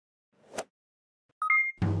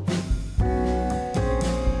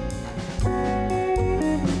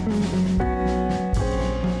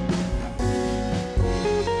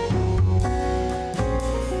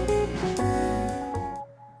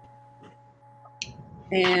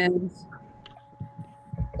And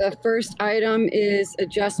the first item is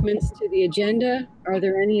adjustments to the agenda. Are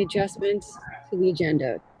there any adjustments to the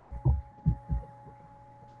agenda?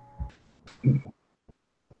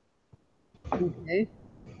 Okay.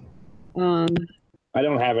 I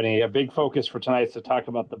don't have any. A big focus for tonight is to talk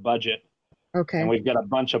about the budget. Okay. And we've got a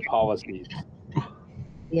bunch of policies.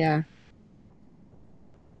 Yeah.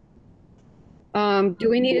 Do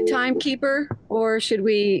we need a timekeeper, or should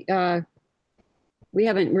we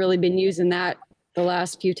haven't really been using that the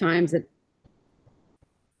last few times.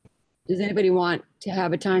 Does anybody want to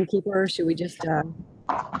have a timekeeper, or should we just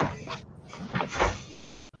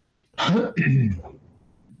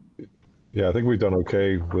Yeah, I think we've done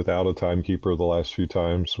okay without a timekeeper the last few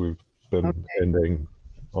times. We've been ending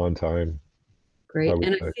on time. Great.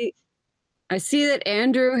 And I see that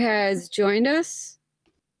Andrew has joined us.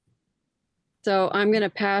 So I'm going to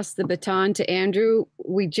pass the baton to Andrew.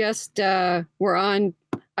 We just we're on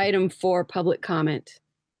item 4, public comment.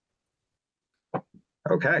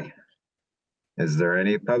 Okay. Is there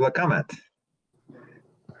any public comment?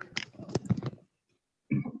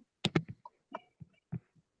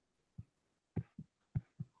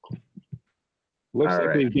 Looks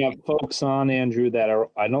like we've got folks on, Andrew, that are,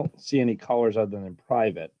 I don't see any callers other than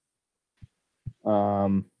private. I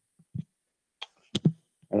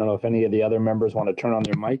don't know if any of the other members want to turn on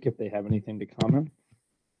their mic if they have anything to comment.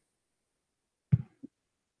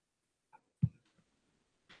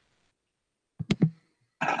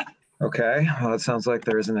 Okay, well, it sounds like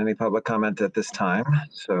there isn't any public comment at this time.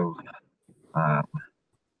 So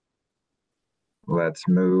let's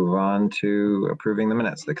move on to approving the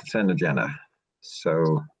minutes, the consent agenda.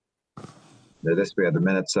 So for this, we have the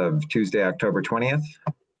minutes of Tuesday, October 20th.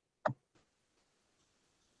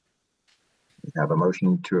 We have a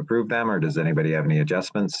motion to approve them, or does anybody have any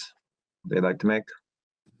adjustments they'd like to make?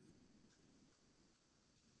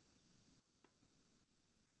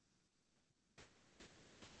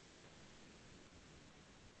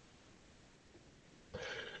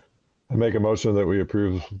 I make a motion that we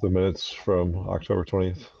approve the minutes from October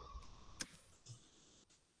 20th.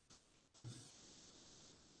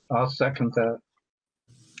 I'll second that.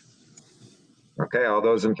 Okay, all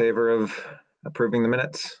those in favor of approving the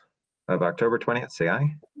minutes of October 20th, say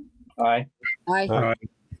aye. Aye. Aye. Aye.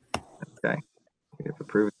 Okay, we have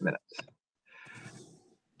approved the minutes.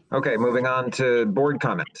 Okay, moving on to board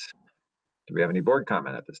comments. Do we have any board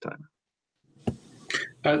comment at this time?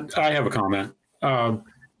 I have a comment.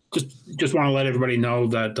 Just want to let everybody know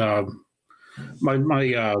that my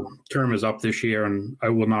term is up this year, and I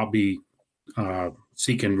will not be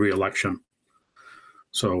seeking re-election.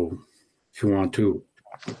 So if you want to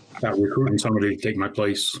recruiting somebody to take my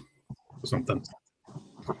place or something.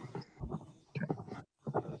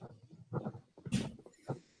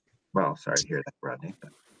 Well, sorry to hear that, Rodney.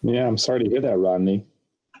 Yeah, I'm sorry to hear that, Rodney.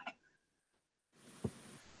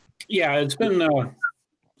 Yeah, it's been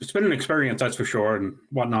an experience, that's for sure, and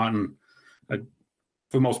whatnot. And for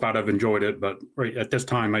the most part, I've enjoyed it. But right at this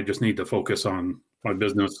time, I just need to focus on my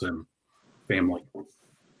business and family.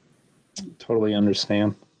 Totally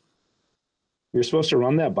understand. You're supposed to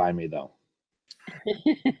run that by me, though.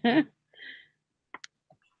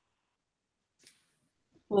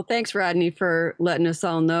 Well, thanks, Rodney, for letting us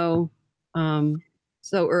all know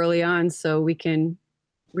so early on, so we can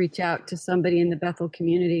reach out to somebody in the Bethel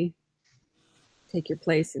community, take your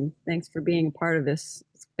place, and thanks for being a part of this.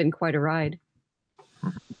 It's been quite a ride.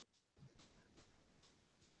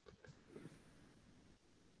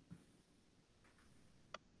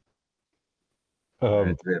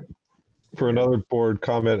 For another board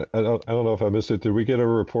comment, I don't know if I missed it. Did we get a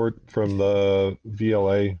report from the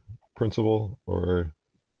VLA principal, or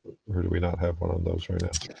do we not have one on those right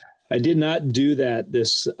now? I did not do that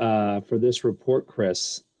for this report,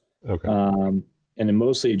 Chris. Okay. And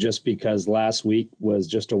mostly just because last week was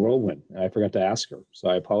just a whirlwind. I forgot to ask her, so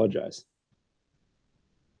I apologize.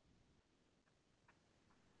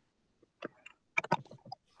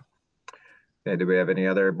 Okay, do we have any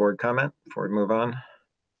other board comment before we move on?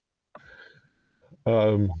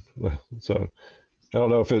 So I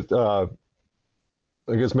don't know if it, I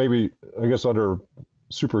guess under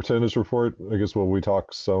superintendent's report, will we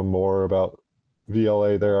talk some more about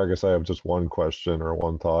VLA there? I guess I have just one question or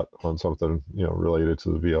one thought on something, related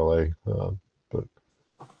to the VLA. But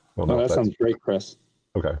that sounds great, Chris.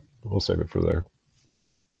 Okay, we'll save it for there.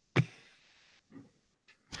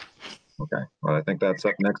 Okay, well, I think that's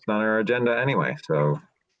up next on our agenda anyway. So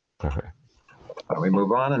we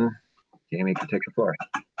move on, and Jamie can take the floor.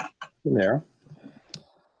 There.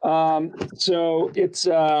 So it's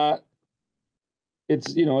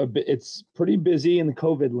it's pretty busy in the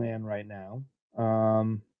COVID land right now.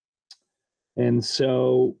 And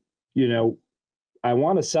so, you know, I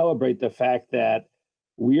want to celebrate the fact that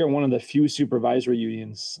we are one of the few supervisory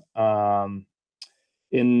unions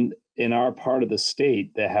in our part of the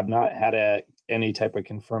state that have not had any type of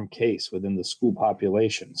confirmed case within the school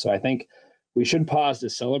population. So I think we should pause to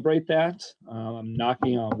celebrate that. I'm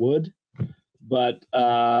knocking on wood, but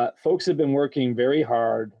folks have been working very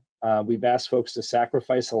hard. We've asked folks to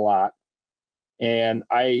sacrifice a lot, and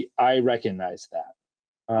I recognize that.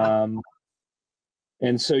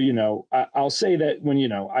 And so, you know, I'll say that when, you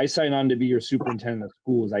know, I signed on to be your superintendent of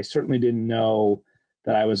schools, I certainly didn't know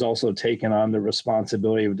that I was also taking on the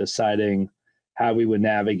responsibility of deciding how we would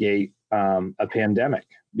navigate a pandemic,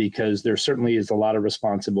 because there certainly is a lot of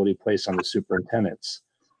responsibility placed on the superintendents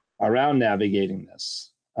around navigating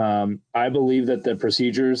this. I believe that the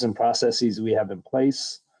procedures and processes we have in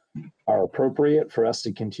place are appropriate for us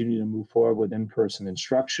to continue to move forward with in-person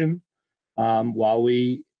instruction while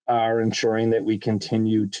we are ensuring that we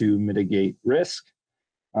continue to mitigate risk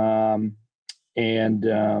and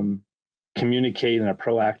communicate in a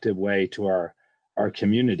proactive way to our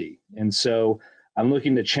community. And so I'm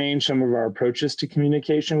looking to change some of our approaches to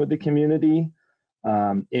communication with the community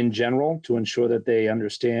in general to ensure that they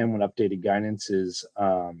understand when updated guidance is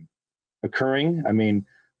occurring. I mean,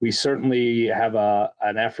 we certainly have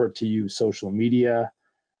an effort to use social media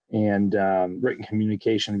and written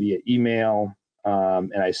communication via email.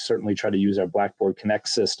 And I certainly try to use our Blackboard Connect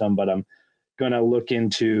system, but I'm going to look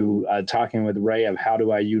into talking with Ray of how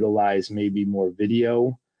do I utilize maybe more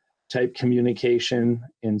video type communication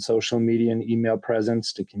in social media and email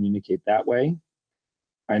presence to communicate that way.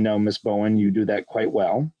 I know, Ms. Bowen, you do that quite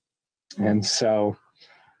well. And so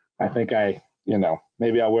I think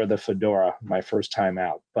maybe I'll wear the fedora my first time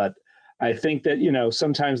out. But I think that, you know,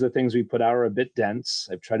 sometimes the things we put out are a bit dense.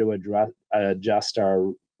 I've tried to adjust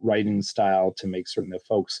our writing style to make certain that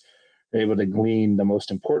folks are able to glean the most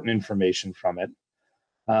important information from it.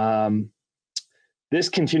 This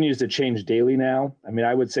continues to change daily now. I mean,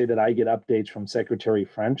 I would say that I get updates from Secretary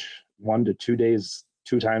French 1 to 2 days,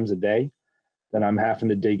 2 times a day that I'm having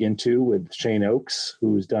to dig into with Shane Oakes,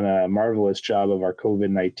 who's done a marvelous job of our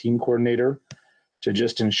COVID-19 coordinator to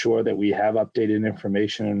just ensure that we have updated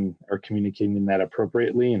information and are communicating that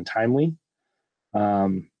appropriately and timely.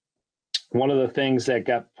 One of the things that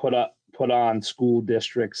got put on school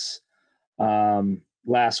districts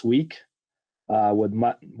last week with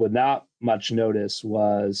not much notice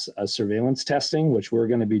was a surveillance testing, which we're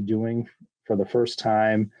going to be doing for the first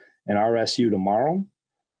time in RSU tomorrow.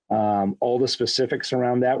 All the specifics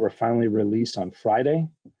around that were finally released on Friday.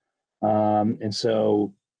 And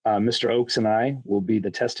so Mr. Oakes and I will be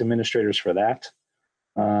the test administrators for that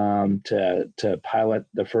to pilot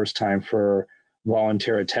the first time for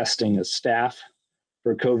voluntary testing of staff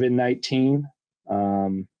for COVID-19.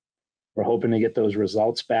 We're hoping to get those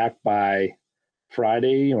results back by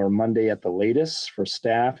Friday or Monday at the latest for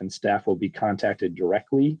staff, and staff will be contacted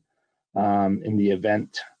directly in the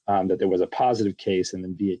event that there was a positive case, and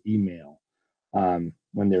then via email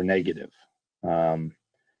when they're negative.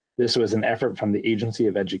 This was an effort from the Agency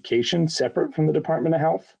of Education, separate from the Department of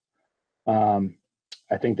Health.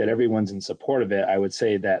 I think that everyone's in support of it. I would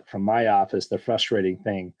say that from my office, the frustrating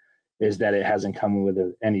thing is that it hasn't come with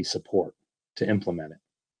any support to implement it.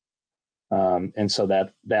 And so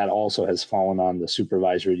that also has fallen on the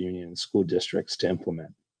supervisory union and school districts to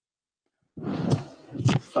implement.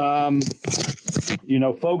 You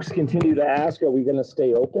know, folks continue to ask, are we going to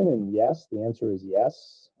stay open? And yes, the answer is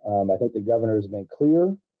yes. I think the governor has been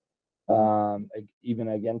clear, even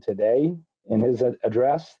again today in his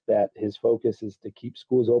address, that his focus is to keep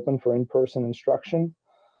schools open for in-person instruction.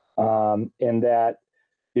 And that,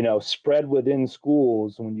 you know, spread within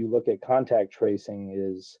schools, when you look at contact tracing,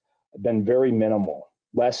 is been very minimal,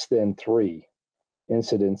 less than 3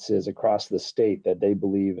 incidences across the state that they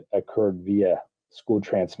believe occurred via school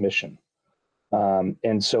transmission.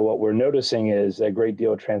 And so what we're noticing is a great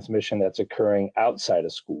deal of transmission that's occurring outside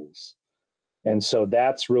of schools. And so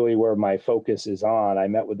that's really where my focus is on. I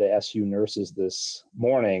met with the SU nurses this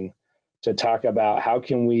morning to talk about how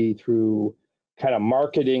can we, through kind of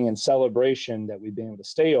marketing and celebration that we've been able to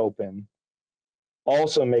stay open,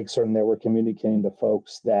 also make certain that we're communicating to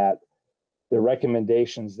folks that the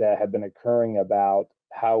recommendations that have been occurring about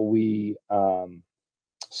how we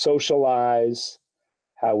socialize,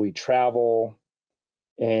 how we travel,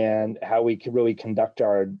 and how we can really conduct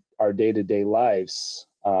our day-to-day lives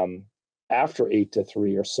after 8 to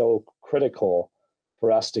 3 are so critical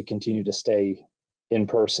for us to continue to stay in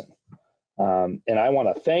person. And I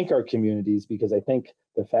want to thank our communities, because I think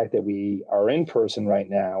the fact that we are in person right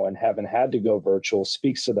now and haven't had to go virtual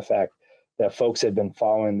speaks to the fact that folks have been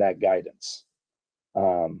following that guidance.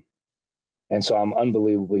 And so I'm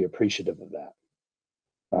unbelievably appreciative of that.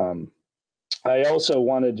 I also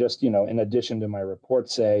want to just, in addition to my report,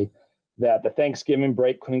 say that the Thanksgiving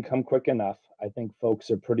break couldn't come quick enough. I think folks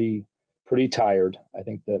are pretty tired. I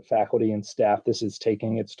think the faculty and staff, this is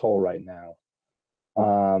taking its toll right now.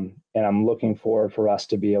 And I'm looking forward for us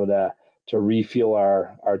to be able to refuel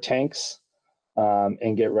our tanks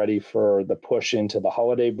and get ready for the push into the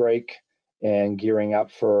holiday break and gearing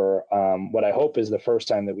up for what I hope is the first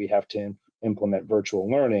time that we have to implement virtual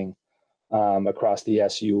learning across the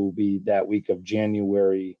SU will be that week of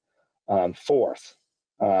January 4th.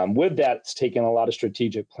 With that, it's taken a lot of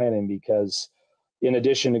strategic planning because in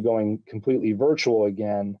addition to going completely virtual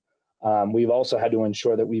again, we've also had to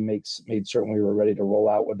ensure that we made certain we were ready to roll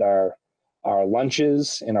out with our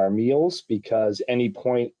lunches and our meals, because any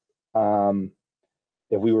point,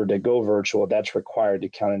 if we were to go virtual, that's required to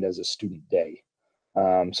count it as a student day.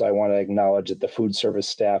 So I want to acknowledge that the food service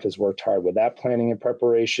staff has worked hard with that planning and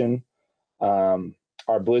preparation.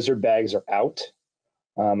 Our Blizzard bags are out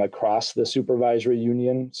across the supervisory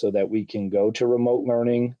union so that we can go to remote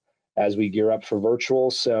learning as we gear up for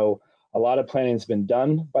virtual. So a lot of planning has been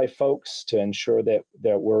done by folks to ensure that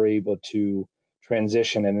we're able to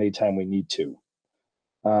transition at any time we need to.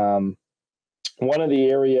 One of the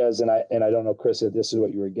areas, and I don't know, Chris, if this is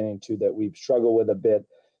what you were getting to, that we've struggled with a bit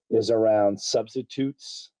is around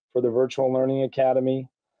substitutes for the Virtual Learning Academy.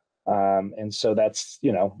 And so that's,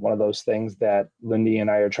 one of those things that Lindy and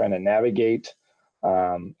I are trying to navigate.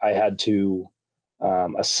 I had to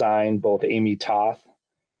assign both Amy Toth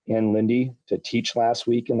and Lindy to teach last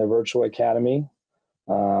week in the Virtual Academy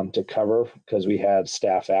to cover because we had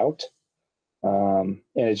staff out. And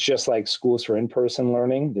it's just like schools for in-person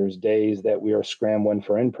learning. There's days that we are scrambling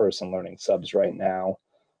for in-person learning subs right now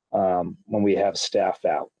when we have staff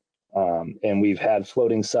out. And we've had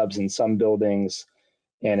floating subs in some buildings,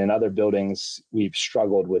 and in other buildings, we've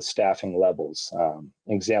struggled with staffing levels. An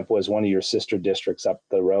example is one of your sister districts up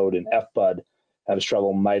the road in FBUD have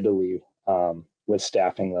struggled mightily with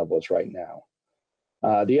staffing levels right now.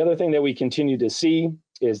 The other thing that we continue to see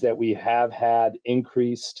is that we have had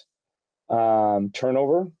increased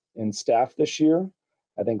turnover in staff this year.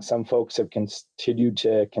 I think some folks have continued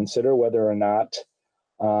to consider whether or not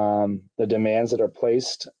the demands that are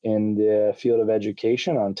placed in the field of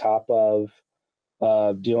education on top of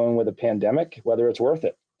dealing with a pandemic, whether it's worth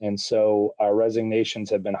it. And so our resignations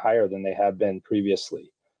have been higher than they have been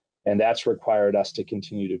previously. And that's required us to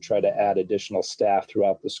continue to try to add additional staff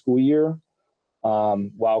throughout the school year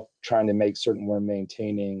while trying to make certain we're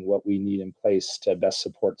maintaining what we need in place to best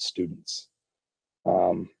support students.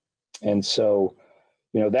 And so,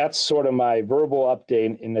 that's sort of my verbal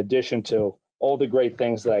update in addition to all the great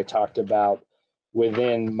things that I talked about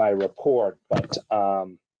within my report. But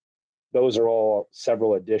those are all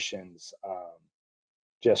several additions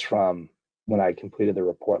just from when I completed the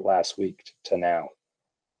report last week to now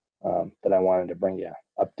that I wanted to bring you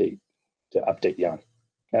update you on.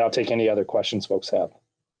 And I'll take any other questions folks have.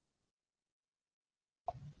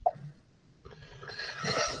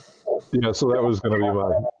 Yeah, so that was going to be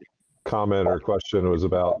my comment or question, was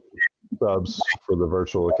about subs for the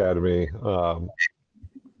virtual academy. I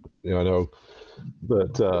know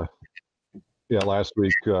that last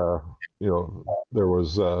week there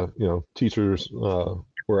was teachers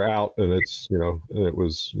were out, and it's and it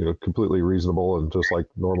was completely reasonable and just like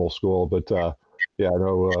normal school. But I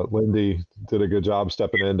know Lindy did a good job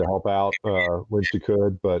stepping in to help out when she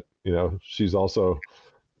could, but she's also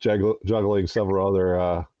juggling several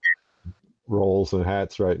other roles and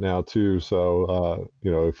hats right now too. So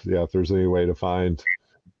if there's any way to find,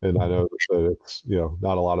 and I know that it's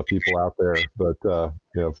not a lot of people out there, but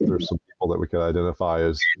if there's some people that we could identify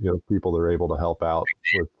as people that are able to help out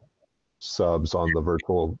with subs on the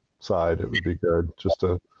virtual side, it would be good just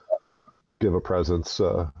to give a presence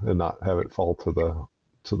and not have it fall to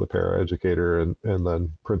the paraeducator and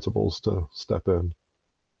then principals to step in.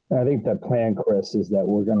 I think the plan, Chris, is that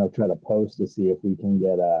we're going to try to post to see if we can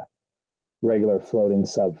get a regular floating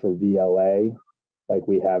sub for VLA like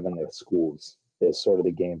we have in the schools. Is sort of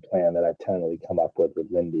the game plan that I've tentatively come up with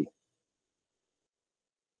Lindy.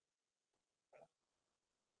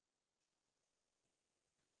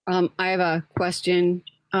 I have a question.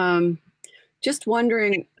 Just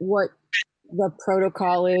wondering what the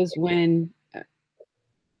protocol is when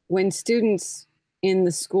students in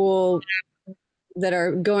the school that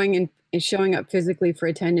are going and showing up physically for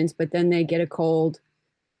attendance, but then they get a cold.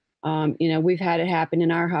 We've had it happen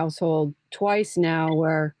in our household twice now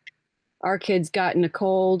where our kid's gotten a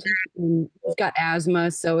cold, and he's got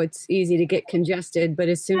asthma, so it's easy to get congested. But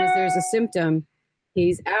as soon as there's a symptom,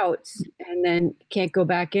 he's out and then can't go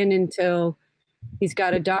back in until he's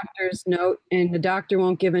got a doctor's note, and the doctor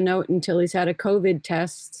won't give a note until he's had a COVID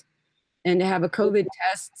test. And to have a COVID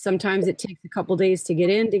test, sometimes it takes a couple days to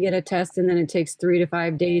get in to get a test, and then it takes 3 to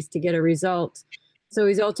 5 days to get a result. So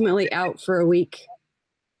he's ultimately out for a week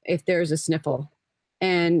if there's a sniffle.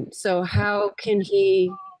 And so how can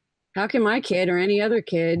my kid or any other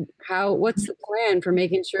kid, what's the plan for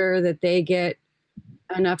making sure that they get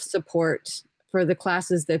enough support for the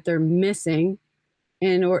classes that they're missing?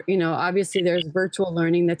 And, or, obviously there's virtual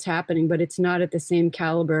learning that's happening, but it's not at the same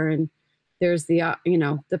caliber. And there's the,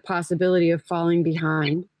 the possibility of falling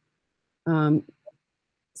behind.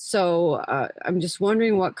 So I'm just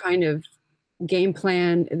wondering what kind of game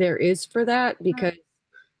plan there is for that, because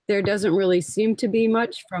there doesn't really seem to be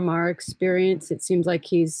much from our experience. It seems like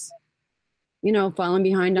he's, falling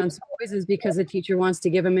behind on some quizzes because the teacher wants to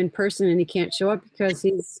give him in person and he can't show up because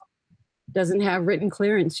doesn't have written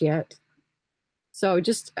clearance yet. So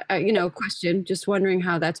just, question, just wondering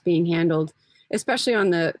how that's being handled, especially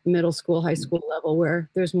on the middle school, high school level, where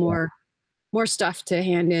there's more stuff to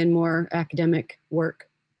hand in, more academic work.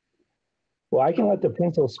 Well, I can let the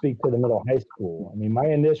principal speak to the middle high school. I mean,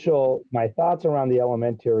 my thoughts around the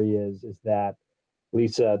elementary is that,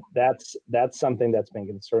 Lisa, that's something that's been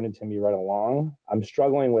concerning to me right along. I'm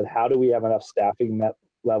struggling with how do we have enough staffing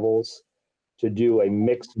levels to do a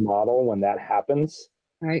mixed model when that happens.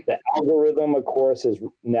 Right. The algorithm, of course, is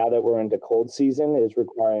now that we're into cold season, is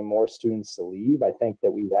requiring more students to leave. I think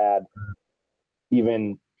that we've had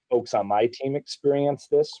even folks on my team experience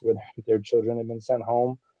this, where their children have been sent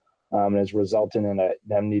home, and has resulted in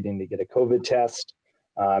them needing to get a COVID test.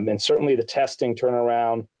 And certainly the testing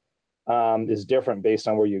turnaround is different based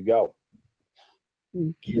on where you go.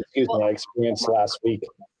 Excuse me, I experienced last week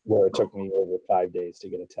where it took me over 5 days to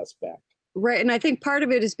get a test back. Right. And I think part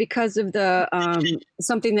of it is because of the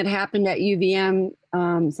something that happened at UVM,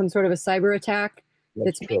 some sort of a cyber attack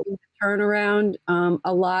that's making the turnaround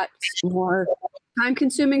a lot more time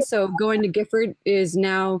consuming. So going to Gifford is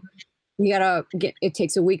now, it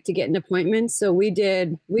takes a week to get an appointment. So we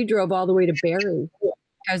drove all the way to Barry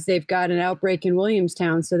because they've got an outbreak in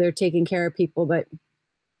Williamstown. So they're taking care of people, but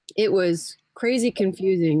it was crazy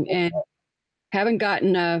confusing and haven't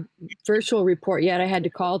gotten a virtual report yet. I had to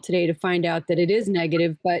call today to find out that it is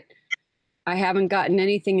negative, but I haven't gotten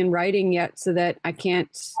anything in writing yet so that I can't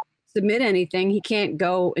submit anything. He can't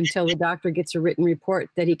go until the doctor gets a written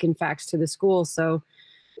report that he can fax to the school. So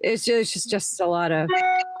it's just a lot of,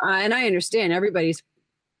 and I understand everybody's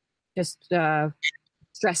just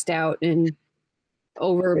stressed out and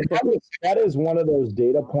over. That is one of those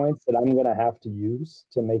data points that I'm going to have to use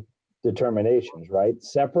to make determinations, right?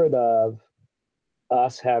 Separate of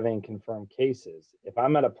us having confirmed cases. If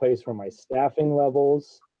I'm at a place where my staffing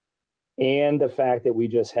levels and the fact that we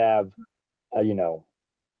just have,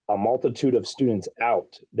 a multitude of students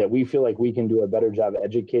out, that we feel like we can do a better job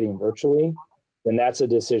educating virtually, then that's a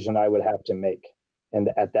decision I would have to make. And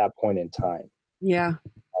at that point in time. Yeah.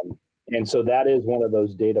 And so that is one of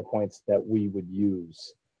those data points that we would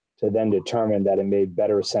use to then determine that it made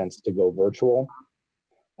better sense to go virtual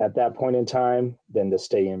at that point in time than to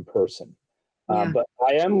stay in person. Yeah. But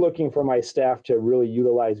I am looking for my staff to really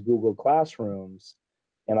utilize Google Classrooms,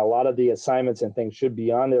 and a lot of the assignments and things should be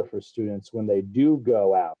on there for students when they do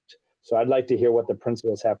go out. So I'd like to hear what the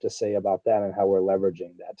principals have to say about that and how we're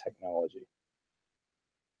leveraging that technology.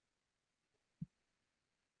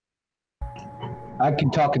 I can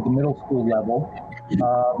talk at the middle school level.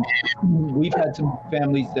 We've had some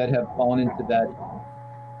families that have fallen into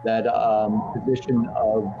that position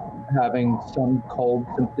of having some cold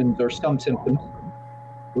symptoms or some symptoms.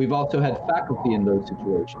 We've also had faculty in those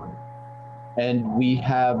situations. And we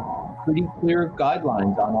have pretty clear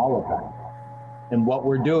guidelines on all of that. And what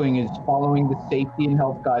we're doing is following the safety and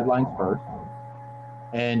health guidelines first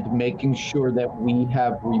and making sure that we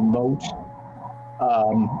have remote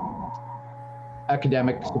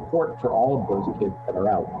academic support for all of those kids that are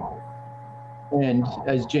out. And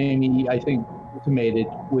as Jamie, I think, intimated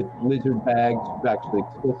with Blizzard bags, actually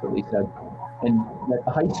explicitly said, and at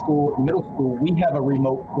the high school, middle school, we have a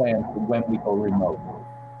remote plan for when we go remote.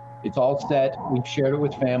 It's all set. We've shared it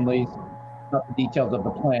with families, not the details of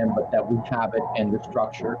the plan, but that we have it and the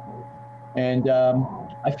structure. And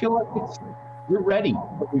I feel like we're ready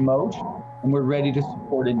for remote and we're ready to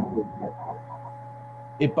support individuals.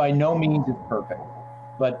 It by no means is perfect,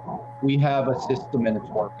 but we have a system and it's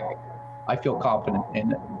working. I feel confident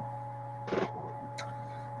in it.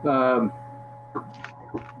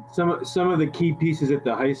 some of the key pieces at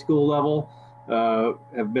the high school level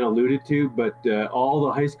have been alluded to, but all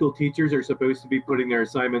the high school teachers are supposed to be putting their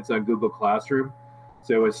assignments on Google Classroom.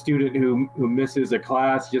 So a student who misses a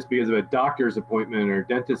class just because of a doctor's appointment or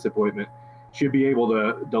dentist appointment should be able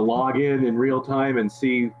to log in real time and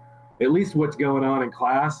see at least what's going on in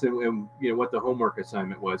class and you know what the homework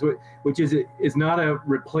assignment was, which is not a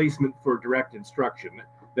replacement for direct instruction.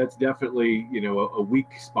 That's definitely, you know, a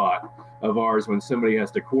weak spot of ours when somebody has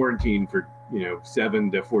to quarantine for, you know, 7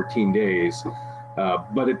 to 14 days.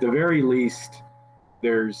 But at the very least,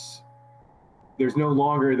 there's no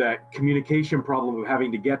longer that communication problem of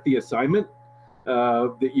having to get the assignment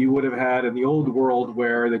that you would have had in the old world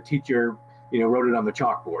where the teacher, you know, wrote it on the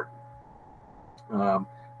chalkboard.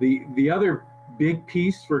 The other big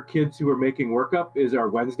piece for kids who are making workup is our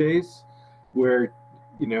Wednesdays, where,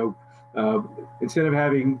 you know, instead of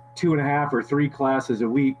having 2.5 or 3 classes a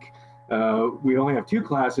week, we only have 2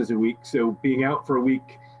 classes a week. So being out for a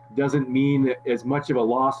week doesn't mean as much of a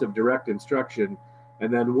loss of direct instruction.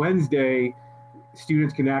 And then Wednesday,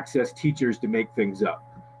 students can access teachers to make things up.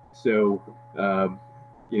 So,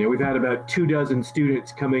 you know, we've had about 24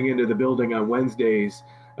 students coming into the building on Wednesdays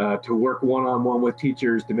to work one-on-one with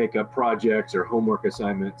teachers to make up projects or homework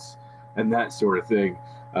assignments and that sort of thing.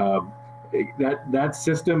 That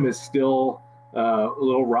system is still a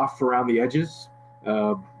little rough around the edges.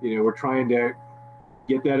 You know, we're trying to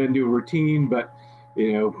get that into a routine, but,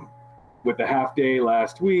 you know, with the half day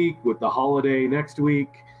last week, with the holiday next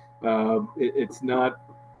week, it's not,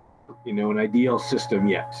 you know, an ideal system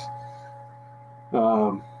yet.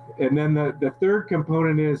 And then the third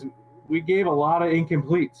component is we gave a lot of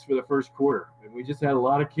incompletes for the first quarter, and we just had a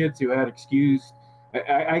lot of kids who had excused.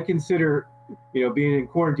 I consider, you know, being in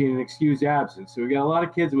quarantine an excused absence. So we got a lot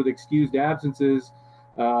of kids with excused absences,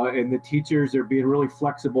 and the teachers are being really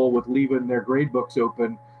flexible with leaving their grade books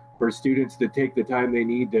open for students to take the time they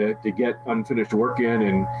need to get unfinished work in,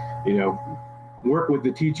 and, you know, work with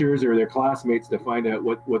the teachers or their classmates to find out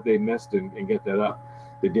what they missed and get that up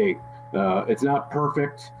to date. It's not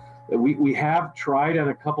perfect. We have tried on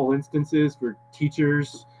a couple instances for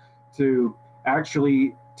teachers to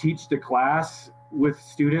actually teach the class with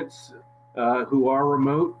students who are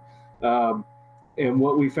remote. And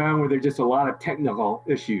what we found were there just a lot of technical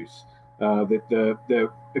issues that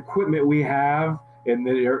the equipment we have and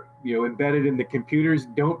that are, you know, embedded in the computers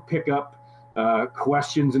don't pick up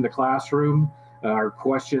questions in the classroom or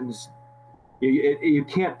questions. You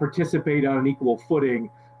can't participate on an equal footing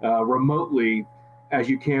remotely as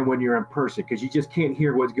you can when you're in person, because you just can't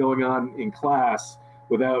hear what's going on in class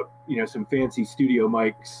without, you know, some fancy studio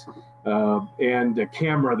mics and a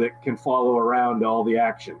camera that can follow around all the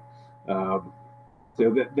action.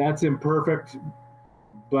 So that's imperfect,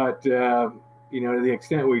 but you know, to the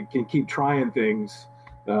extent we can keep trying things,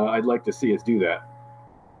 I'd like to see us do that.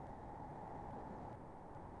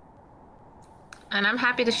 And I'm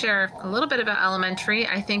happy to share a little bit about elementary.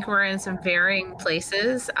 I think we're in some varying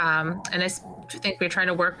places. And I think we're trying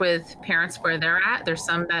to work with parents where they're at. There's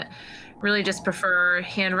some that really just prefer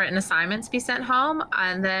handwritten assignments be sent home.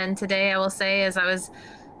 And then today I will say, as I was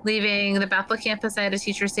leaving the Bethel campus, I had a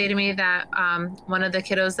teacher say to me that one of the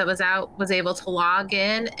kiddos that was out was able to log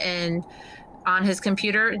in and on his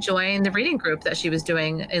computer join the reading group that she was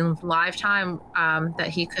doing in live time that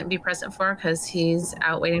he couldn't be present for because he's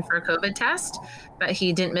out waiting for a COVID test, but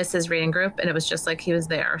he didn't miss his reading group and it was just like he was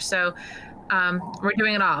there. So we're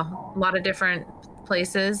doing it all, a lot of different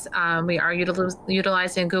places. We are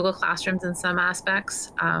utilizing Google Classrooms in some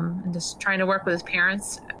aspects and just trying to work with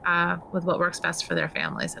parents with what works best for their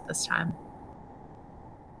families at this time.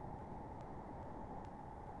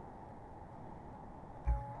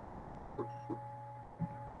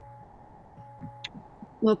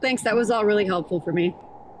 Well, thanks. That was all really helpful for me.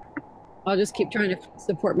 I'll just keep trying to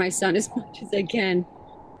support my son as much as I can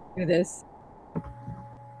through this.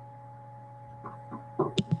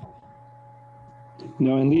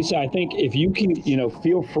 No, and Lisa, I think if you can, you know,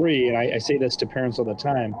 feel free, and I say this to parents all the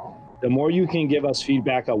time, the more you can give us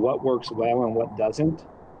feedback on what works well and what doesn't,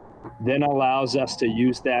 then allows us to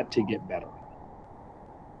use that to get better.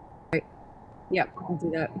 Right. Yep, I'll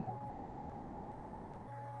do that.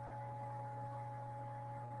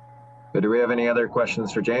 So do we have any other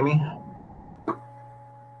questions for Jamie?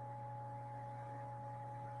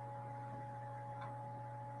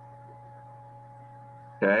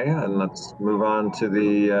 Okay, and let's move on to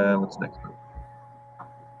the, what's next?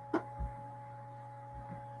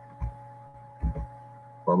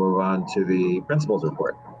 We'll move on to the principal's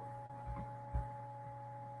report.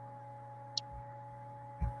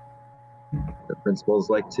 The principals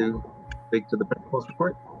like to speak to the principal's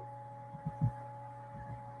report?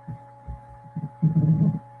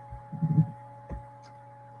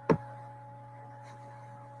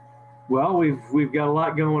 Well, we've got a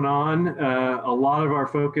lot going on. A lot of our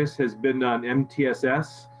focus has been on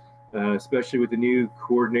MTSS, especially with the new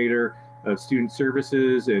coordinator of student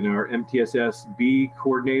services and our MTSS B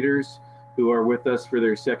coordinators who are with us for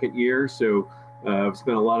their second year. So I've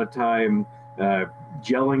spent a lot of time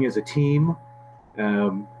gelling as a team,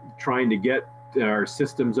 trying to get our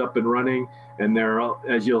systems up and running. And there are,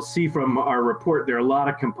 as you'll see from our report, there are a lot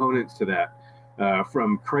of components to that,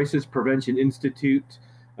 from Crisis Prevention Institute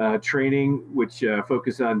training, which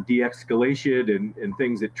focus on de-escalation and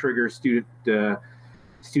things that trigger student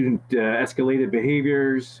escalated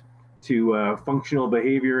behaviors, to functional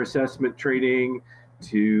behavior assessment training,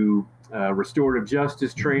 to restorative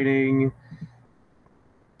justice training,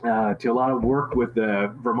 to a lot of work with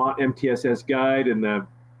the Vermont MTSS Guide,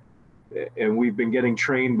 and we've been getting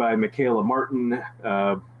trained by Michaela Martin,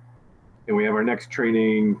 and we have our next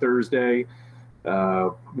training Thursday.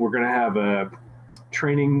 We're going to have a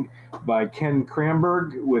training by Ken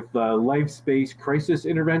Kramberg with Life Space Crisis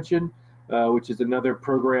Intervention, which is another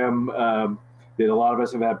program that a lot of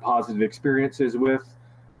us have had positive experiences with.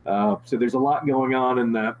 So there's a lot going on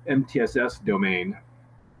in the MTSS domain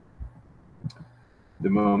at the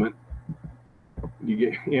moment.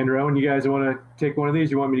 Andrew, and you guys want to take one of these?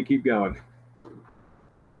 You want me to keep going?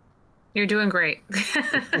 You're doing great. It's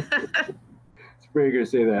very good to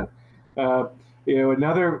say that.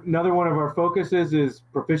 Another one of our focuses is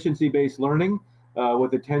proficiency-based learning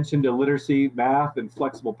with attention to literacy, math, and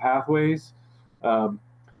flexible pathways.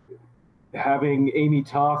 Having Amy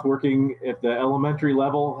Toth working at the elementary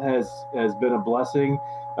level has been a blessing.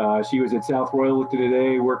 She was at South Royalton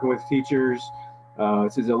today working with teachers. So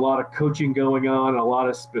there's a lot of coaching going on, a lot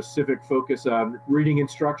of specific focus on reading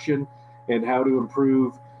instruction and how to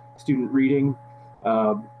improve student reading.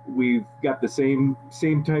 We've got the same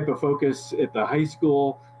type of focus at the high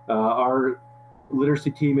school. Our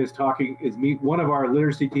literacy team one of our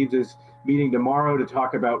literacy teams is meeting tomorrow to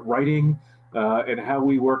talk about writing and how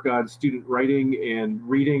we work on student writing and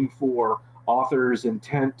reading for authors'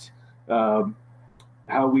 intent,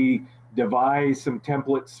 how we devise some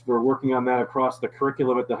templates for working on that across the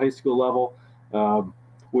curriculum at the high school level.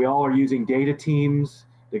 We all are using data teams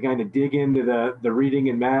to kind of dig into the reading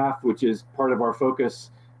and math, which is part of our focus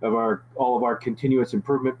of all of our continuous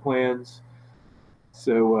improvement plans.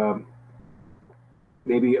 So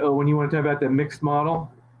maybe, Owen, you want to talk about the mixed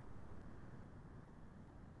model?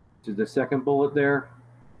 To the second bullet there.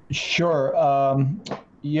 Sure.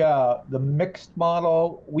 Yeah, the mixed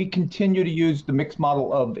model, we continue to use the mixed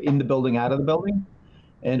model of in the building, out of the building.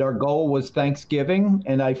 And our goal was Thanksgiving.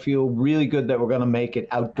 And I feel really good that we're going to make it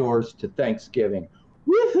outdoors to Thanksgiving.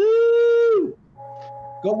 Woohoo!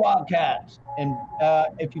 Go Wildcats. And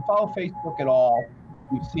if you follow Facebook at all,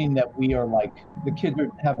 we've seen that the kids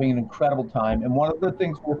are having an incredible time. And one of the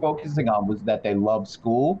things we're focusing on was that they love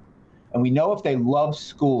school. And we know if they love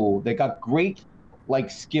school, they got great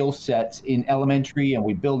skill sets in elementary, and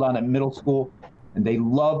we build on it middle school, and they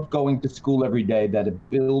love going to school every day, that it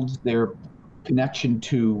builds their connection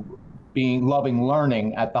to loving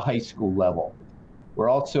learning at the high school level. We're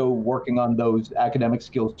also working on those academic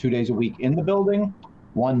skills 2 days a week in the building,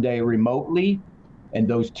 1 day remotely, and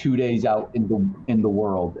those 2 days out in the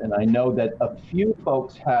world. And I know that a few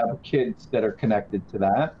folks have kids that are connected to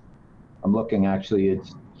that. I'm looking, actually,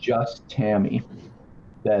 it's just Tammy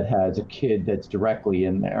that has a kid that's directly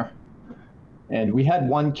in there. And we had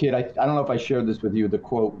one kid, I don't know if I shared this with you, the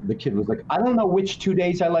quote, the kid was like, I don't know which 2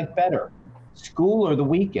 days I like better, school or the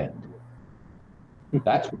weekend.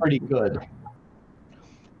 That's pretty good.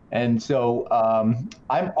 And so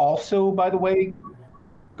I'm also, by the way,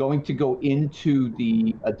 going to go into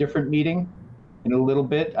a different meeting in a little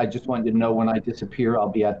bit. I just wanted to know when I disappear, I'll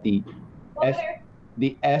be at the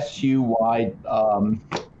SU-wide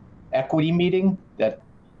equity meeting that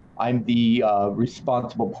I'm the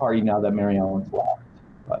responsible party now that Mary Ellen's left.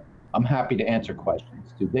 But I'm happy to answer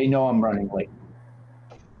questions too. They know I'm running late.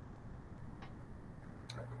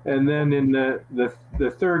 And then in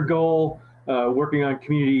the third goal, working on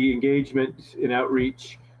community engagement and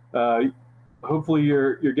outreach. Hopefully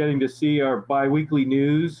you're getting to see our biweekly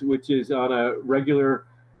news, which is on a regular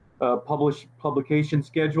publication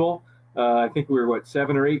schedule. I think we're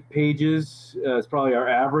 7 or 8 pages. It's probably our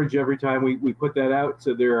average every time we put that out.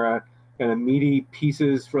 So there are kind of meaty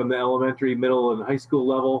pieces from the elementary, middle, and high school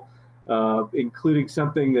level, including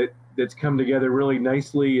something that's come together really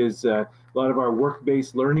nicely is a lot of our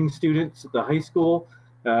work-based learning students at the high school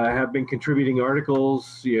have been contributing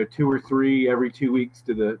articles, 2 or 3 every 2 weeks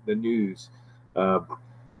to the news.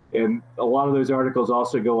 And a lot of those articles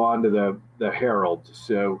also go on to the Herald.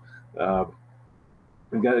 So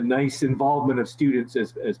We've got a nice involvement of students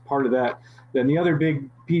as part of that. Then the other big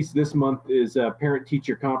piece this month is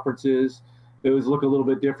parent-teacher conferences. Those look a little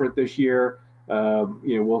bit different this year.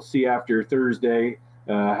 We'll see after Thursday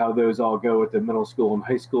how those all go at the middle school and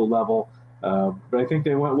high school level. But I think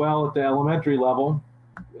they went well at the elementary level.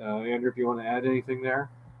 Andrew, if you want to add anything there?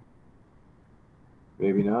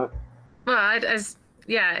 Maybe not. Well,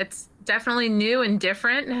 it's definitely new and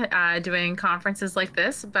different doing conferences like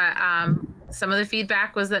this, but some of the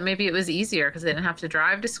feedback was that maybe it was easier because they didn't have to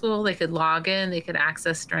drive to school. They could log in, they could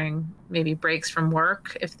access during maybe breaks from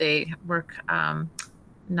work if they work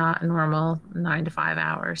not normal 9 to 5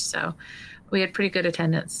 hours. So we had pretty good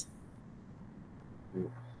attendance.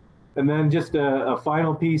 And then just a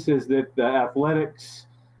final piece is that the athletics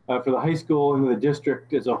for the high school and the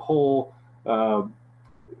district as a whole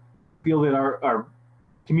feel that our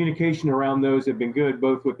communication around those have been good,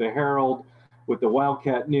 both with the Herald, with the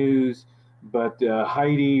Wildcat News, but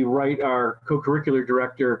Heidi Wright, our co-curricular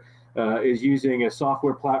director, is using a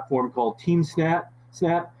software platform called TeamSnap,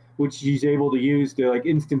 which she's able to use to like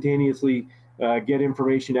instantaneously get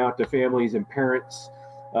information out to families and parents.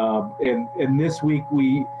 And this week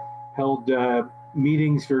we held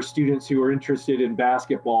meetings for students who are interested in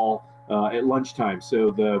basketball at lunchtime. So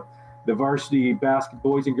the varsity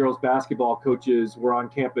boys and girls basketball coaches were on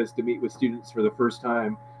campus to meet with students for the first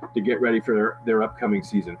time to get ready for their upcoming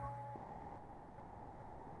season.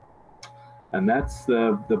 And that's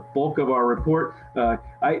the bulk of our report.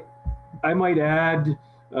 I might add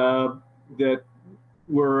that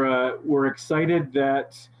we're excited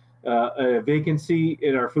that a vacancy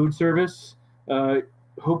in our food service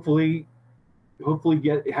hopefully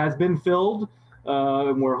has been filled,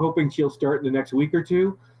 and we're hoping she'll start in the next week or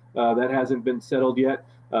two. That hasn't been settled yet.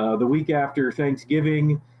 The week after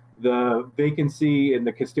Thanksgiving, the vacancy in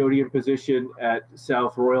the custodian position at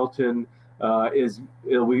South Royalton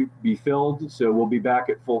it'll be filled, so we'll be back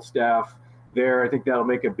at full staff there. I think that'll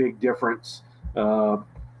make a big difference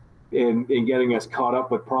in getting us caught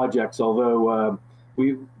up with projects. Although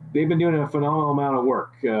they've been doing a phenomenal amount of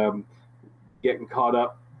work getting caught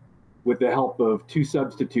up with the help of 2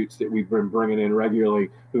 substitutes that we've been bringing in regularly,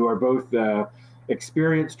 who are both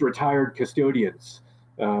experienced retired custodians.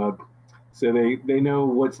 So they know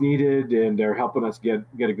what's needed and they're helping us get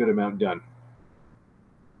a good amount done.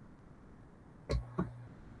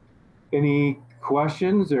 Any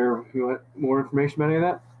questions, or if you want more information about any of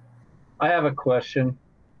that? I have a question.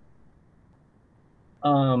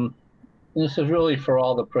 This is really for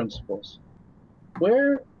all the principals.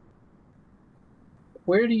 Where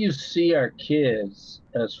do you see our kids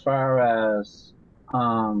as far as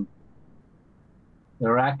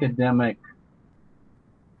their academic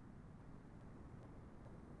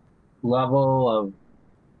level of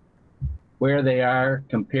where they are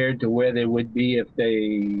compared to where they would be if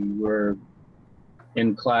they were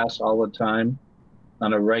in class all the time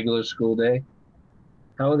on a regular school day?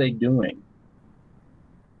 How are they doing?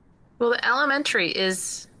 Well, the elementary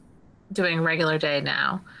is doing regular day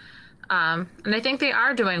now. And I think they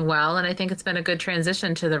are doing well, and I think it's been a good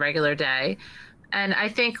transition to the regular day. And I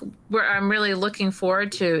think what I'm really looking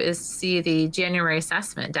forward to is see the January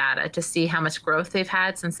assessment data to see how much growth they've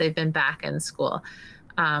had since they've been back in school.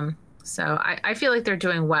 So I feel like they're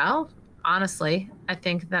doing well. Honestly, I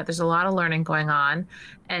think that there's a lot of learning going on.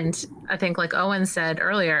 And I think, like Owen said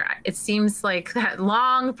earlier, it seems like that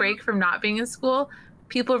long break from not being in school,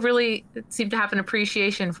 people really seem to have an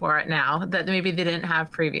appreciation for it now that maybe they didn't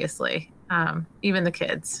have previously, even the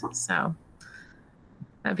kids. So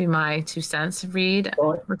that'd be my 2 cents. Reed,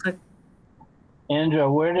 Andrew,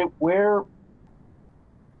 where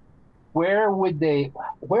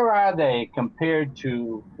are they compared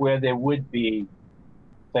to where they would be,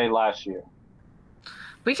 say, last year?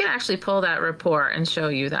 We can actually pull that report and show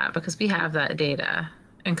you that, because we have that data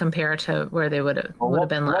and compare to where they would have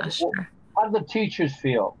been last year. How do the teachers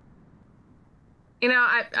feel? You know,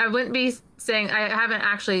 I wouldn't be saying, I haven't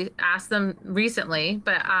actually asked them recently,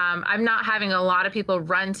 but I'm not having a lot of people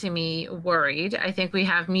run to me worried. I think we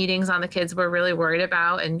have meetings on the kids we're really worried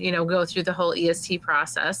about and, go through the whole EST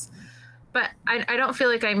process. But I don't feel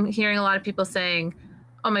like I'm hearing a lot of people saying,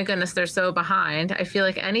 oh my goodness, they're so behind. I feel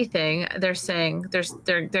like anything they're saying,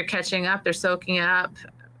 they're catching up, they're soaking it up.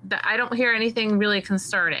 I don't hear anything really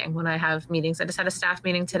concerning when I have meetings. I just had a staff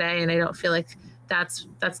meeting today, and I don't feel like that's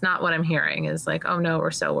not what I'm hearing is like, oh no,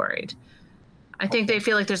 we're so worried. I think they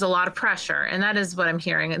feel like there's a lot of pressure, and that is what I'm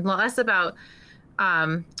hearing, and less about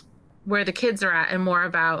where the kids are at and more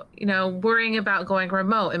about, worrying about going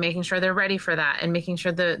remote and making sure they're ready for that, and making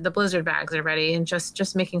sure the Blizzard bags are ready, and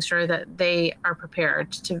just making sure that they are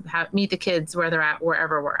prepared to meet the kids where they're at,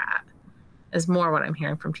 wherever we're at. is more what I'm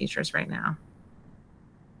hearing from teachers right now.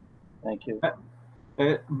 Thank you.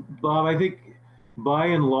 Bob, I think by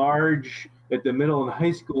and large, at the middle and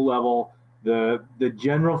high school level, the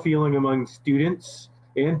general feeling among students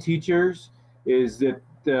and teachers is that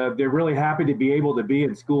they're really happy to be able to be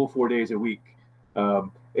in school 4 days a week.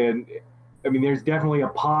 And I mean, there's definitely a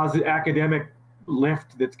positive academic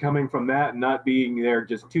lift that's coming from that, not being there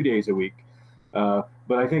just 2 days a week. But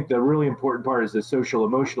I think the really important part is the social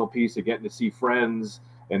emotional piece of getting to see friends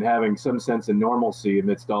and having some sense of normalcy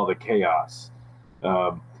amidst all the chaos.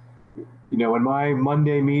 You know, in my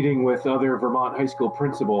Monday meeting with other Vermont high school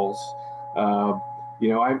principals, you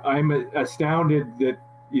know, I'm astounded that,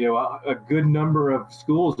 you know, a good number of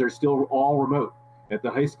schools are still all remote at the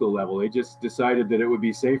high school level. They just decided that it would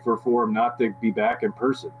be safer for them not to be back in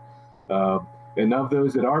person. And of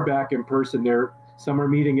those that are back in person, some are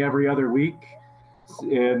meeting every other week,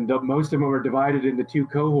 and most of them are divided into 2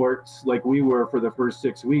 cohorts like we were for the first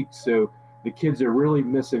 6 weeks. So the kids are really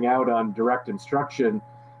missing out on direct instruction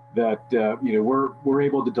that you know, we're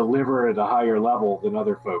able to deliver at a higher level than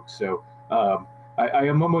other folks. So I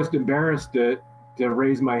am almost embarrassed to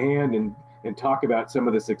raise my hand and talk about some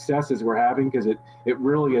of the successes we're having, because it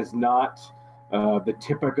really is not the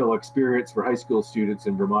typical experience for high school students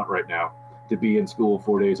in Vermont right now to be in school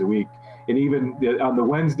 4 days a week. And even on the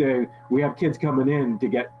Wednesday, we have kids coming in to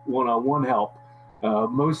get one-on-one help.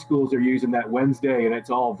 Most schools are using that Wednesday, and it's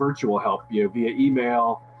all virtual help, you know, via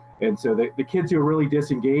email. And so the kids who are really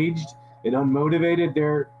disengaged and unmotivated,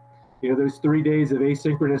 you know, those 3 days of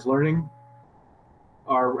asynchronous learning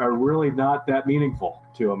are really not that meaningful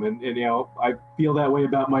to them. And you know, I feel that way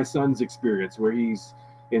about my son's experience, where he's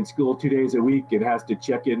in school 2 days a week and has to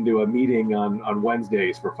check into a meeting on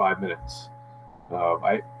Wednesdays for 5 minutes.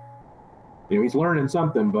 You know, he's learning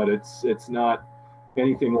something, but it's not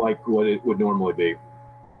anything like what it would normally be.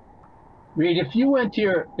 Reed, if you went to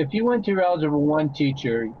your Algebra 1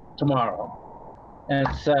 teacher tomorrow and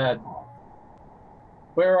said,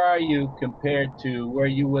 where are you compared to where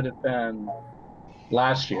you would have been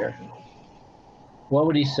last year, what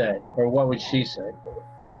would he say, or what would she say?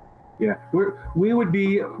 Yeah, we would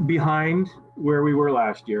be behind where we were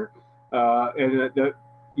last year, and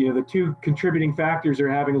you know, the 2 contributing factors are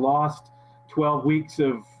having lost 12 weeks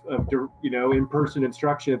of you know, in-person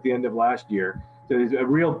instruction at the end of last year. So there's a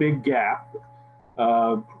real big gap.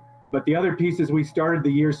 But the other piece is we started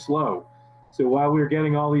the year slow. So while we were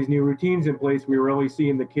getting all these new routines in place, we were only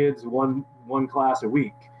seeing the kids one class a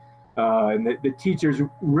week. And the teachers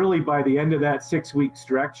really, by the end of that 6-week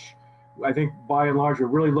stretch, I think by and large, were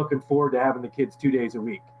really looking forward to having the kids 2 days a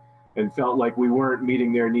week, and felt like we weren't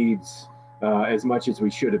meeting their needs as much as we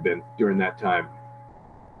should have been during that time.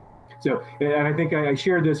 So, and I think I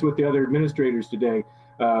shared this with the other administrators today.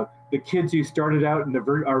 The kids who started out in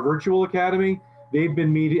our virtual academy, they've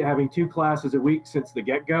been having 2 classes a week since the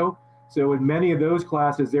get-go. So in many of those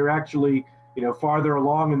classes, they're actually, you know, farther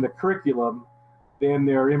along in the curriculum than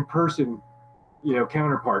their in-person, you know,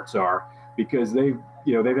 counterparts are, because they've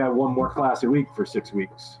had 1 more class a week for 6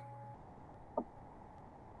 weeks.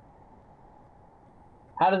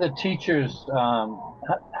 How do the teachers,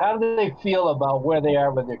 how do they feel about where they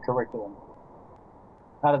are with their curriculum?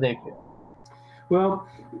 How do they feel? Well,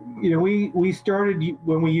 you know, we started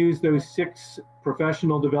when we used those 6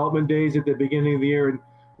 professional development days at the beginning of the year, and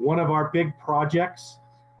one of our big projects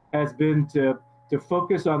has been to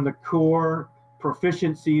focus on the core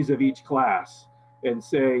proficiencies of each class and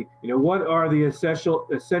say, you know, what are the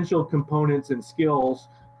essential components and skills,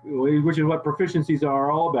 which is what proficiencies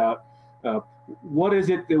are all about. What is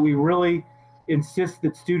it that we really insist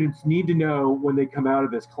that students need to know when they come out of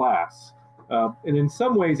this class? And in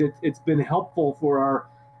some ways, it's been helpful for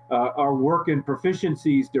our work in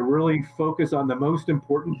proficiencies to really focus on the most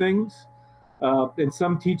important things. And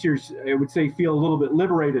some teachers, I would say, feel a little bit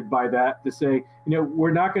liberated by that, to say, you know,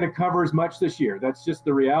 we're not going to cover as much this year. That's just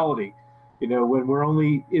the reality. You know, when we're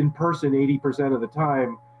only in person 80% of the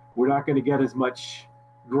time, we're not going to get as much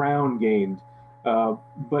ground gained.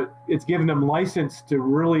 But it's given them license to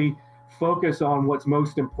really focus on what's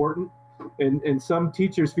most important. And some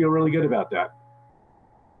teachers feel really good about that.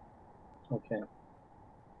 Okay.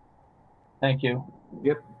 Thank you.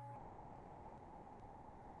 Yep.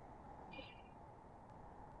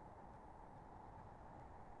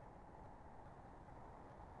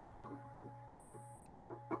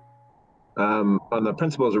 On the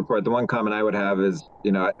principal's report, the one comment I would have is,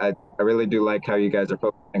 you know, I really do like how you guys are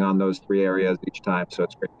focusing on those 3 areas each time. So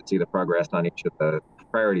it's great to see the progress on each of the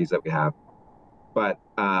priorities that we have. But,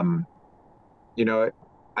 you know,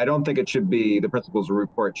 I don't think it should be, the principal's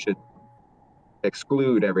report should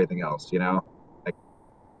exclude everything else, you know? Like,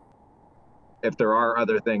 if there are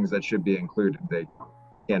other things that should be included, they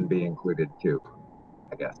can be included too,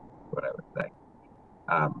 I guess, is what I would say.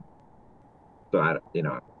 So I, you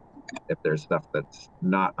know, if there's stuff that's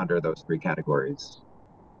not under those three categories,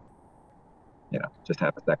 you know, just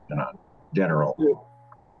have a section on general.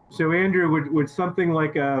 So Andrew, would something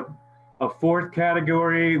like a fourth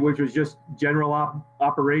category, which was just general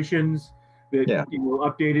operations that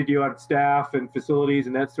updated you on staff and facilities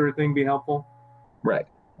and that sort of thing, be helpful? Right.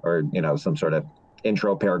 Or, you know, some sort of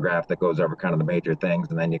intro paragraph that goes over kind of the major things,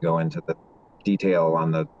 and then you go into the detail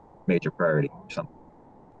on the major priority or something.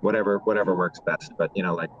 Whatever works best. But, you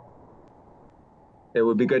know, like, it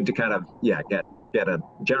would be good to kind of, get a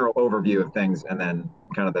general overview of things, and then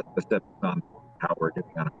kind of the specifics on how we're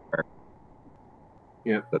doing on it.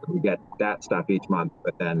 Yeah. So that we get that stuff each month,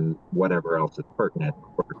 but then whatever else is pertinent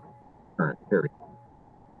for current period.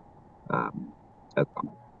 That's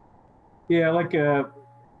all. Yeah, like, I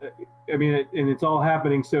mean, and it's all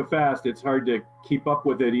happening so fast, it's hard to keep up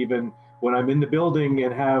with it even when I'm in the building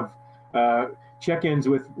and have check-ins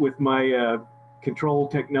with my control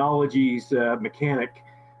technologies mechanic.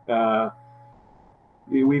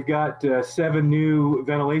 We've got 7 new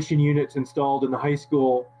ventilation units installed in the high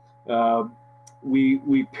school.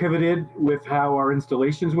 We pivoted with how our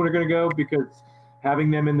installations were going to go, because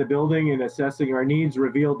having them in the building and assessing our needs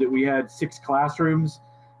revealed that we had 6 classrooms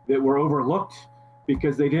that were overlooked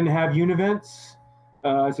because they didn't have univents.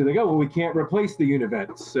 So they go, well, we can't replace the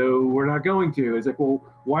univents, so we're not going to. It's like, well,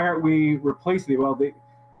 why aren't we replacing them? Well,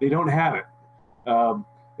 they don't have it.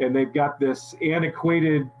 And they've got this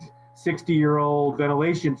antiquated 60-year-old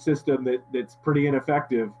ventilation system that's pretty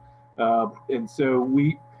ineffective. And so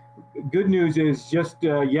good news is just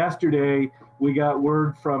yesterday, we got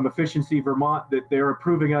word from Efficiency Vermont that they're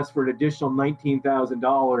approving us for an additional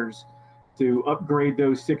 $19,000 to upgrade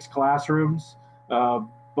those 6 classrooms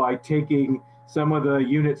by taking some of the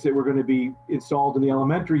units that were going to be installed in the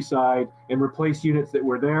elementary side and replace units that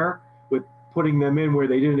were there with putting them in where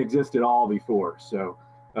they didn't exist at all before. So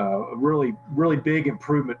a really, really big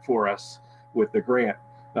improvement for us with the grant.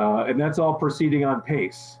 And that's all proceeding on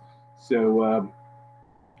pace. So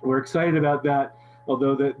we're excited about that,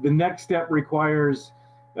 although the next step requires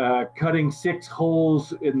cutting 6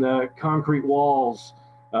 holes in the concrete walls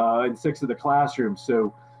in 6 of the classrooms.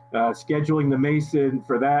 So scheduling the mason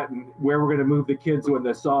for that and where we're going to move the kids when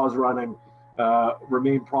the saw is running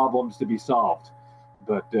remain problems to be solved.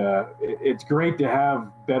 But it's great to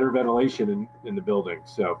have better ventilation in the building.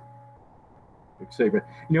 So excitement.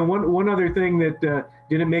 You know, one other thing that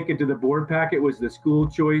didn't make it to the board packet was the school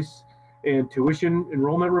choice and tuition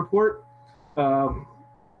enrollment report.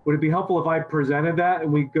 Would it be helpful if I presented that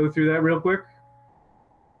and we go through that real quick?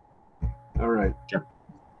 All right. Sure.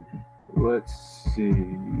 Let's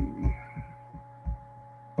see.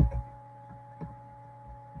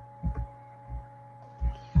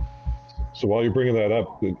 So while you're bringing that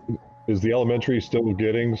up, is the elementary still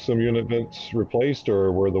getting some unit vents replaced,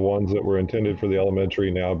 or were the ones that were intended for the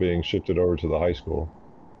elementary now being shifted over to the high school?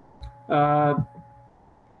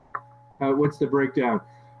 What's the breakdown?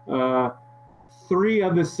 3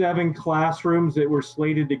 of the 7 classrooms that were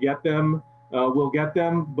slated to get them will get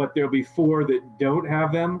them, but there'll be 4 that don't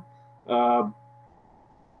have them.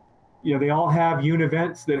 You know, they all have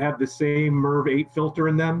univents that have the same MERV 8 filter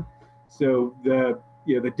in them. So the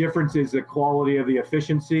difference is the quality of the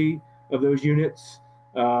efficiency of those units.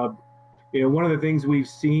 You know, one of the things we've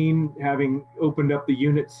seen having opened up the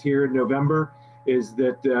units here in November is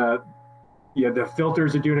that the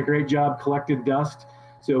filters are doing a great job collecting dust.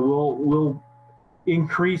 So we'll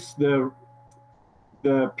increase the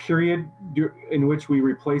period in which we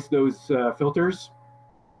replace those filters.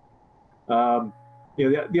 You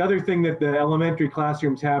know, the other thing that the elementary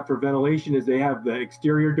classrooms have for ventilation is they have the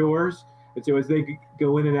exterior doors. And so as they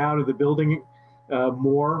go in and out of the building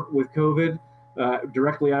more with COVID,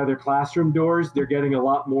 directly out of their classroom doors, they're getting a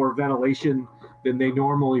lot more ventilation than they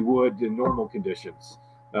normally would in normal conditions.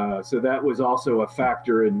 So that was also a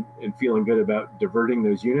factor in feeling good about diverting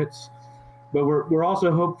those units. But we're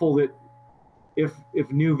also hopeful that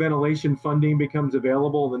if new ventilation funding becomes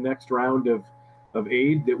available in the next round of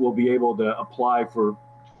aid, that we'll be able to apply for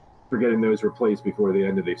getting those replaced before the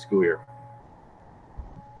end of the school year.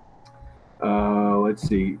 Let's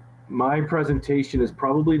see. My presentation is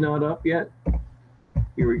probably not up yet.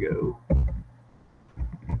 Here we go.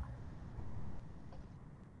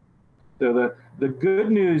 So the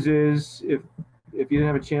good news is, if you didn't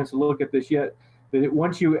have a chance to look at this yet, that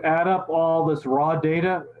once you add up all this raw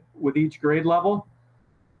data with each grade level,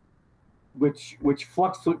 which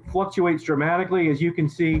fluctuates dramatically, as you can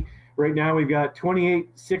see right now, we've got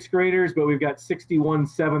 28 6th graders, but we've got 61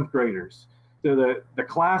 7th graders. So the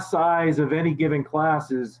class size of any given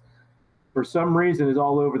class is, for some reason, is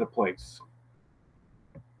all over the place,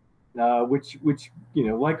 which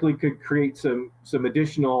likely could create some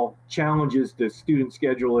additional challenges to student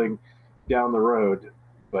scheduling down the road,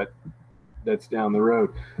 but that's down the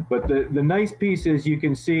road. But the nice piece is you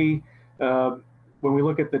can see when we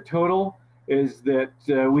look at the total is that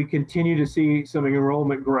we continue to see some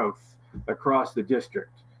enrollment growth across the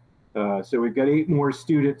district. So we've got 8 more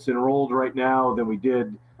students enrolled right now than we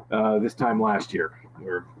did this time last year,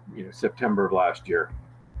 or September of last year.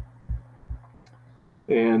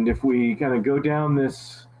 And if we kind of go down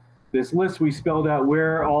this list, we spelled out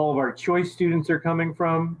where all of our choice students are coming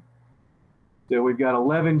from. So we've got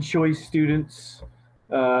 11 choice students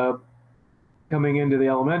coming into the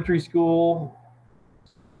elementary school.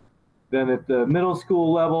 Then at the middle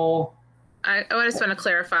school level, I just want to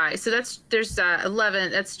clarify. So there's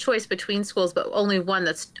 11. That's choice between schools, but only one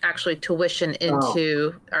that's actually tuition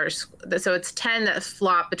into our. So it's 10 that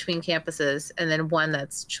flop between campuses, and then one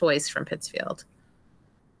that's choice from Pittsfield.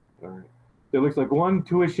 All right. So it looks like 1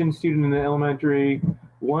 tuition student in the elementary,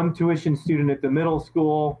 1 tuition student at the middle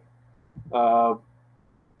school. And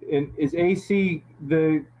is AC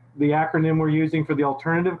the acronym we're using for the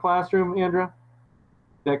alternative classroom, Andrea?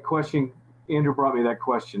 That question, Andrew brought me that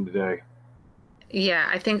question today. Yeah,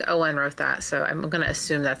 I think Owen wrote that, so I'm going to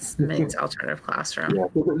assume that means alternative classroom. Yeah,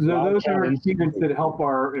 so those are students that help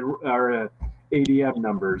our ADM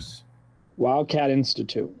numbers. Wildcat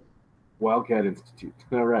Institute. Wildcat Institute.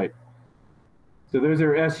 All right. So those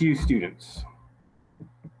are SU students.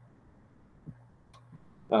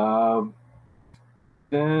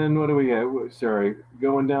 Then what do we get? Sorry,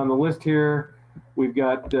 going down the list here, we've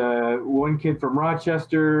got 1 kid from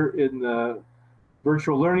Rochester in the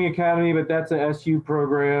Virtual Learning Academy, but that's a SU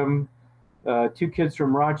program. 2 kids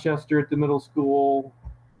from Rochester at the middle school,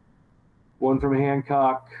 1 from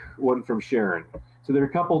Hancock, 1 from Sharon. So there are a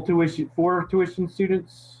couple 4 tuition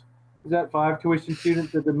students. Is that 5 tuition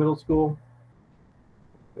students at the middle school?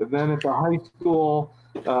 And then at the high school,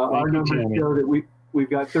 our numbers show that we've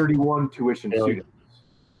got 31 tuition students.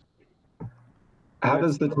 How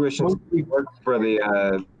does the tuition work for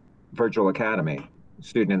the virtual academy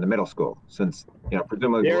student in the middle school? Since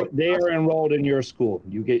presumably they are enrolled in your school,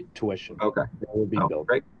 you get tuition. Okay, that will be billed.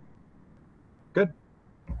 Great, good.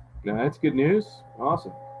 Now that's good news.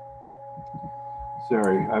 Awesome.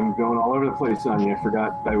 Sorry, I'm going all over the place on you. I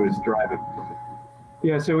forgot I was driving.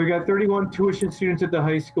 Yeah, so we got 31 tuition students at the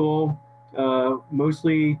high school,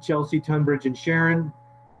 mostly Chelsea, Tunbridge, and Sharon.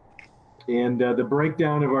 And the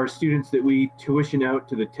breakdown of our students that we tuition out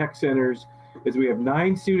to the tech centers is we have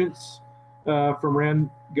 9 students from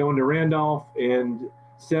going to Randolph and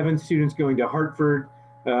 7 students going to Hartford.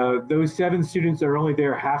 Those 7 students are only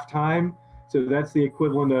there half time, so that's the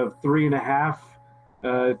equivalent of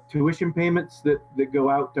 3.5 tuition payments that go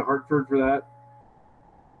out to Hartford for that.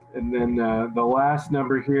 And then the last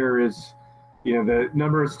number here is, the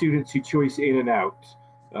number of students who choice in and out,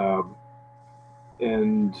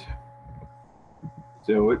 and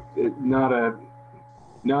so it not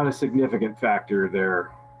a significant factor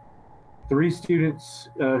there. 3 students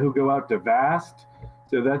who go out to VAST.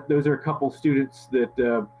 So those are a couple students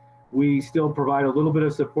that we still provide a little bit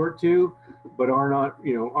of support to, but aren't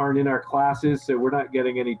in our classes, so we're not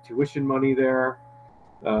getting any tuition money there.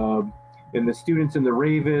 And the students in the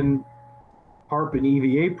Raven, HARP, and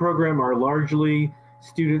EVA program are largely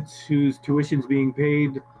students whose tuition is being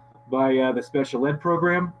paid by the special ed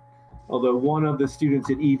program, although one of the students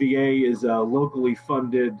at EVA is a locally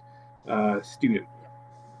funded student.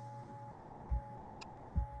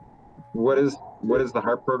 What is the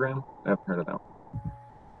HARP program? I haven't heard of that.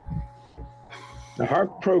 The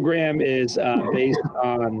HARP program is based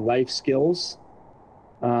on life skills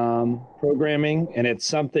programming, and it's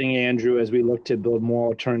something, Andrew, as we look to build more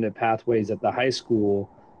alternative pathways at the high school,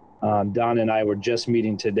 Don and I were just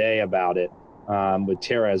meeting today about it with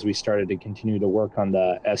Tara as we started to continue to work on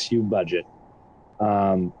the SU budget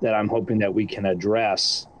that I'm hoping that we can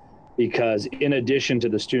address, because in addition to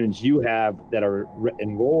the students you have that are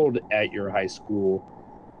enrolled at your high school,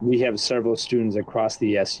 we have several students across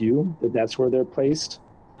the SU that's where they're placed.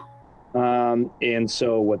 And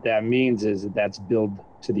so what that means is that's billed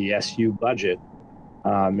to the SU budget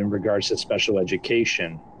in regards to special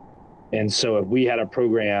education. And so if we had a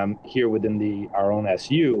program here within our own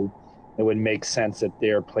SU, it would make sense that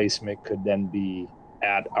their placement could then be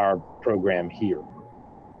at our program here.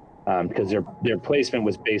 Because their placement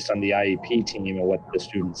was based on the IEP team and what the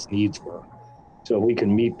students' needs were. So if we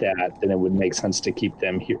can meet that, then it would make sense to keep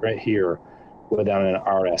them here, right here within an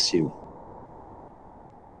RSU.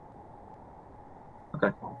 Okay,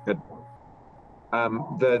 good.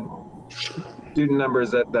 The student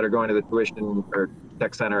numbers that are going to the tuition or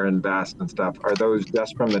tech center and VAST and stuff, are those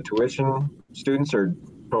just from the tuition students or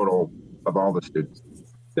total of all the students?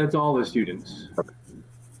 That's all the students. Okay.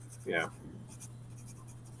 Yeah.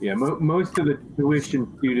 Yeah, most of the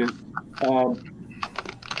tuition students,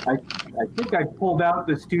 I think I pulled out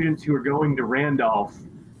the students who are going to Randolph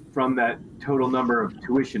from that total number of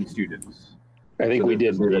tuition students. I think So we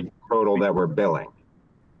this did. is the total that we're billing,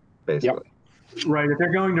 basically. Right, if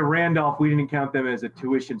they're going to Randolph, we didn't count them as a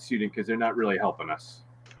tuition student because they're not really helping us.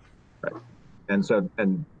 And so,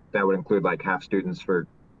 and that would include like half students for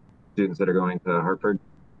students that are going to Hartford.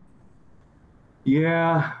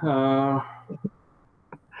 Yeah,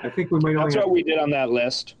 I think we might only That's have, what we did on that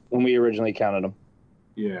list when we originally counted them.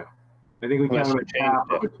 yeah. I think we Unless counted we them as half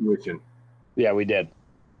changed of a tuition. Yeah, we did.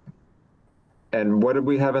 And what did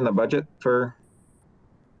we have in the budget for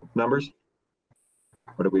numbers?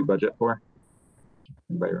 What did we budget for?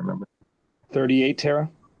 Anybody remember? 38, Tara?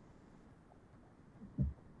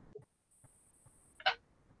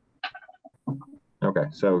 Okay,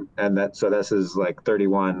 so, and that, so this is like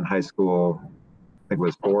 31 high school, I think it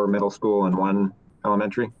was 4 middle school and 1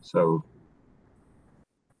 elementary, so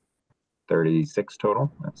 36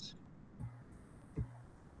 total. That's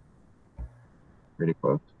pretty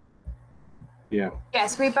close. Yeah.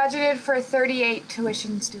 Yes, we budgeted for 38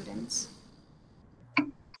 tuition students.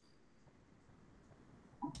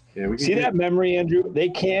 Yeah, we can See do- that memory, Andrew? They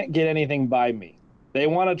can't get anything by me. They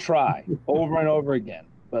want to try over and over again,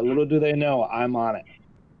 but little do they know I'm on it.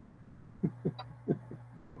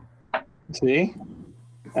 See?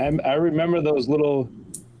 I remember those little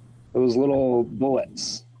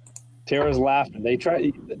bullets. Tara's laughing. They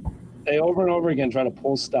over and over again try to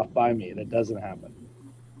pull stuff by me. That doesn't happen.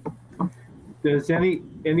 Does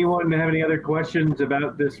anyone have any other questions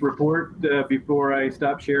about this report before I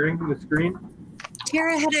stop sharing the screen?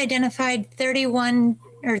 Tara had identified 31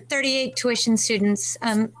 or 38 tuition students.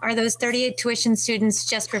 Are those 38 tuition students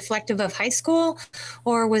just reflective of high school,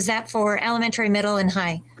 or was that for elementary, middle, and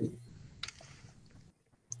high?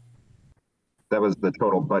 That was the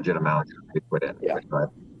total budget amount we put in. Yeah. I think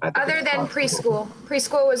Other it's than possible.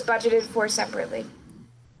 preschool was budgeted for separately.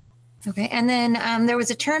 Okay, and then there was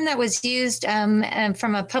a term that was used from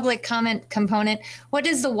a public comment component. What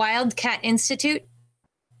is the Wildcat Institute?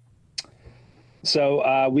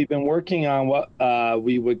 So we've been working on what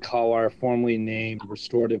we would call our formerly named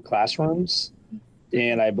restorative classrooms.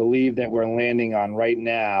 And I believe that we're landing on right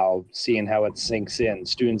now, seeing how it sinks in.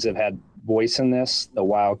 Students have had voice in this, the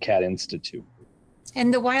Wildcat Institute.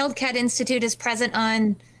 And the Wildcat Institute is present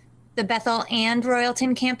on the Bethel and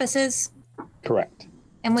Royalton campuses? Correct.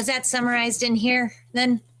 And was that summarized in here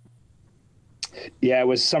then? Yeah, it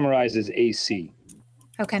was summarized as AC.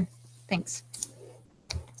 Okay, thanks.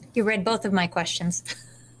 You read both of my questions.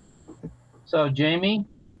 So Jamie,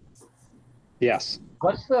 Yes.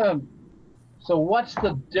 what's the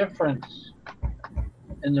difference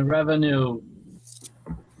in the revenue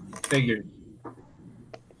figures?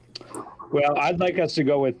 Well, I'd like us to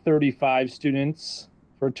go with 35 students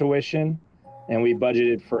for tuition, and we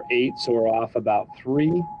budgeted for 8, so we're off about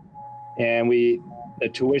 3. And the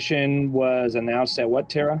tuition was announced at what,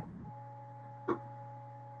 Tara?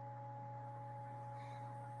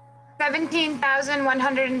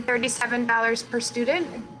 $17,137 per student.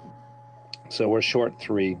 So we're short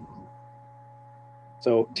 3.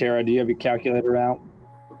 So Tara, do you have your calculator out?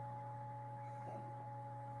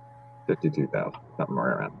 52,000, something more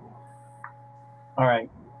around. All right.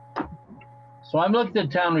 So I'm looking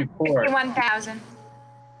at town report. 51,000.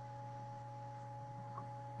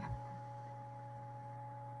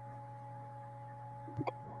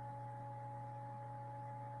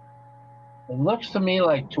 It looks to me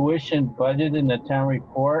like tuition budget in the town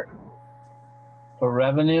report for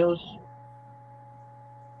revenues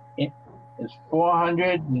is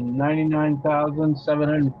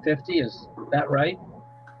 499,750. Is that right?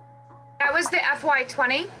 That was the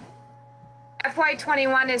FY20.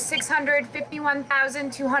 FY21 is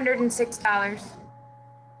 $651,206.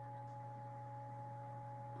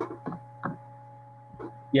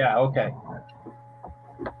 Yeah, okay.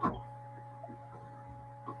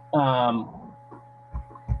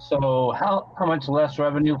 So how much less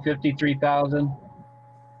revenue? 53,000?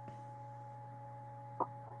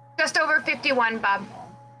 Just over 51, Bob,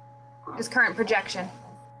 is current projection.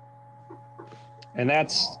 And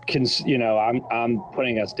that's, I'm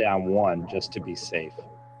putting us down 1 just to be safe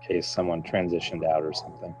in case someone transitioned out or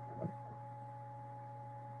something.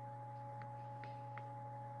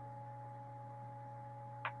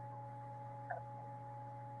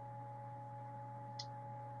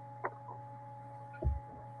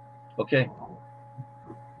 Okay.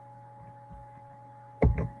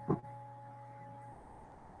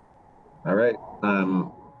 All right.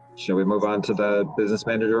 Shall we move on to the business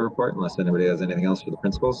manager report unless anybody has anything else for the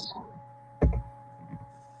principals?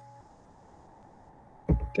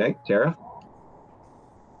 Okay, Tara?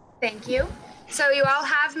 Thank you. So you all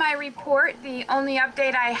have my report. The only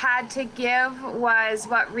update I had to give was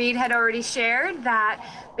what Reed had already shared,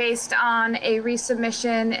 that based on a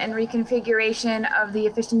resubmission and reconfiguration of the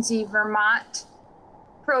Efficiency Vermont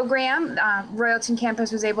program, Royalton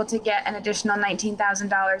campus was able to get an additional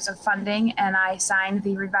 $19,000 of funding, and I signed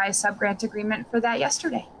the revised subgrant agreement for that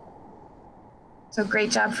yesterday. So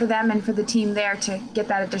great job for them and for the team there to get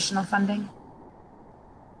that additional funding.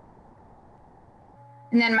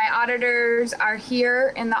 And then my auditors are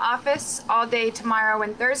here in the office all day tomorrow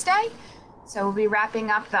and Thursday. So we'll be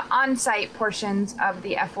wrapping up the on-site portions of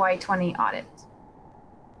the FY20 audit.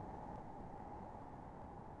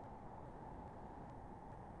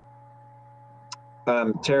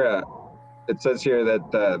 Tara, it says here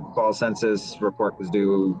that the fall census report was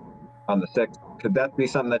due on the 6th. Could that be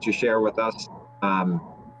something that you share with us?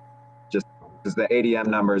 Just because the ADM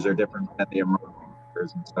numbers are different than the enrollment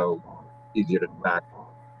numbers, and so easier to track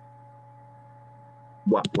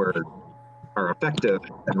what our effective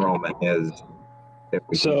enrollment is. If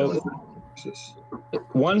we So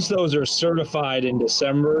once those are certified in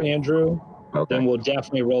December, Andrew, okay. then we'll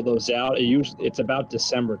definitely roll those out. It's about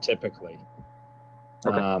December typically.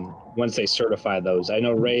 Okay. Once they certify those. I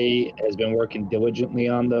know Ray has been working diligently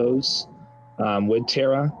on those with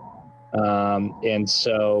Tara. And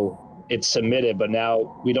so it's submitted, but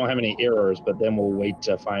now we don't have any errors, but then we'll wait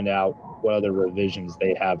to find out what other revisions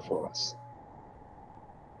they have for us.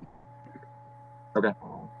 Okay.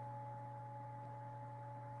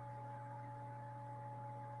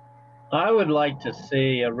 I would like to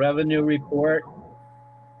see a revenue report.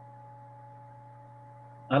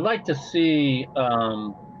 I'd like to see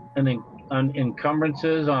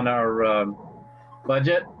encumbrances on our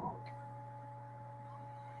budget,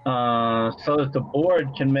 so that the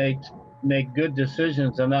board can make good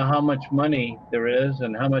decisions and know how much money there is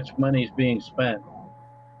and how much money is being spent.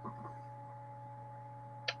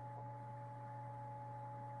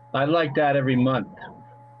 I'd like that every month.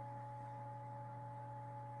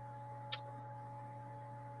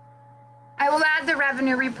 I will add the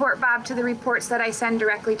revenue report, Bob, to the reports that I send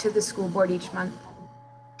directly to the school board each month.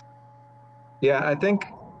 Yeah, I think,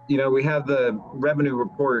 we have the revenue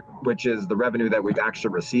report, which is the revenue that we've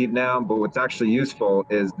actually received now, but what's actually useful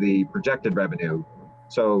is the projected revenue.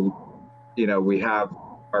 So, we have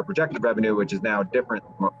our projected revenue, which is now different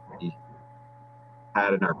than what we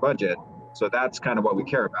had in our budget. So that's kind of what we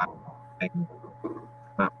care about. And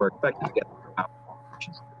we're expected to get out.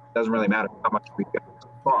 It doesn't really matter how much we get so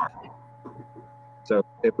far. So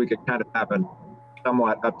if we could kind of have a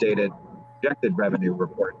somewhat updated projected revenue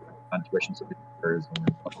report on tuition services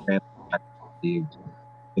and what grants received,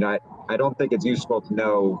 I don't think it's useful to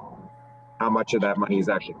know how much of that money is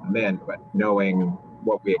actually come in, but knowing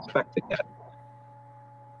what we expect to get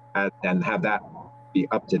and have that be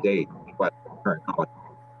up to date with what the current knowledge.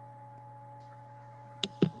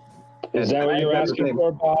 Is that what you're asking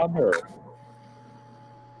for, Bob? Or?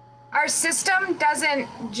 Our system doesn't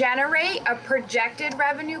generate a projected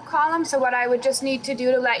revenue column. So what I would just need to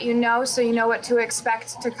do to let you know, so you know what to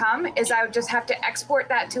expect to come, is I would just have to export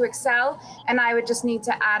that to Excel, and I would just need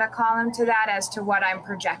to add a column to that as to what I'm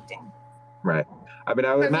projecting. Right. I mean,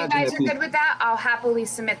 I would So if you imagine guys are good with that, I'll happily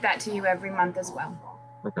submit that to you every month as well.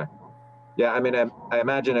 Okay. Yeah, I mean, I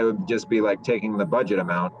imagine it would just be like taking the budget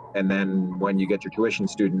amount, and then when you get your tuition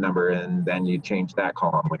student number, and then you change that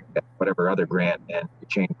column with whatever other grant, and you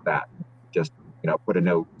change that. Just, put a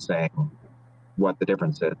note saying what the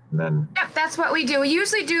difference is, and then. Yep, that's what we do. We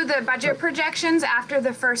usually do the budget projections after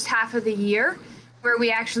the first half of the year, where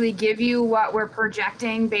we actually give you what we're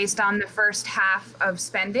projecting based on the first half of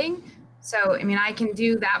spending. So, I mean, I can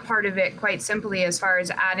do that part of it quite simply as far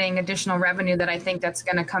as adding additional revenue that I think that's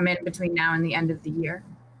going to come in between now and the end of the year.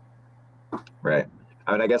 Right.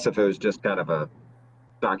 I mean, I guess if it was just kind of a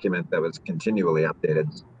document that was continually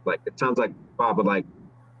updated, like it sounds like Bob would like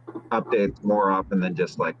updates more often than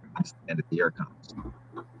just like once the end of the year comes.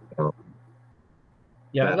 So,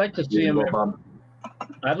 Yeah, I'd like to see them.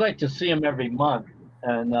 I'd like to see them every month,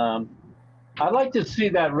 and I'd like to see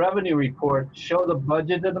that revenue report show the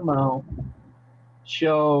budgeted amount,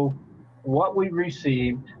 show what we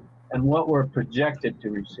received and what we're projected to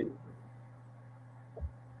receive,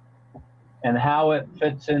 and how it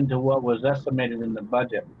fits into what was estimated in the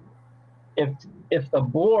budget. If the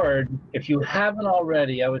board, if you haven't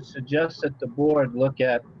already, I would suggest that the board look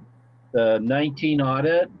at the 19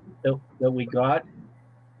 audit that we got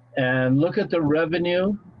and look at the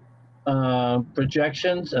revenue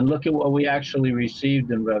projections and look at what we actually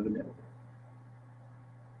received in revenue.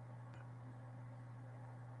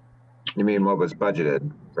 You mean what was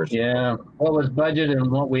budgeted versus? Yeah, what was budgeted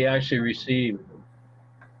and what we actually received.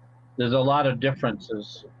 There's a lot of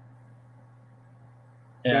differences.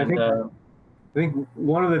 Yeah, And I think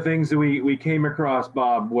one of the things that we came across,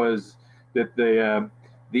 Bob, was that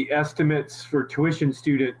the estimates for tuition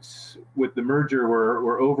students with the merger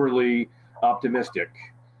were overly optimistic,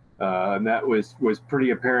 and that was pretty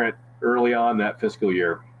apparent early on that fiscal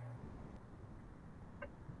year.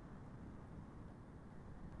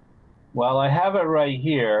 well, I have it right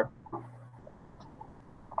here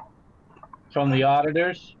from the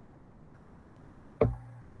auditors.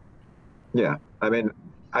 Yeah, I mean,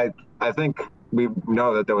 I think we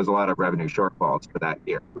know that there was a lot of revenue shortfalls for that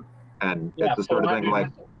year. And Yeah, it's the sort of thing like,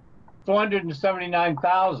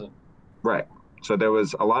 479,000. right. So there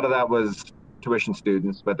was a lot of that was tuition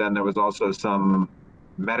students, but then there was also some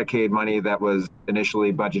Medicaid money that was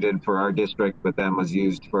initially budgeted for our district, but then was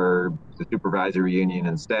used for the supervisory union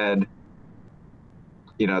instead.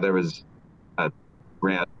 You know, there was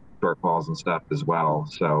grant shortfalls and stuff as well.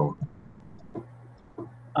 So,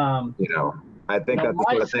 you know, I think Now, that's the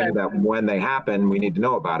sort of thing that when they happen, we need to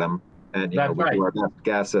know about them. And, you know, That's we right. do our best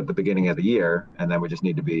guess at the beginning of the year, and then we just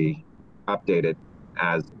need to be updated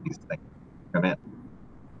as these things come in.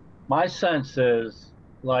 My sense is,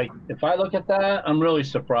 like, if I look at that, I'm really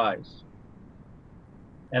surprised.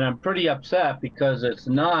 And I'm pretty upset because it's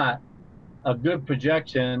not a good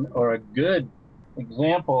projection or a good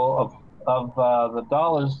example of the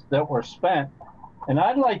dollars that were spent. And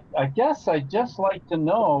I guess I'd just like to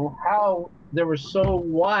know how there was so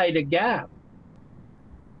wide a gap.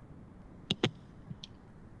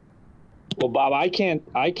 Well, Bob, I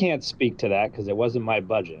can't speak to that because it wasn't my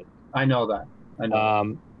budget. I know that. I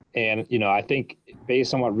know. And, you know, I think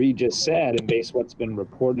based on what Reed just said and based on what's been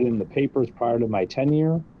reported in the papers prior to my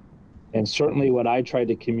tenure, and certainly what I tried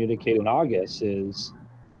to communicate in August is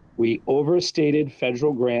we overstated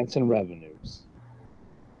federal grants and revenues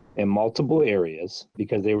in multiple areas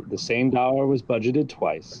because the same dollar was budgeted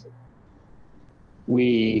twice.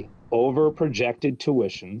 We over projected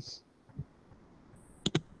tuitions.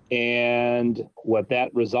 And what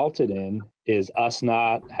that resulted in is us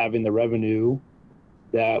not having the revenue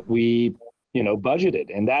that we, you know, budgeted.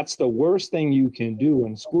 And that's the worst thing you can do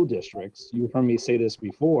in school districts. You've heard me say this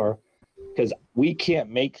before, because we can't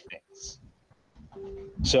make things.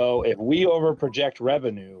 So if we over project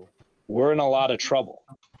revenue, we're in a lot of trouble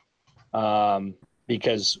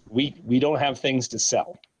because we don't have things to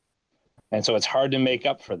sell. And so it's hard to make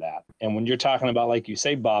up for that. And when you're talking about, like you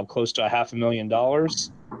say, Bob, close to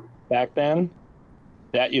 $500,000 back then,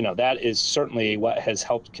 that, you know, that is certainly what has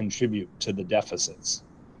helped contribute to the deficits.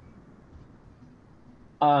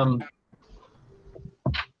 Yeah,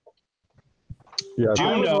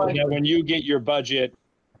 Do know that when you get your budget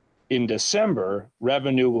in December,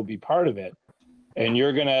 revenue will be part of it. And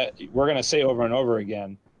we're gonna say over and over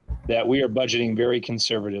again that we are budgeting very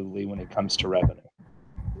conservatively when it comes to revenue.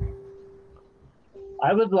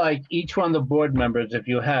 I would like each one of the board members, if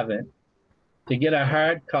you haven't, to get a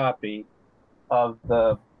hard copy of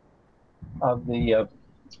the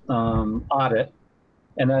audit,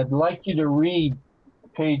 and I'd like you to read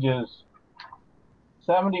pages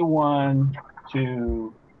 71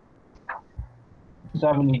 to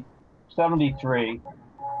 73.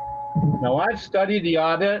 Now, I've studied the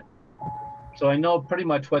audit, so I know pretty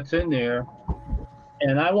much what's in there,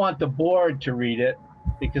 and I want the board to read it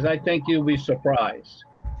because I think you'll be surprised.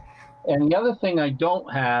 And the other thing I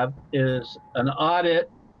don't have is an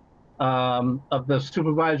audit of the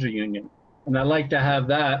supervisory union. And I'd like to have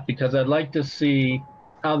that because I'd like to see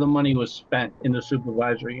how the money was spent in the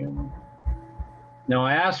supervisory union. Now,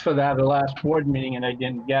 I asked for that at the last board meeting and I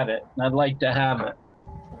didn't get it. And I'd like to have it.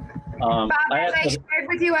 Bob, as I shared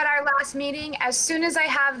with you at our last meeting, as soon as I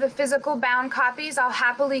have the physical bound copies, I'll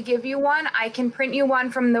happily give you one. I can print you one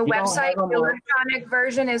from the website. The electronic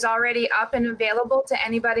version is already up and available to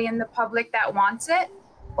anybody in the public that wants it.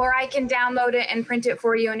 Or I can download it and print it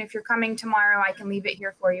for you. And if you're coming tomorrow, I can leave it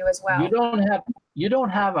here for you as well. You don't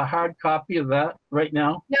have a hard copy of that right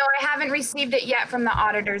now? No, I haven't received it yet from the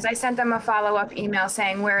auditors. I sent them a follow-up email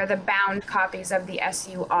saying where are the bound copies of the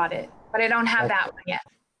SU audit, but I don't have that one yet.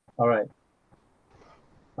 All right.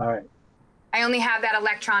 All right. I only have that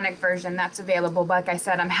electronic version that's available. Like I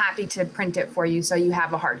said, I'm happy to print it for you so you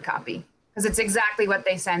have a hard copy because it's exactly what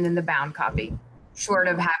they send in the bound copy, short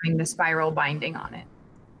of having the spiral binding on it.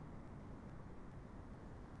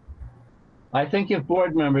 I think if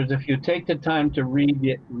board members, if you take the time to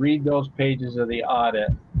read those pages of the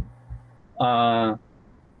audit,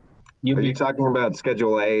 You'll Are you be, talking about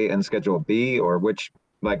Schedule A and Schedule B, or which,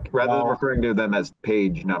 like, rather than No. referring to them as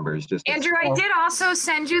page numbers, just as- Andrew, I did also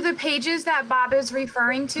send you the pages that Bob is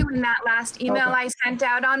referring to in that last email Okay. I sent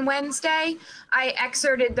out on Wednesday. I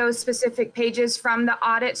excerpted those specific pages from the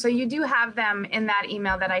audit, so you do have them in that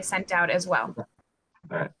email that I sent out as well. All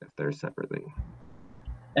right, if they're separately.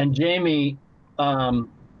 and Jamie,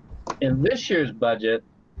 in this year's budget,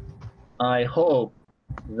 I hope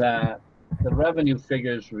that the revenue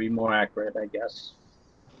figures will be more accurate, I guess.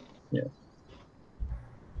 Yeah.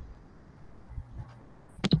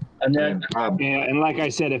 And then, And like I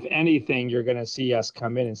said, if anything, you're going to see us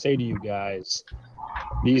come in and say to you guys,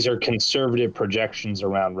 these are conservative projections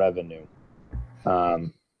around revenue.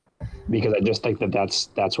 Because I just think that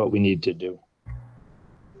that's what we need to do.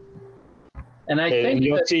 and I And think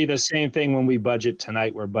you'll that, see the same thing when we budget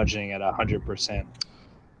tonight. We're budgeting at 100%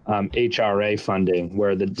 HRA funding,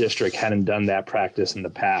 where the district hadn't done that practice in the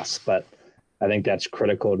past. But I think that's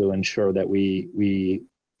critical to ensure that we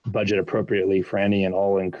budget appropriately for any and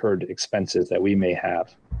all incurred expenses that we may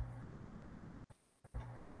have.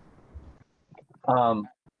 I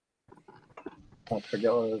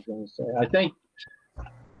forget what I was going to say. I think,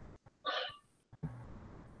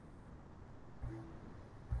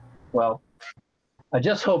 well, I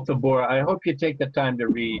just hope the board, I hope you take the time to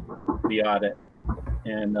read the audit.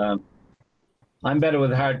 And I'm better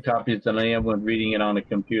with hard copies than I am with reading it on a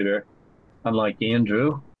computer, unlike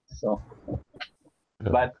Andrew. So,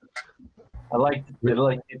 but I like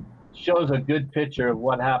it shows a good picture of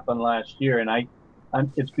what happened last year, and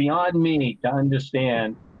it's beyond me to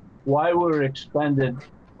understand why we're expended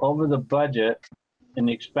over the budget in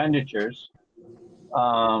expenditures,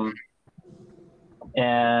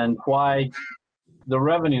 and why the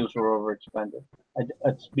revenues were overexpended.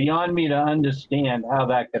 It's beyond me to understand how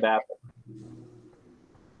that could happen.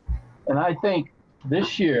 And I think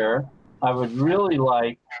this year, I would really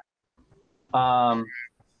like Tara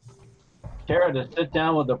to sit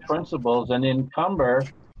down with the principals and encumber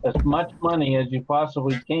as much money as you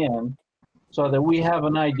possibly can so that we have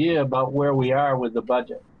an idea about where we are with the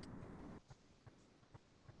budget.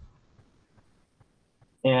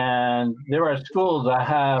 And there are schools that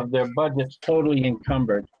have their budgets totally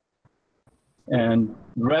encumbered and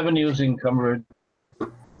revenues encumbered.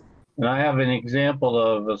 And I have an example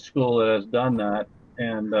of a school that has done that,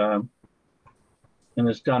 and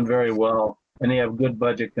it's done very well, and they have good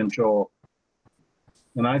budget control.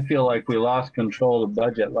 And I feel like we lost control of the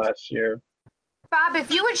budget last year. Bob,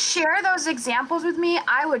 if you would share those examples with me,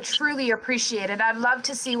 I would truly appreciate it. I'd love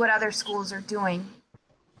to see what other schools are doing.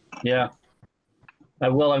 Yeah, I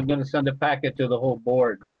will. I'm going to send a packet to the whole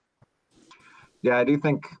board. Yeah, I do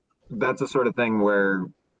think that's the sort of thing where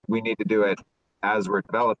we need to do it as we're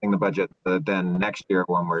developing the budget. Then next year,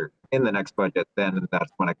 when we're in the next budget, then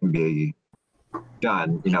that's when it can be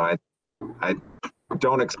done. You know, I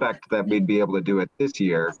don't expect that we'd be able to do it this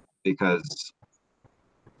year because,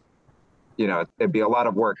 you know, it'd be a lot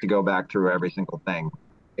of work to go back through every single thing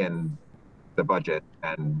in the budget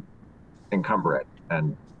and encumber it.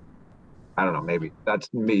 And I don't know, maybe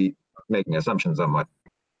that's me making assumptions on what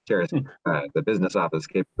the business office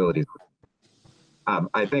capabilities.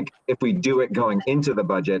 I think if we do it going into the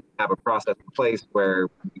budget, have a process in place where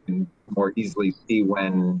we can more easily see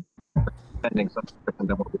when we're spending something different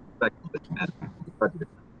than what we expected to spend.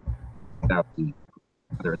 Without the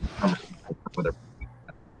whether it's whether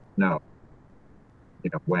no, you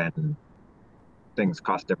know, when things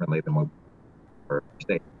cost differently than what or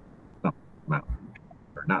state some amount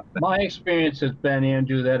or not. My experience has been,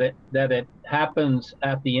 Andrew, that it happens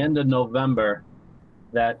at the end of November,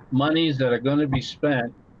 that monies that are going to be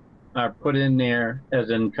spent are put in there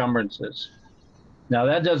as encumbrances. Now,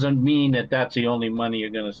 that doesn't mean that that's the only money you're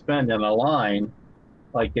going to spend in a line.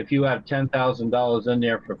 Like if you have $10,000 in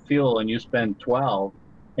there for fuel and you spend 12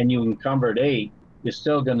 and you encumbered 8, you're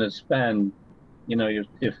still going to spend, you know,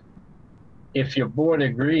 if your board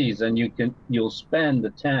agrees, then you'll spend the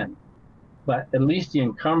 10. But at least the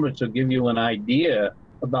encumbrance will give you an idea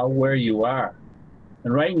about where you are.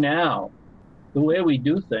 And right now, the way we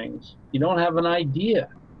do things, you don't have an idea.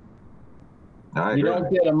 We don't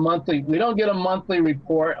get a monthly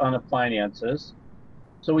report on the finances,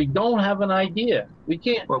 so we don't have an idea. We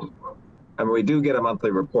can't. Well, I mean, we do get a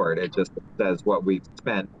monthly report. It just says what we've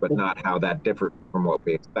spent, but not how that differed from what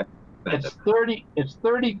we expected. It's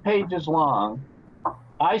 30 pages long.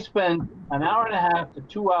 I spend an hour and a half to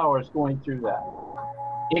 2 hours going through that.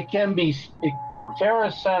 Tara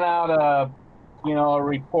sent out a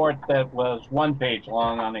report that was 1 page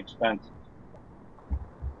long on expenses.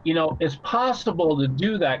 You know, it's possible to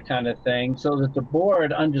do that kind of thing so that the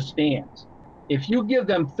board understands. if you give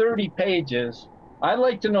them 30 pages, I'd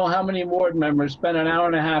like to know how many board members spend an hour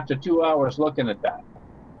and a half to 2 hours looking at that.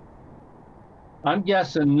 I'm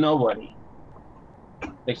guessing nobody,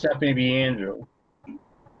 except maybe Andrew.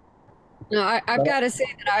 No, I've got to say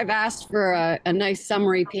that I've asked for a nice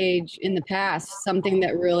summary page in the past, something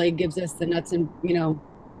that really gives us the nuts and,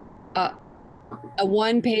 a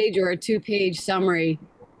 1 page or a 2 page summary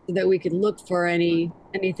so that we could look for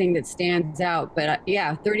anything that stands out. But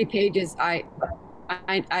yeah, 30 pages, I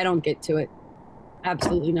don't get to it.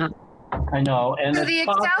 Absolutely not. I know. And So it's the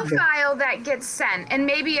Excel possible- file that gets sent, and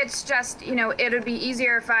maybe it's just, it would be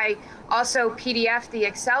easier if I also PDF the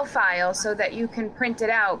Excel file so that you can print it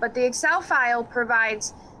out. But the Excel file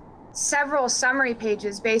provides several summary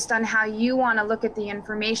pages based on how you want to look at the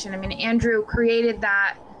information. I mean, Andrew created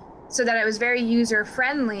that so that it was very user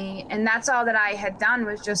friendly. And that's all that I had done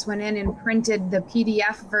was just went in and printed the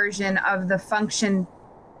PDF version of the function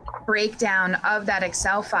breakdown of that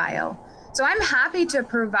Excel file. So I'm happy to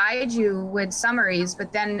provide you with summaries,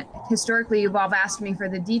 but then historically you've all asked me for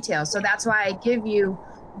the details. So that's why I give you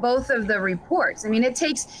both of the reports. I mean, it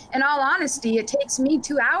takes, in all honesty, it takes me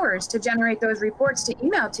 2 hours to generate those reports to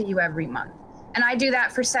email to you every month. And I do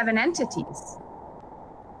that for 7 entities.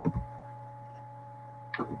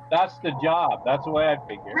 That's the job. That's the way I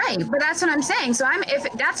figure. Right, but that's what I'm saying. So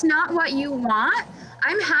if that's not what you want,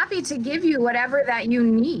 I'm happy to give you whatever that you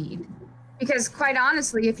need. Because quite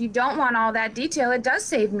honestly, if you don't want all that detail, it does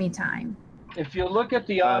save me time. If you look at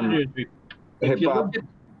the auditor's report, Hey, if you Bob, look at,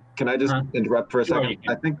 can I just interrupt for a Sure, second? you can.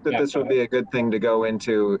 I think that Yeah, this go would be a good thing to go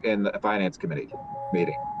into in the finance committee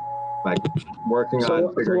meeting. Like working So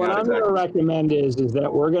on figuring what out I'm going to exactly. recommend is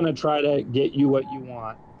that we're going to try to get you what you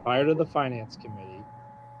want prior to the finance committee.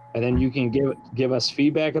 And then you can give us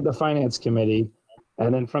feedback at the finance committee.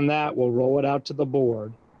 And then from that, we'll roll it out to the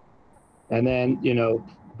board. And then,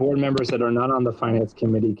 board members that are not on the finance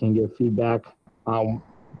committee can give feedback on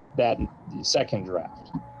that second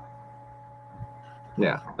draft.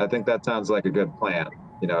 Yeah, I think that sounds like a good plan.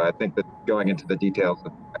 I think that going into the details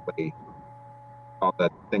of exactly all the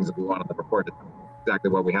things that we want on the report is exactly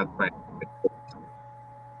what we have.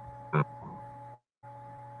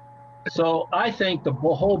 so I think the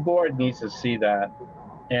whole board needs to see that.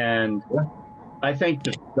 And I think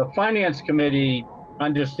the finance committee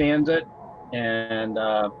understands it, and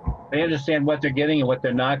they understand what they're getting and what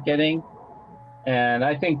they're not getting. And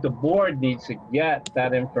I think the board needs to get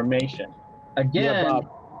that information. Again, Yeah,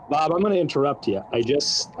 Bob, I'm going to interrupt you. I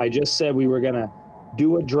just said we were going to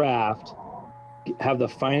do a draft, have the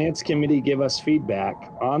finance committee give us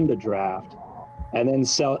feedback on the draft, and then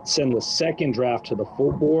send the second draft to the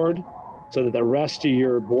full board so that the rest of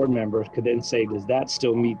your board members could then say, does that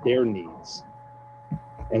still meet their needs?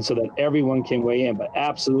 And so that everyone can weigh in, but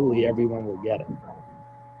absolutely everyone will get it.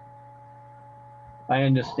 I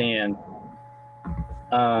understand.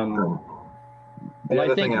 The Well, I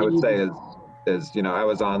other think thing I we would say need- is, I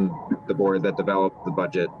was on the board that developed the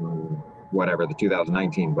budget and whatever, the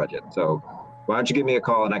 2019 budget. So why don't you give me a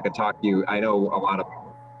call and I could talk to you. I know a lot of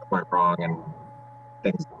went wrong and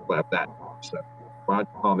things like that. So why don't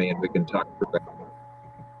you call me and we can talk through it.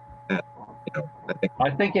 And, I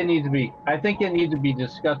think it needs to be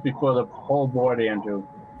discussed before the whole board, Andrew.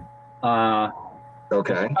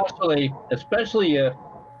 Okay. Especially if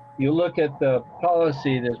you look at the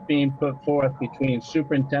policy that's being put forth between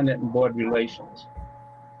superintendent and board relations.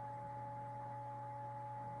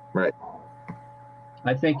 Right.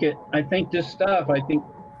 I think it's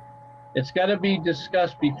got to be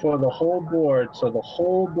discussed before the whole board, so the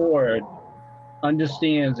whole board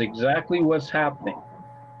understands exactly what's happening.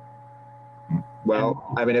 Well,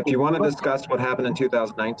 I mean, if you want to discuss what happened in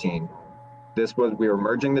 2019, we were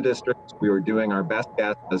merging the districts. We were doing our best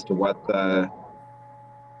guess as to what the,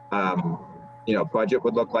 budget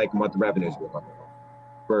would look like and what the revenues would look like.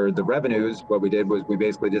 For the revenues, what we did was we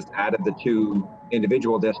basically just added the 2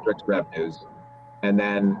 individual districts' revenues. And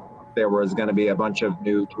then there was going to be a bunch of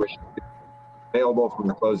new tuition available from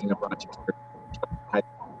the closing of Rochester.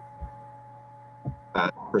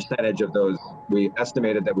 Percentage of those, we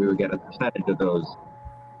estimated that we would get a percentage of those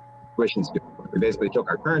tuition students. We basically took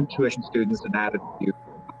our current tuition students and added to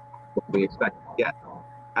what we expected to get.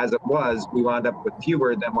 As it was, we wound up with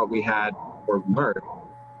fewer than what we had for merge.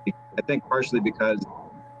 I think partially because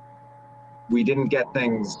we didn't get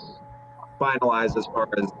things finalized as far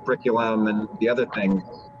as curriculum and the other things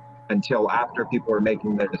until after people were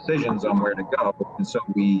making their decisions on where to go. And so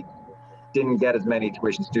we didn't get as many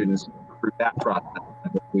tuition students through that process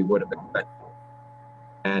as we would have expected.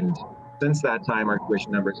 And since that time, our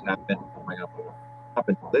tuition numbers have been going up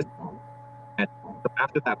until this. And so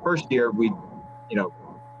after that first year, we,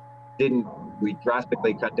 didn't we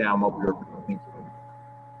drastically cut down what we were doing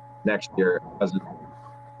next year. It wasn't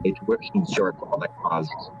a tuition shortfall that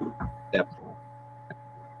caused deficit.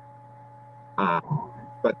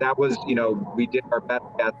 But that was, we did our best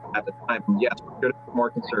at the time. Yes, we could have been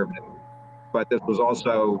more conservative, but this was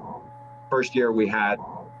also first year we had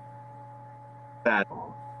that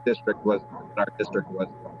our district was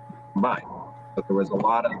combined. So there was a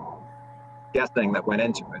lot of guessing that went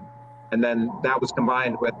into it. And then that was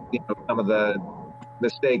combined with, some of the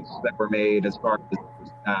mistakes that were made as far as,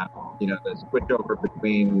 the switch over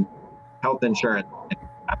between health insurance and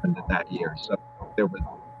what happened in that year. So there was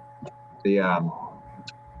the,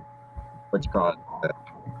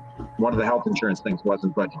 one of the health insurance things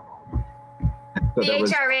wasn't budgeted. So the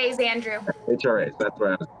HRAs, Andrew. HRAs, that's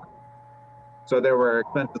right. So there were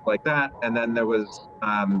expenses like that, and then there was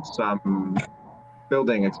some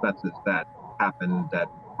building expenses that happened that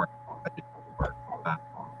weren't budgeted for.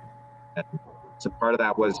 And so part of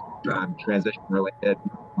that was transition related.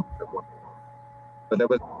 But there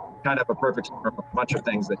was kind of a perfect storm of a bunch of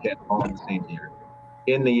things that hit all in the same year.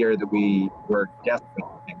 In the year that we were guessing,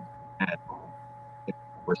 and there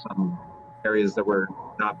were some areas that were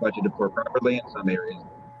not budgeted for properly, and some areas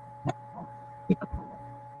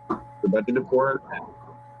were budgeted for, and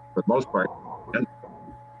for the most part,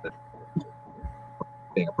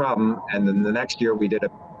 being a problem. And then the next year we did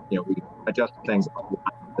we adjusted things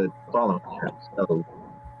the following year. So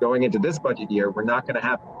going into this budget year, we're not going to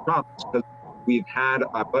have problems because we've had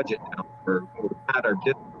a budget now we've had our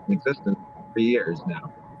district in existence for 3 years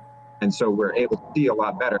now. And so we're able to see a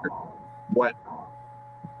lot better what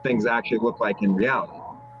things actually look like in reality.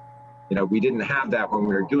 We didn't have that when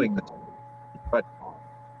we were doing this, but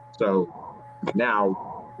so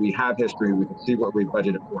now we have history, we can see what we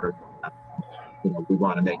budgeted for, we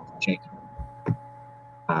want to make changes.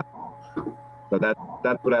 So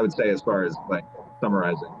that's what I would say as far as like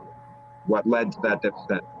summarizing what led to that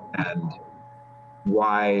deficit and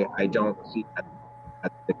why I don't see that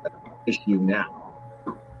as an issue now,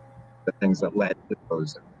 the things that led to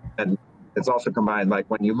those. And it's also combined, like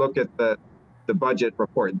when you look at the budget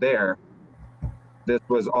report there, this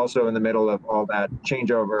was also in the middle of all that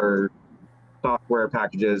changeover software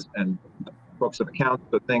packages and books of accounts,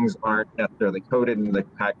 so things aren't necessarily coded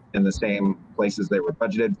in the same places they were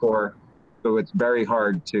budgeted for. So it's very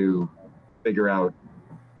hard to figure out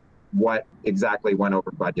what exactly went over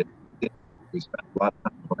budget. We spent a lot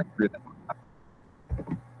of time going through that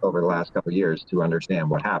over the last couple of years to understand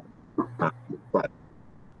what happened. But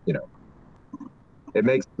it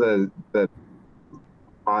makes the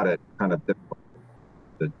audit kind of difficult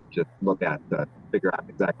to just look at to figure out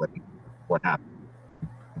exactly what happened.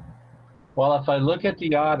 Well, if I look at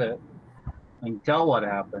the audit and tell what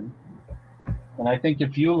happened, and I think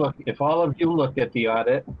if all of you look at the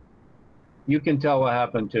audit, you can tell what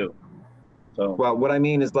happened too. So, well, what I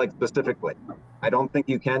mean is like specifically, I don't think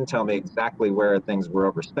you can tell me exactly where things were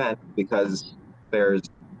overspent because there's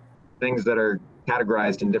things that are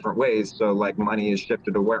categorized in different ways. So like money is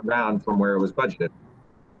shifted around from where it was budgeted.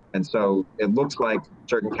 And so it looks like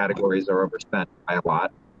certain categories are overspent by a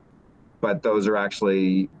lot, but those are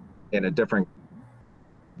actually in a different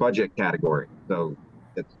budget category. So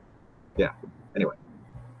it's, anyway.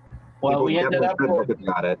 Well, we ended up look at the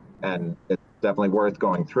audit, and it's definitely worth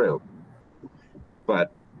going through.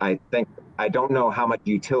 But I don't know how much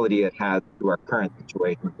utility it has to our current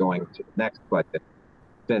situation going to the next budget,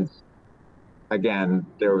 since again,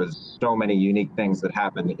 there was so many unique things that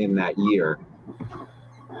happened in that year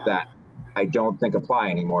that I don't think apply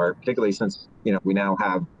anymore, particularly since, we now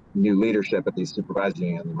have new leadership at the supervisory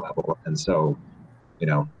union level. And so,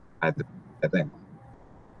 I think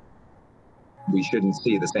we shouldn't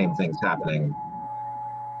see the same things happening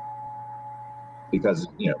because,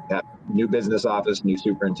 that new business office, new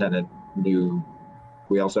superintendent,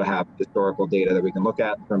 we also have historical data that we can look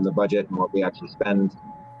at from the budget and what we actually spend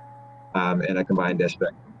in a combined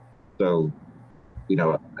district. So,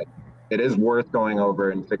 it is worth going over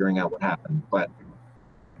and figuring out what happened, but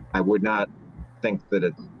I would not think that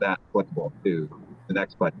it's that applicable to the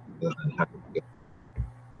next budget.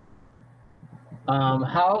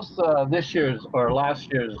 How's this year's or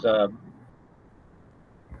last year's?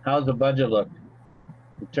 How's the budget look?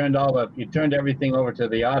 You turned everything over to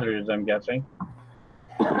the auditors, I'm guessing.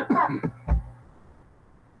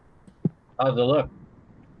 How's it look?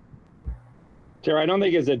 Chair, I don't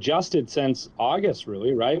think it's adjusted since August,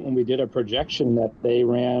 really, right? When we did a projection that they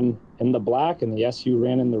ran in the black and the SU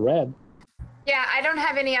ran in the red. Yeah, I don't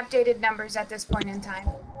have any updated numbers at this point in time.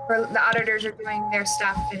 The auditors are doing their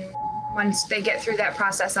stuff, and once they get through that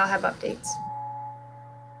process, I'll have updates.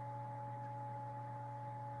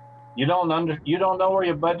 You don't know where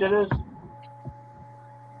your budget is?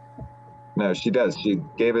 No, she does. She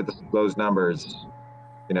gave it those numbers.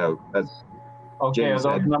 You know, as Okay, Jim are those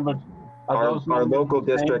said, numbers? our numbers local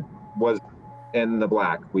the same? district was in the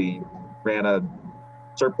black. We ran a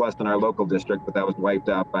surplus in our local district, but that was wiped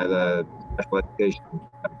out by the special education.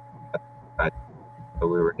 So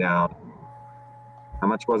we were down. How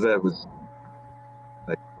much was it? It was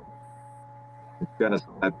like,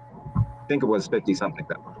 I think it was 50 something.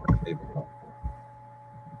 Maybe.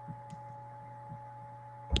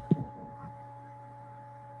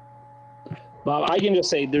 Bob, I can just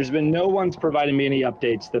say there's been no one's provided me any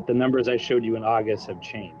updates that the numbers I showed you in August have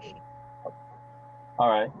changed. All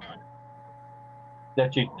right.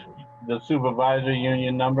 The supervisor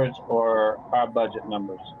union numbers or our budget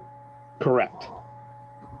numbers? Correct.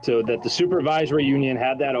 So that the supervisory union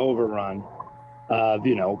had that overrun of,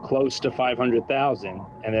 close to 500,000.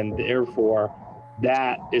 And then therefore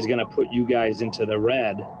that is going to put you guys into the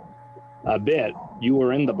red a bit. You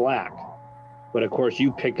were in the black, but of course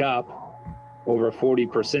you pick up over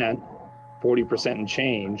 40% and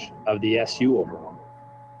change of the SU overrun.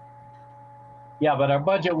 Yeah, but our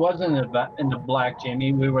budget wasn't in the black,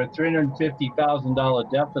 Jamie. We were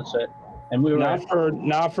 $350,000 deficit, and we were not for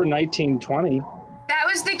 1920. That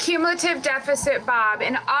was the cumulative deficit, Bob.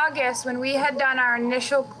 In August, when we had done our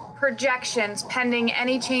initial projections pending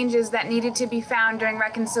any changes that needed to be found during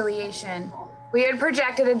reconciliation, we had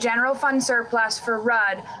projected a general fund surplus for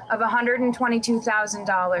RUD of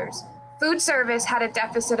 $122,000. Food service had a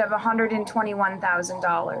deficit of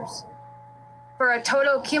 $121,000. For a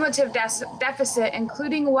total cumulative deficit,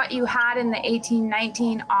 including what you had in the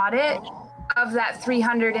 18-19 audit, of that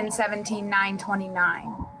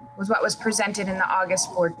 $317,929 was what was presented in the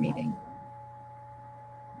August board meeting.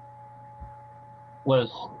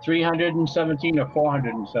 Was 317 or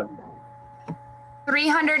 417?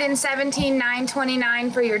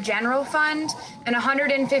 317,929 for your general fund and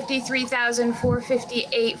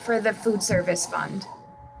 153,458 for the food service fund.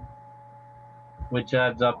 Which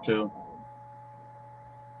adds up to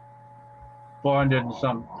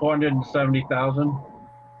 470,000.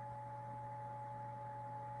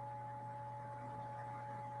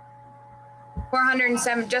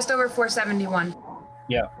 Just over 471.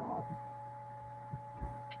 Yeah.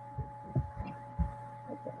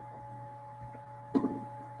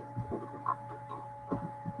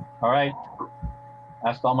 All right.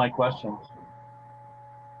 Asked all my questions.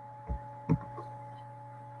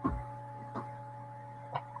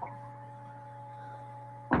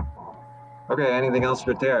 Okay, anything else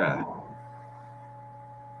for Tara?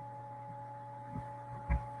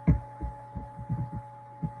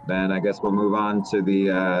 Then I guess we'll move on to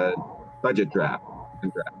the budget draft.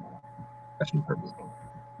 Question purpose.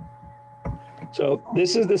 So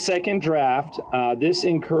this is the second draft. This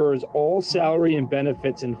incurs all salary and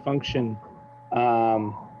benefits and function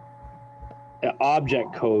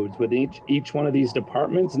object codes with each one of these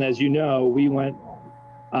departments. And as you know, we went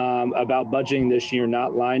about budgeting this year,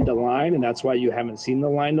 not line to line, and that's why you haven't seen the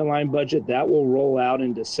line to line budget. That will roll out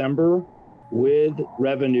in December with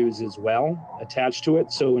revenues as well attached to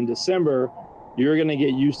it. So in December, you're going to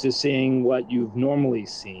get used to seeing what you've normally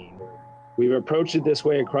seen. We've approached it this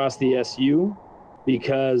way across the SU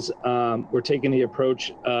because we're taking the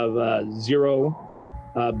approach of zero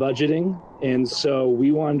budgeting. And so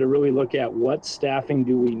we wanted to really look at what staffing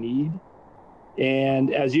do we need.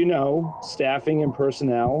 And as you know, staffing and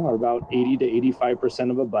personnel are about 80 to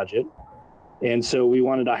 85% of a budget. And so we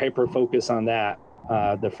wanted to hyper focus on that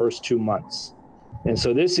the first 2 months. And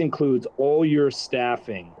so this includes all your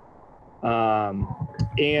staffing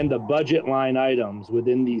and the budget line items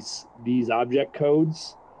within these object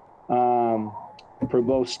codes for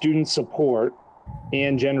both student support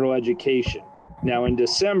and general education. Now in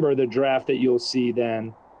December, the draft that you'll see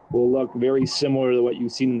then will look very similar to what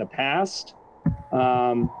you've seen in the past,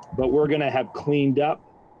 but we're going to have cleaned up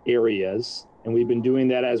areas, and we've been doing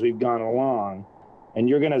that as we've gone along. And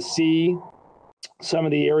you're going to see some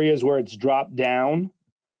of the areas where it's dropped down,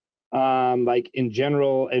 like in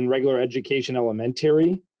general and regular education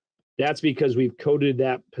elementary. That's because we've coded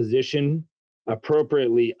that position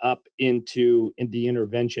appropriately up into the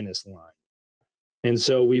interventionist line. And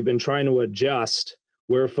so we've been trying to adjust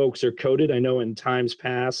where folks are coded. I know in times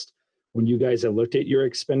past, when you guys have looked at your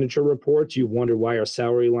expenditure reports, you've wondered why our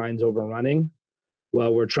salary line's overrunning.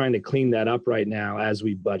 Well, we're trying to clean that up right now as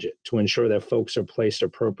we budget to ensure that folks are placed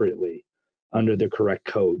appropriately under the correct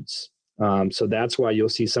codes. So that's why you'll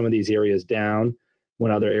see some of these areas down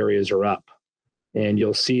when other areas are up. And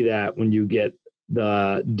you'll see that when you get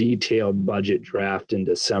the detailed budget draft in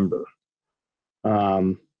December.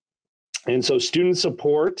 And so student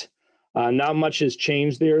support, Not much has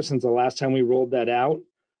changed there since the last time we rolled that out.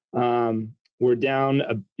 We're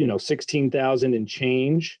down, 16,000 and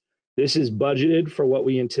change. This is budgeted for what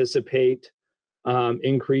we anticipate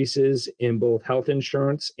increases in both health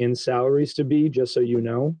insurance and salaries to be, just so you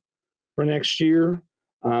know, for next year.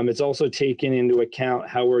 It's also taken into account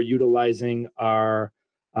how we're utilizing our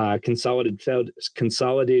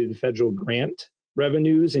consolidated federal grant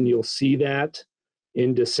revenues, and you'll see that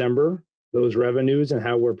in December, those revenues and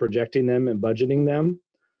how we're projecting them and budgeting them.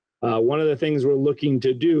 One of the things we're looking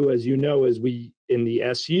to do, as you know, is in the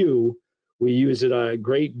SU, we use a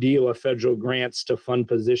great deal of federal grants to fund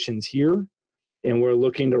positions here, and we're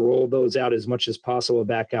looking to roll those out as much as possible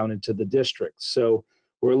back out into the district. So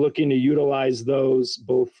we're looking to utilize those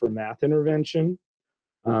both for math intervention,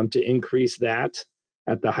 to increase that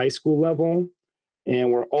at the high school level.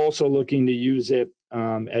 And we're also looking to use it,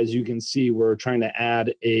 as you can see, we're trying to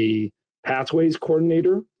add a pathways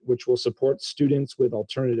coordinator, which will support students with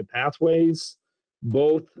alternative pathways,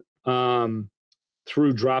 both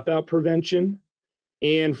through dropout prevention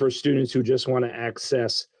and for students who just want to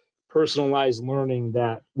access personalized learning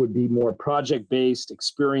that would be more project-based,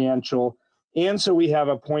 experiential. And so we have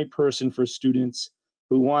a point person for students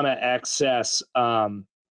who want to access,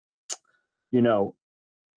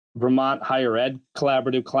 Vermont higher ed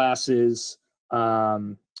collaborative classes.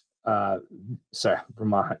 Vermont,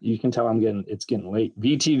 you can tell it's getting late.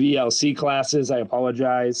 VTVLC classes, I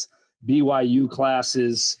apologize. BYU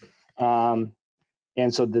classes.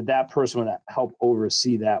 And so that person would help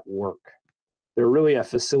oversee that work. They're really a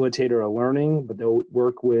facilitator of learning, but they'll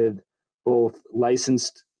work with both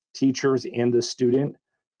licensed teachers and the student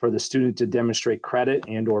for the student to demonstrate credit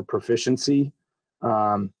and or proficiency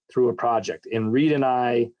through a project. And Reed and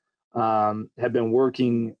I have been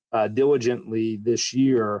working diligently this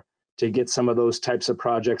year to get some of those types of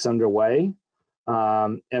projects underway.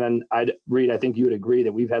 And Reed, I think you would agree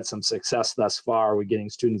that we've had some success thus far with getting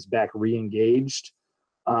students back re-engaged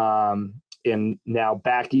and now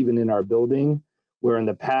back even in our building, where in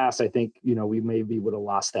the past, I think, we maybe would have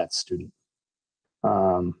lost that student.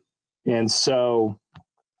 And so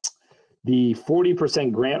the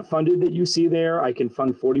 40% grant funded that you see there, I can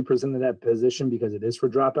fund 40% of that position because it is for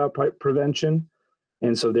dropout prevention.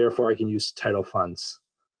 And so therefore I can use title funds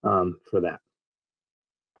for that.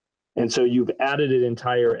 And so you've added an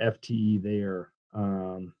entire FTE there,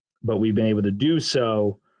 but we've been able to do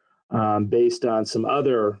so based on some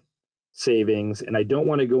other savings. And I don't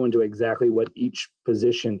want to go into exactly what each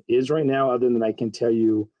position is right now, other than I can tell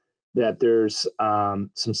you that there's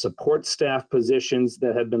some support staff positions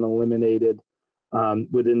that have been eliminated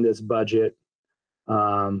within this budget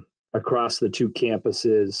across the two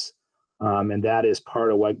campuses. And that is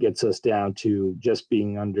part of what gets us down to just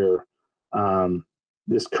being under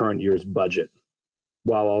this current year's budget,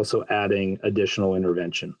 while also adding additional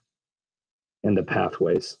intervention in the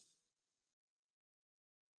pathways.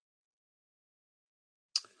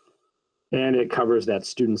 And it covers that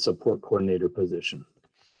student support coordinator position.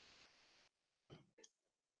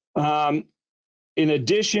 In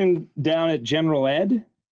addition, down at general ed,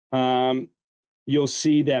 you'll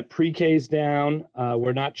see that pre-K is down.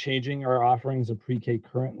 We're not changing our offerings of pre-K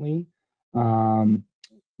currently.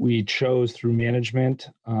 We chose through management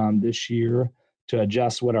this year to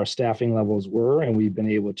adjust what our staffing levels were, and we've been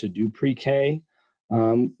able to do pre-K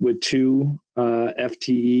with 2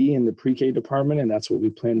 FTE in the pre-K department, and that's what we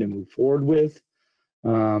plan to move forward with.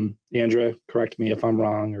 Andrea, correct me if I'm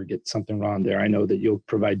wrong or get something wrong there. I know that you'll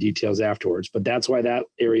provide details afterwards, but that's why that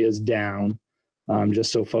area is down,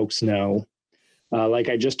 just so folks know. Like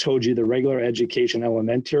I just told you, the regular education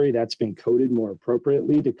elementary, that's been coded more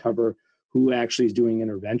appropriately to cover who actually is doing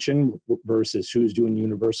intervention versus who's doing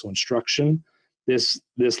universal instruction. This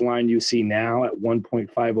line you see now at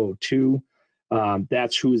 1.502,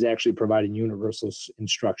 that's who's actually providing universal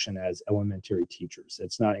instruction as elementary teachers.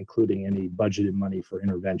 It's not including any budgeted money for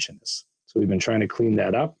interventionists. So we've been trying to clean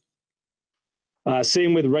that up.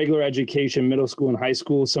 Same with regular education, middle school and high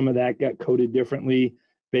school. Some of that got coded differently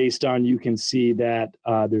based on, you can see that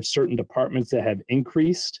there's certain departments that have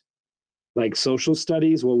increased, like social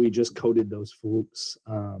studies. Well, we just coded those folks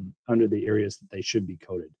under the areas that they should be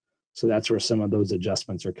coded. So that's where some of those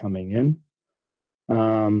adjustments are coming in.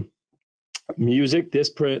 Music, this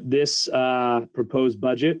proposed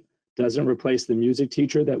budget doesn't replace the music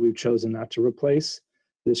teacher that we've chosen not to replace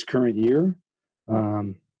this current year.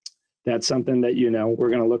 That's something that, we're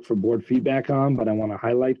going to look for board feedback on, but I want to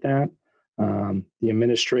highlight that. The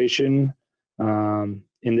administration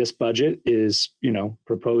in this budget is,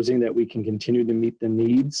 proposing that we can continue to meet the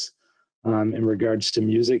needs in regards to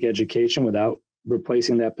music education without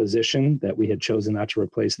replacing that position that we had chosen not to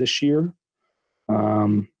replace this year.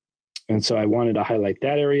 And so I wanted to highlight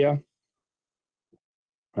that area.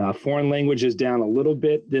 Foreign language is down a little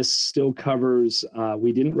bit. This still covers,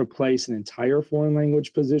 we didn't replace an entire foreign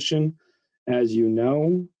language position, as you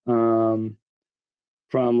know,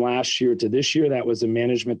 from last year to this year. That was a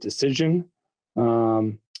management decision.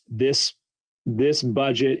 This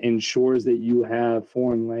budget ensures that you have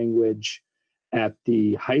foreign language at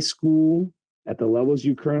the high school, at the levels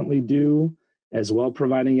you currently do, as well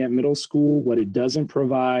providing at middle school. What it doesn't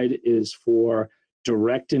provide is for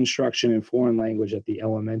direct instruction in foreign language at the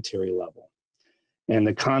elementary level. And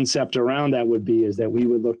the concept around that would be is that we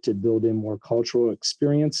would look to build in more cultural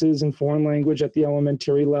experiences in foreign language at the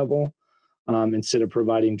elementary level instead of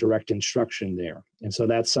providing direct instruction there. And so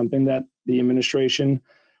that's something that the administration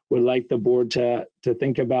would like the board to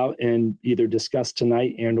think about and either discuss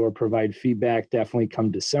tonight and or provide feedback definitely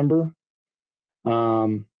come December.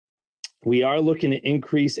 We are looking to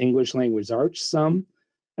increase English language arts some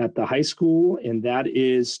at the high school, and that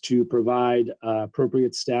is to provide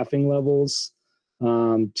appropriate staffing levels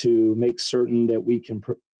to make certain that we can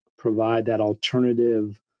provide that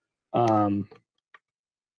alternative.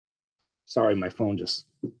 Sorry, my phone just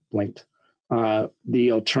blinked.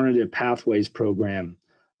 The alternative pathways program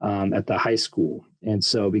at the high school. And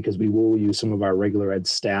so because we will use some of our regular ed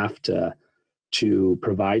staff to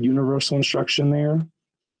provide universal instruction there.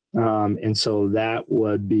 And so that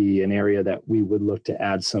would be an area that we would look to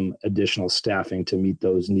add some additional staffing to meet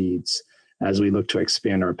those needs as we look to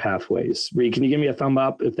expand our pathways. Reed, can you give me a thumb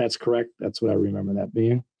up if that's correct? That's what I remember that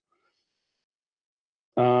being.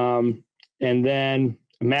 And then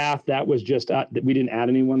math, that was just, we didn't add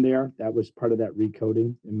anyone there. That was part of that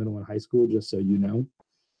recoding in middle and high school, just so you know.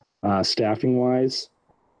 Staffing wise,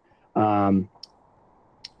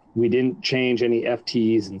 we didn't change any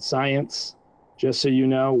FTEs in science, just so you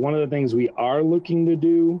know. One of the things we are looking to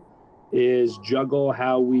do is juggle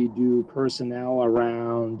how we do personnel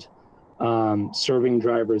around serving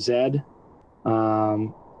driver's ed.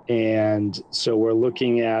 And so we're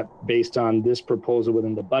looking at, based on this proposal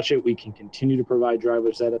within the budget, we can continue to provide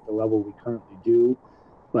driver's ed at the level we currently do,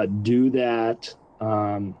 but do that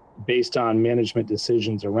based on management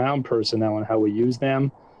decisions around personnel and how we use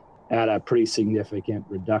them at a pretty significant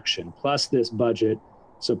reduction. Plus, this budget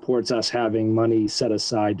supports us having money set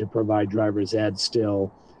aside to provide driver's ed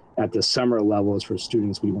still at the summer levels for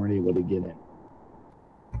students we weren't able to get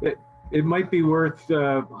in. It might be worth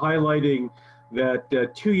highlighting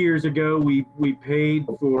that 2 years ago, we paid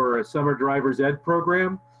for a summer driver's ed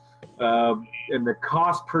program, and the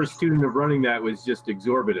cost per student of running that was just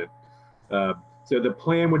exorbitant. So the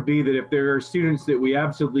plan would be that if there are students that we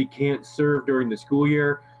absolutely can't serve during the school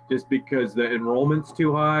year, just because the enrollment's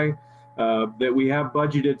too high, that we have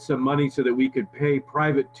budgeted some money so that we could pay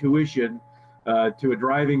private tuition to a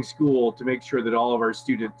driving school to make sure that all of our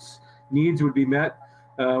students' needs would be met.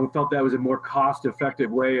 We felt that was a more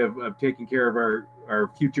cost-effective way of taking care of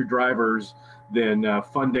our future drivers than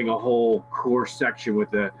funding a whole course section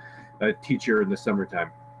with a teacher in the summertime.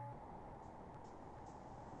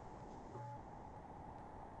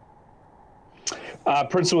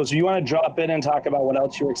 Principals, do you want to drop in and talk about what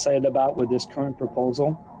else you're excited about with this current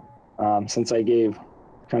proposal? Since I gave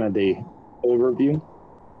kind of the overview.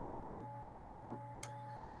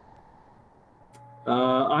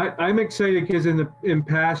 I'm excited because in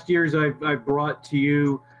past years I've brought to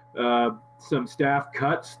you some staff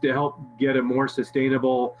cuts to help get a more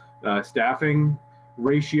sustainable staffing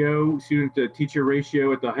ratio, student to teacher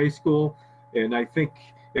ratio at the high school. And I think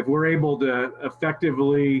if we're able to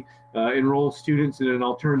effectively enroll students in an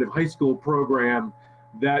alternative high school program,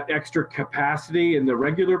 that extra capacity in the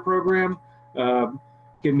regular program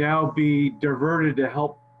can now be diverted to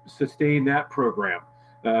help sustain that program.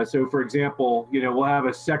 So for example, we'll have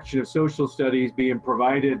a section of social studies being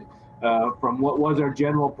provided from what was our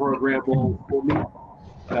general program. We'll meet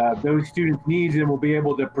those students' needs, and we'll be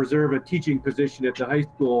able to preserve a teaching position at the high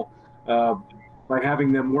school by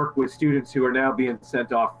having them work with students who are now being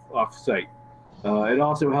sent off site. It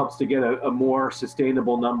also helps to get a more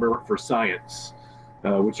sustainable number for science,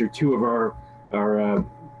 which are two of our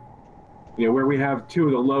where we have two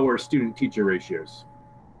of the lower student teacher ratios.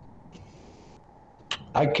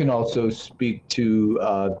 I can also speak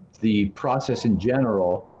to the process in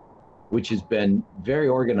general, which has been very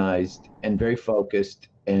organized and very focused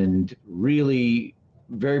and really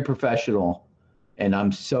very professional. And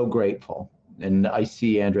I'm so grateful. And I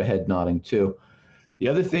see Andrea head nodding too. The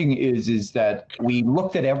other thing is that we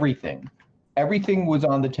looked at everything. Everything was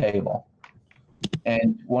on the table.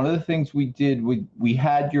 And one of the things we did, we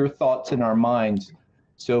had your thoughts in our minds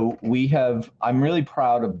So I'm really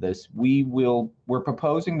proud of this. We're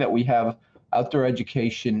proposing that we have outdoor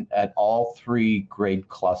education at all 3 grade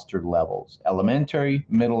cluster levels, elementary,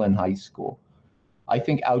 middle, and high school. I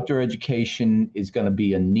think outdoor education is going to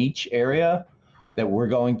be a niche area that we're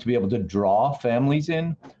going to be able to draw families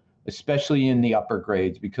in, especially in the upper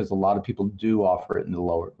grades, because a lot of people do offer it in the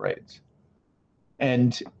lower grades.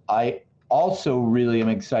 And I also really am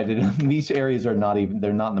excited. These areas they're not in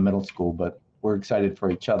the middle school, but we're excited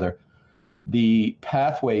for each other. The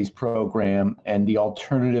Pathways program and the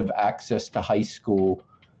alternative access to high school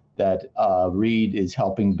that Reed is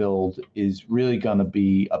helping build is really going to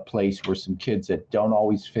be a place where some kids that don't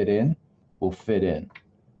always fit in will fit in,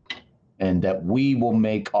 and that we will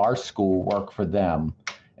make our school work for them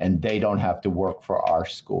and they don't have to work for our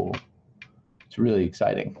school. It's really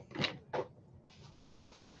exciting.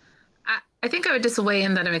 I think I would just weigh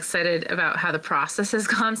in that I'm excited about how the process has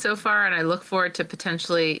gone so far, and I look forward to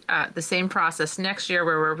potentially the same process next year,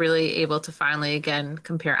 where we're really able to finally, again,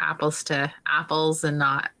 compare apples to apples and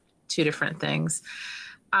not 2 different things.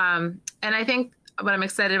 And I think what I'm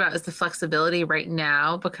excited about is the flexibility right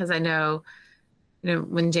now, because I know,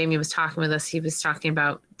 when Jamie was talking with us, he was talking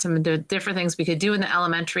about some of the different things we could do in the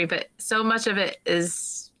elementary, but so much of it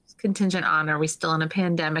is contingent on, are we still in a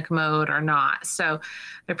pandemic mode or not? So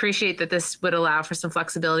I appreciate that this would allow for some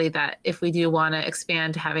flexibility, that if we do want to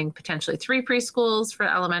expand to having potentially 3 preschools for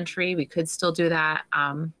elementary, we could still do that,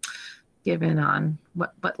 given on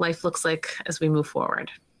what life looks like as we move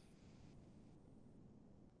forward.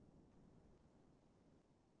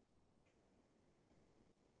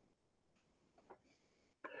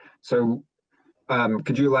 So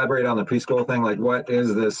could you elaborate on the preschool thing? Like, what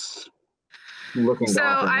is this looking to So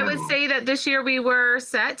offer I now? would say that this year we were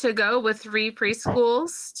set to go with 3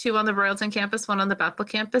 preschools, 2 on the Royalton campus, 1 on the Bethel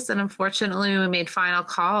campus. And unfortunately, we made final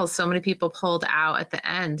calls. So many people pulled out at the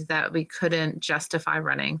end that we couldn't justify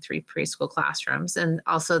running 3 preschool classrooms. And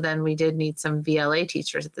also then we did need some VLA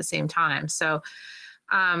teachers at the same time. So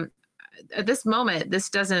at this moment, this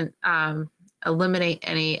doesn't eliminate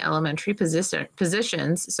any elementary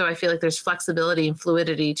positions. So I feel like there's flexibility and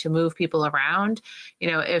fluidity to move people around.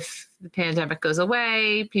 If the pandemic goes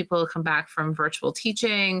away, people come back from virtual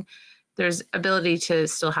teaching, there's ability to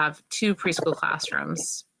still have 2 preschool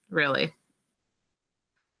classrooms, really.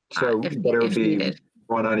 So if but it would be needed.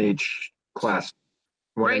 1 on each class.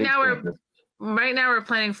 Right now we're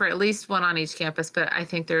planning for at least 1 on each campus, but I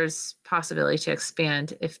think there's possibility to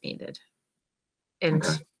expand if needed. And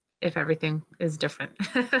Okay. if everything is different.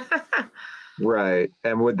 Right.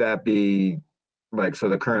 And would that be so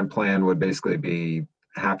the current plan would basically be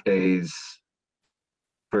half days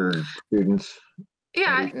for students?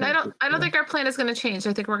 Yeah, I don't think our plan is going to change.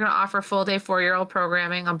 I think we're going to offer full day 4-year-old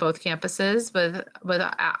programming on both campuses with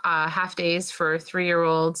half days for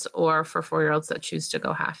 3-year-olds or for 4-year-olds that choose to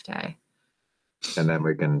go half day. And then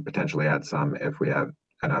we can potentially add some if we have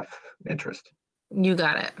enough interest. You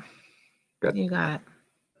got it. Good. You got it.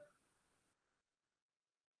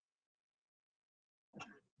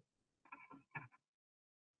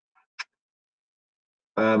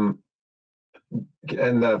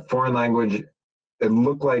 And the foreign language, it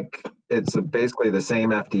looked like it's basically the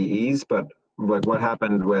same FTEs, but what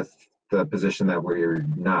happened with the position that we're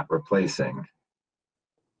not replacing?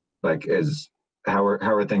 How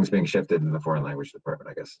are things being shifted in the foreign language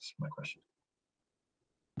department, I guess is my question.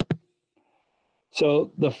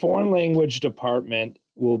 So the foreign language department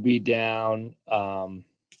will be down. I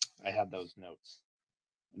had those notes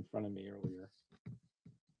in front of me earlier.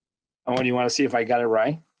 Oh, and you want to see if I got it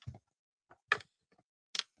right?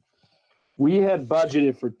 We had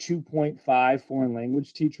budgeted for 2.5 foreign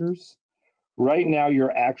language teachers. Right now, your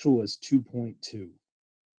actual is 2.2.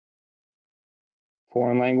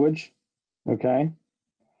 Foreign language, okay?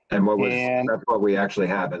 And that's what we actually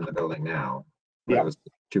have in the building now. Yeah. It was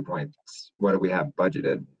 2 points. What do we have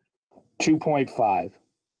budgeted? 2.5.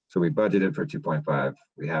 So we budgeted for 2.5.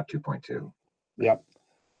 We have 2.2. Yep.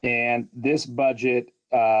 And this budget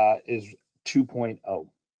is 2.0.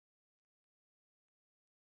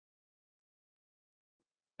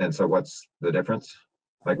 And so what's the difference?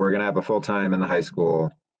 We're going to have a full-time in the high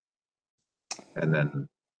school, and then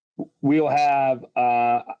we'll have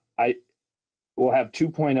we'll have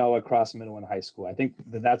 2.0 across middle and high school. I think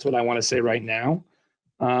that's what I want to say right now,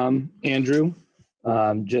 Andrew,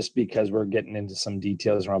 just because we're getting into some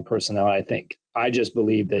details around personnel. I just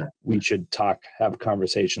believe that we should have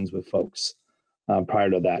conversations with folks prior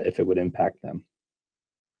to that if it would impact them.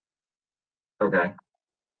 Okay.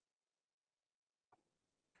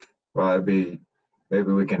 Well, maybe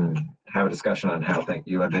we can have a discussion on how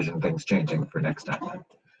you envision things changing for next time.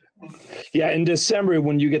 Yeah, in December,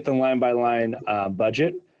 when you get the line by line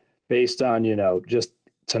budget based on, just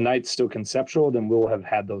tonight's still conceptual, then we'll have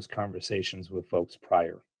had those conversations with folks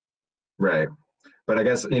prior. Right. But I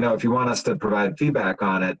guess, if you want us to provide feedback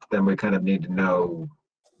on it, then we kind of need to know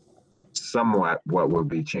somewhat what will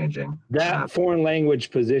be changing. That foreign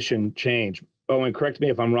language position change, Owen, correct me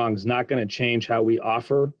if I'm wrong, is not going to change how we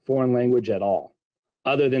offer foreign language at all,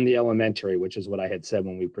 other than the elementary, which is what I had said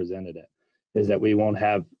when we presented it, is that we won't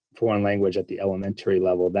have foreign language at the elementary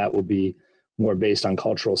level. That will be more based on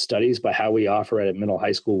cultural studies, but how we offer it at middle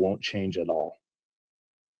high school won't change at all.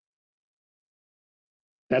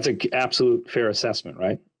 That's an absolute fair assessment,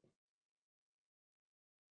 right?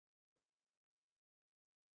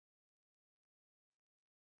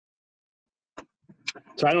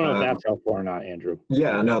 So I don't know if that's helpful or not, Andrew.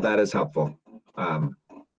 Yeah, no, that is helpful.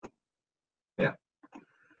 Yeah.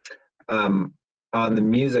 On the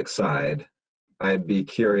music side, I'd be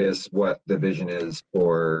curious what the vision is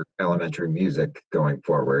for elementary music going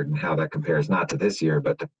forward and how that compares not to this year,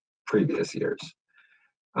 but to previous years.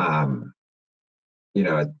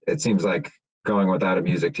 It seems like going without a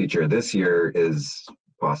music teacher this year is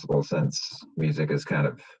possible since music is kind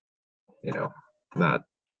of,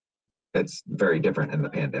 it's very different in the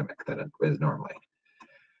pandemic than it is normally.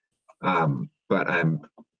 But I'd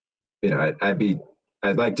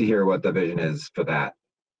like to hear what the vision is for that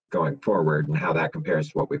going forward and how that compares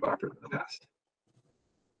to what we've offered in the past.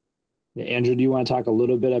 Yeah, Andrew, do you want to talk a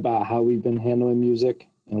little bit about how we've been handling music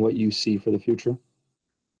and what you see for the future?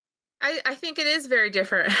 I think it is very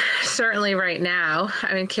different, certainly right now.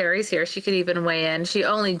 I mean, Carrie's here. She could even weigh in. She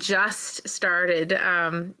only just started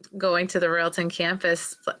going to the Railton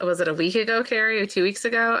campus. Was it a week ago, Carrie, or 2 weeks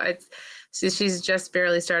ago? She's just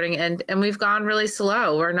barely starting, and we've gone really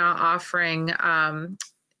slow. We're not offering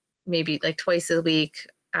maybe like twice a week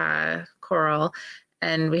choral,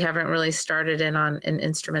 and we haven't really started in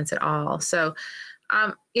instruments at all. So,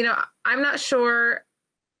 I'm not sure.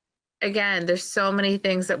 Again, there's so many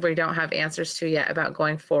things that we don't have answers to yet about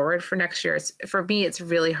going forward for next year. For me, it's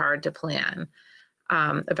really hard to plan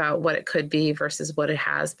about what it could be versus what it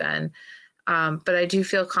has been. But I do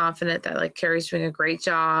feel confident that like Carrie's doing a great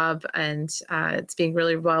job, and it's being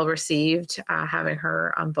really well received, having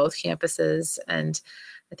her on both campuses. And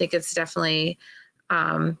I think it's definitely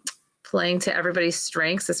playing to everybody's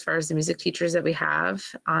strengths as far as the music teachers that we have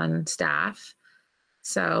on staff.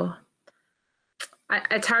 So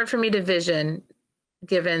it's hard for me to vision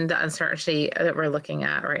given the uncertainty that we're looking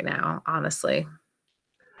at right now, honestly.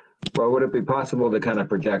 Well, would it be possible to kind of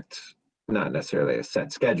project, not necessarily a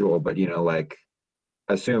set schedule, but, like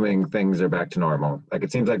assuming things are back to normal? Like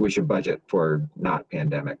it seems like we should budget for not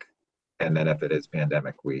pandemic. And then if it is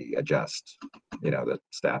pandemic, we adjust, the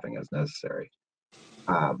staffing as necessary.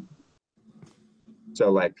 So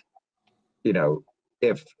like,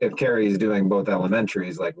 if Carrie's doing both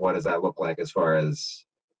elementaries, like what does that look like as far as,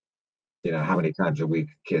 how many times a week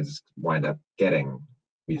kids wind up getting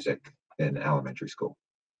music in elementary school?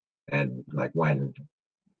 And like when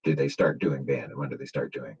do they start doing band and when do they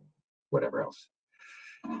start doing whatever else?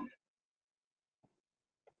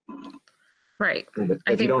 Right.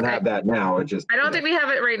 If you don't have that now, it just... I don't think we have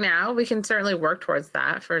it right now. We can certainly work towards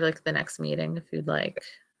that for like the next meeting if you'd like.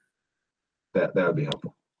 That would be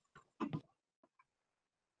helpful.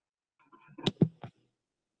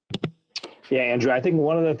 Yeah, Andrew, I think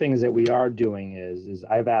one of the things that we are doing is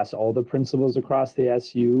I've asked all the principals across the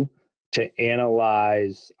SU to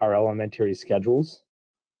analyze our elementary schedules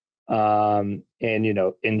and,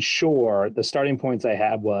 ensure the starting points I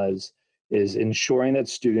had is ensuring that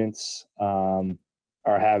students are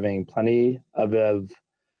having plenty of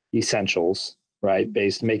essentials, right?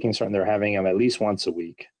 Making certain they're having them at least once a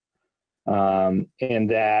week. And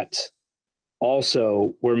that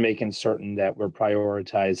also we're making certain that we're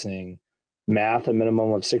prioritizing math a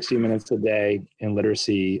minimum of 60 minutes a day and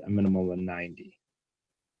literacy a minimum of 90.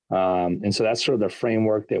 And so that's sort of the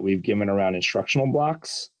framework that we've given around instructional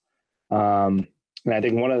blocks. And I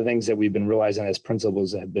think one of the things that we've been realizing as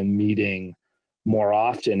principals that have been meeting more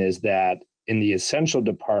often is that in the essential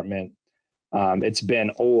department, it's been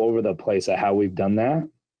all over the place at how we've done that.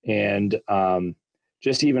 And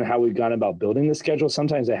just even how we've gone about building the schedule,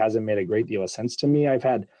 sometimes it hasn't made a great deal of sense to me. I've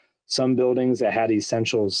had some buildings that had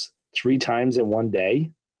essentials 3 times in one day,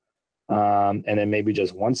 and then maybe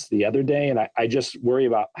just once the other day. And I just worry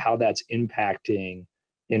about how that's impacting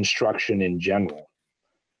instruction in general.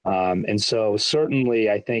 And so certainly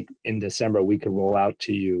I think in December, we could roll out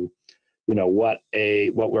to you, what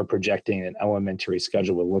we're projecting an elementary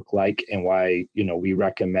schedule will look like and why, we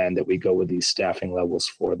recommend that we go with these staffing levels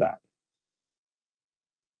for that.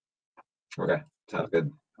 Okay, sounds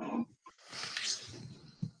good.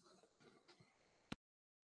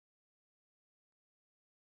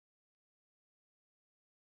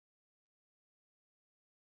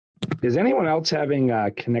 Is anyone else having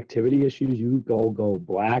connectivity issues? You go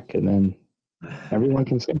black and then everyone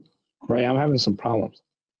can see. Right, I'm having some problems.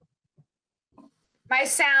 My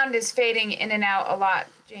sound is fading in and out a lot,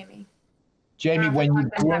 Jamie. Jamie, What's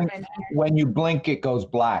been happening here? when you blink, it goes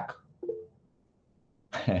black.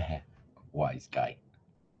 Wise guy.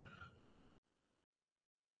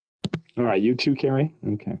 All right, you too, Carrie?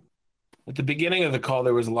 Okay. At the beginning of the call,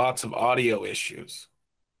 there was lots of audio issues.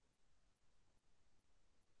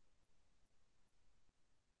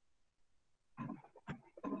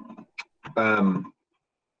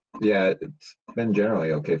 Yeah, it's been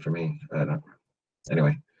generally okay for me. I don't.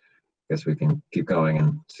 Anyway, guess we can keep going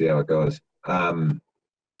and see how it goes. One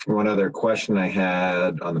other question I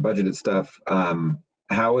had on the budgeted stuff.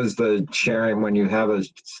 How is the sharing when you have a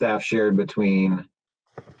staff shared between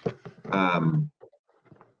the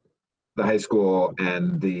high school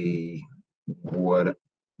and the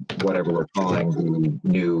whatever we're calling the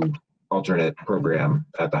new alternate program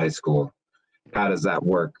at the high school? How does that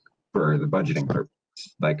work for the budgeting purpose?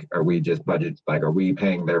 Like, are we just are we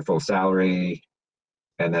paying their full salary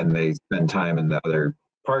and then they spend time in the other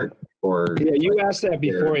part? Or yeah, you asked that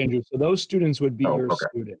before, Andrew. So those students would be your okay.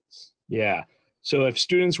 students. Yeah. So if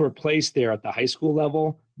students were placed there at the high school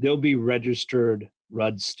level, they'll be registered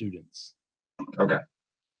RUD students. Okay.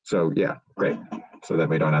 So yeah, great. So then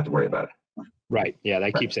we don't have to worry about it. Right. Yeah,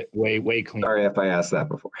 that keeps it way cleaner. Sorry if I asked that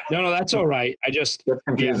before. No, that's all right. I just It's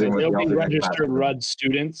confusing. they'll be registered RUD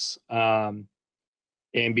students.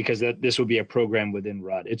 And because this would be a program within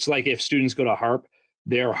RUD. It's like if students go to HARP,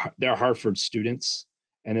 they're Hartford students,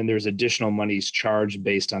 and then there's additional monies charged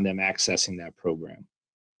based on them accessing that program.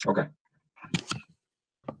 Okay.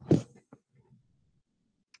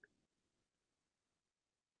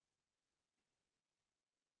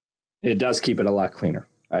 It does keep it a lot cleaner.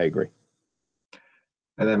 I agree.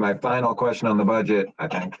 And then my final question on the budget, I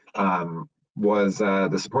think, was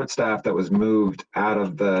the support staff that was moved out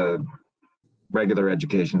of the regular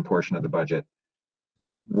education portion of the budget.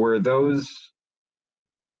 Were those,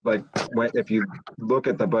 like, if you look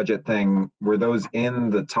at the budget thing, were those in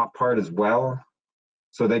the top part as well?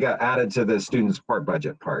 So they got added to the student support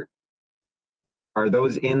budget part. Are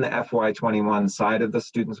those in the FY21 side of the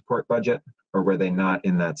student support budget, or were they not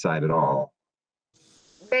in that side at all?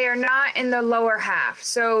 They are not in the lower half.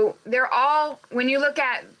 So they're all, when you look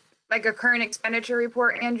at like a current expenditure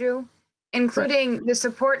report, Andrew, including the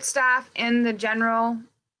support staff in the general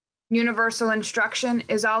universal instruction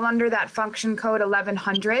is all under that function code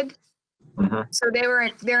 1100. So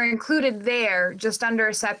they're included there just under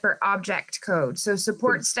a separate object code. So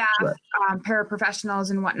support staff,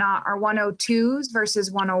 paraprofessionals and whatnot are 102s versus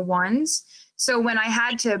 101s. So when I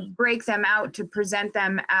had to break them out to present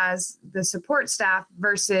them as the support staff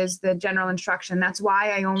versus the general instruction, that's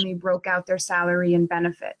why I only broke out their salary and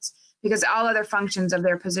benefits, because all other functions of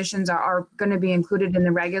their positions are going to be included in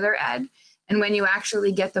the regular ed. And when you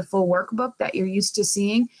actually get the full workbook that you're used to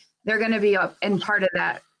seeing, they're going to be up in part of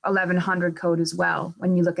that 1100 code as well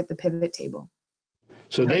when you look at the pivot table.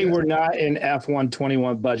 So they were not in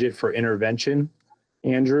F121 budget for intervention,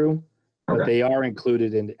 Andrew, but they are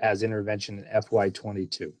included in as intervention in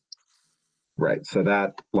FY22. Right. So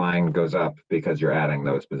that line goes up because you're adding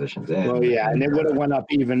those positions in. Well, yeah, and it would have went up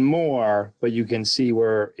even more, but you can see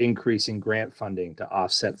we're increasing grant funding to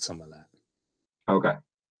offset some of that. Okay.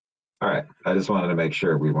 All right. I just wanted to make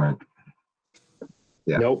sure we weren't.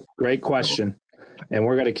 Yeah. Nope. Great question. And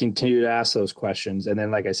we're going to continue to ask those questions. And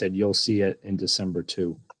then, like I said, you'll see it in December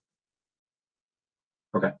too.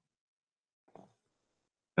 Okay.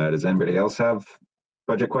 Does anybody else have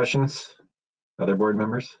budget questions? Other board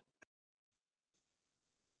members?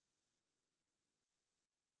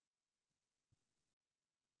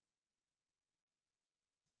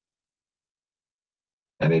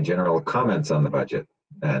 Any general comments on the budget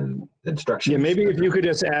and instructions? Yeah, maybe if you could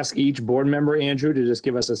just ask each board member, Andrew, to just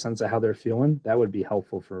give us a sense of how they're feeling, that would be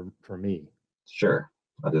helpful for me. Sure.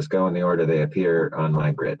 I'll just go in the order they appear on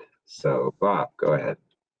my grid. So Bob, go ahead.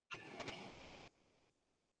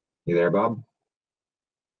 You there, Bob?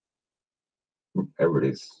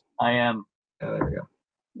 Everybody's. I am. Yeah, there we go.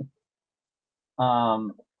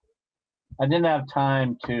 I didn't have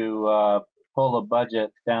time to pull a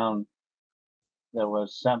budget down that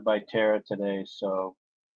was sent by Tara today, so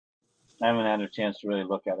I haven't had a chance to really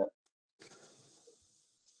look at it.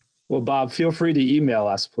 Well, Bob, feel free to email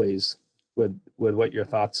us, please, with what your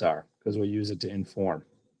thoughts are, because we'll use it to inform.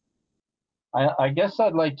 I guess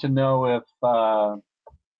I'd like to know if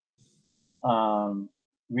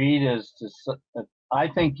Reed is I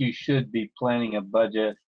think you should be planning a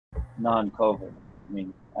budget non-COVID. I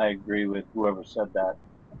mean, I agree with whoever said that.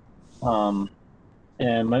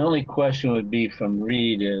 And my only question would be from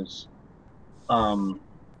Reed is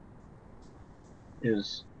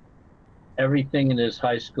everything in his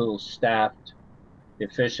high school staffed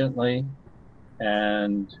efficiently,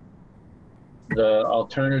 and the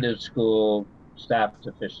alternative school staffed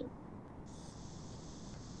efficiently?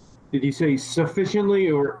 Did you say sufficiently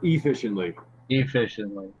or efficiently?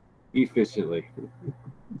 Efficiently. Efficiently.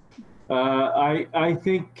 I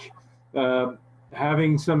think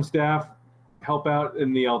having some staff help out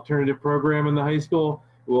in the alternative program in the high school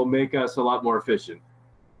will make us a lot more efficient.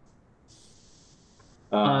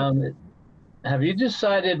 Have you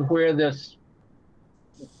decided where this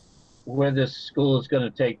school is going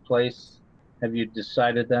to take place? Have you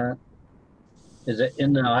decided that? Is it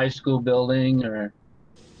in the high school building or?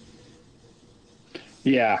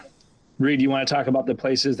 Yeah. Reed, you want to talk about the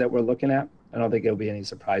places that we're looking at? I don't think it'll be any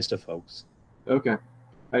surprise to folks. Okay.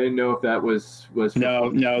 I didn't know if that was.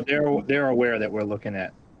 No, they're aware that we're looking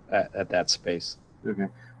at that space. Okay.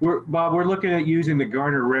 Bob, we're looking at using the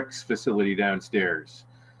Garner Ricks facility downstairs.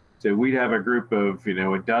 So we'd have a group of,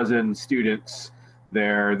 a dozen students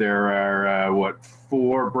there. There are,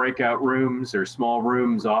 4 breakout rooms or small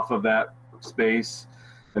rooms off of that space.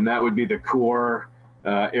 And that would be the core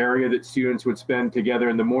area that students would spend together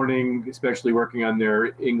in the morning, especially working on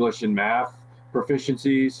their English and math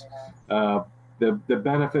proficiencies. The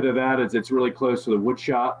benefit of that is it's really close to the wood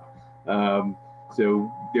shop.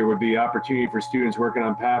 So there would be opportunity for students working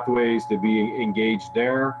on pathways to be engaged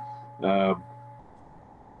there.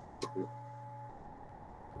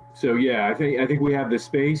 So yeah, I think we have the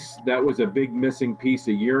space. That was a big missing piece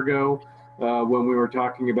a year ago when we were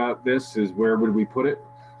talking about this, is where would we put it?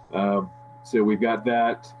 So we've got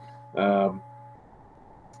that.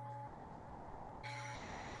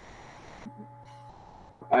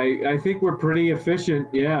 I think we're pretty efficient.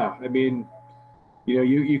 Yeah, I mean,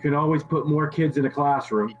 you can always put more kids in a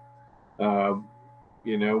classroom, and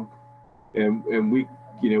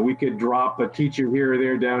we could drop a teacher here or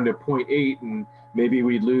there down to 0.8, and maybe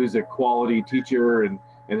we'd lose a quality teacher and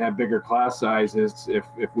have bigger class sizes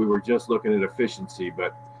if we were just looking at efficiency.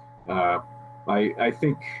 But I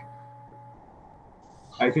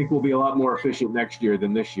think we'll be a lot more efficient next year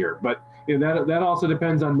than this year. But that also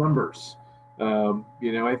depends on numbers.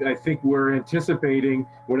 I think we're anticipating,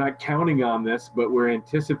 we're not counting on this, but we're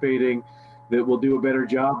anticipating that we'll do a better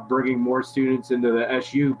job bringing more students into the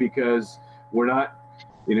SU, because we're not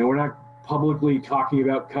publicly talking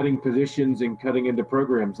about cutting positions and cutting into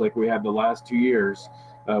programs like we had the last 2 years.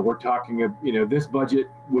 We're talking of, this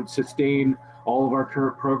budget would sustain all of our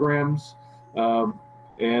current programs.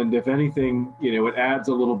 And if anything, it adds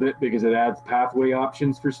a little bit because it adds pathway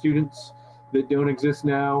options for students that don't exist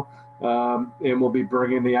now. And we'll be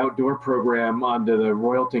bringing the outdoor program onto the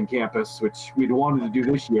Royalton campus, which we'd wanted to do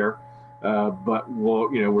this year, but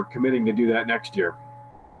we're committing to do that next year.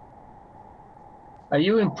 Are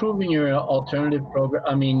you improving your alternative program?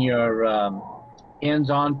 I mean, your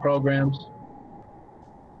hands-on programs?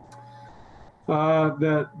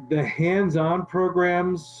 The hands-on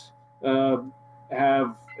programs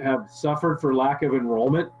have suffered for lack of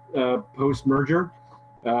enrollment post-merger.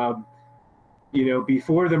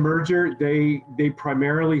 Before the merger, they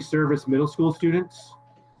primarily service middle school students.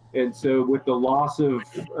 And so with the loss of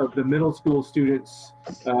the middle school students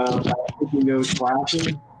taking those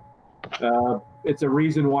classes, it's a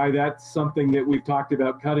reason why that's something that we've talked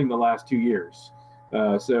about cutting the last 2 years.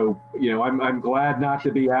 I'm glad not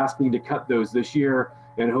to be asking to cut those this year,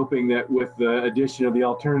 and hoping that with the addition of the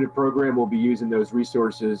alternative program, we'll be using those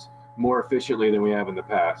resources more efficiently than we have in the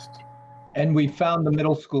past. And we found the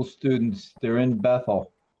middle school students. They're in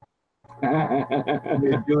Bethel.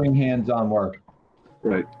 They're doing hands-on work.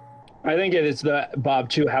 Right. I think it is Bob,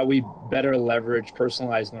 too, how we better leverage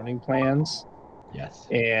personalized learning plans. Yes.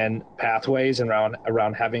 And pathways, and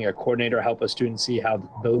around having a coordinator help a student see how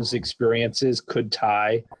those experiences could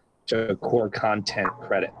tie to core content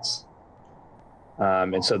credits.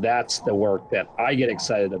 And so that's the work that I get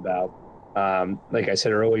excited about. Like I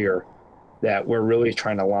said earlier, that we're really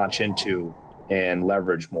trying to launch into and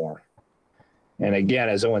leverage more. And again,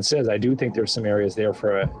 as Owen says, I do think there's some areas there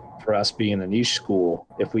for us being a niche school,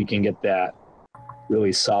 if we can get that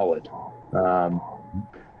really solid.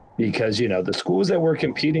 Because, the schools that we're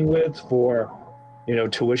competing with for,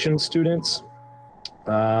 tuition students,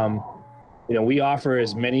 we offer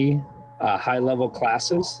as many high-level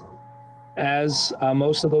classes as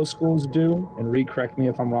most of those schools do. And Reed, correct me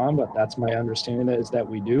if I'm wrong, but that's my understanding is that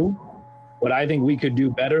we do. What I think we could do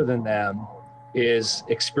better than them is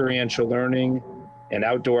experiential learning and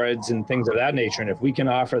outdoors and things of that nature. And if we can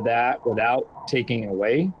offer that without taking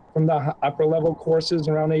away from the upper level courses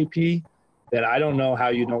around AP, then I don't know how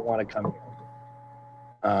you don't want to come here.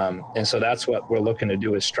 And so that's what we're looking to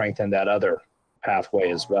do, is strengthen that other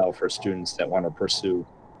pathway as well for students that want to pursue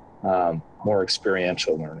more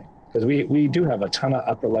experiential learning. Because we do have a ton of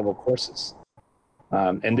upper level courses.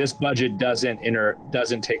 And this budget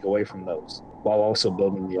doesn't take away from those while also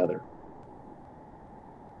building the other.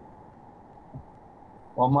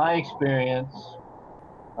 Well, my experience,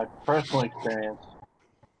 my personal experience,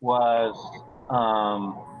 was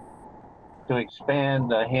to expand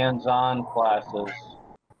the hands-on classes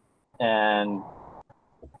and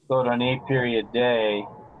go to an 8-period day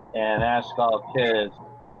and ask all kids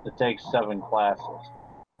to take 7 classes.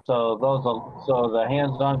 So the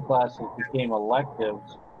hands-on classes became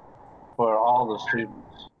electives for all the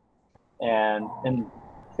students. And in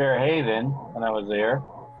Fairhaven, when I was there,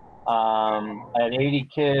 I had 80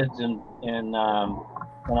 kids when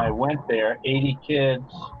I went there, 80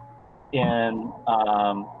 kids in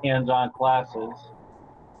hands-on classes,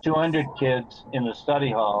 200 kids in the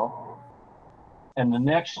study hall. And the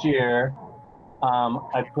next year,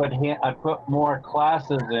 I put more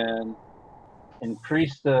classes in,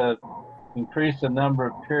 increased the number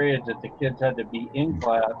of periods that the kids had to be in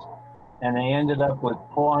class, and they ended up with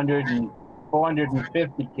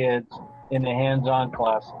 450 kids in the hands-on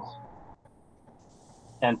classes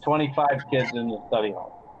and 25 kids in the study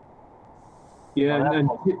hall. Yeah, and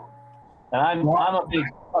I'm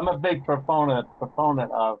a big proponent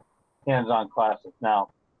of hands-on classes.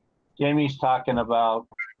 Now, Jamie's talking about,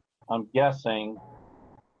 I'm guessing,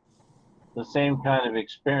 the same kind of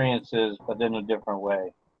experiences, but in a different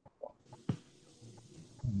way.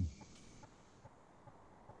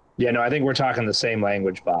 Yeah, no, I think we're talking the same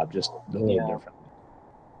language, Bob, just a little different.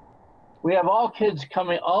 We have all kinds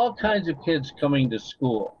of kids coming to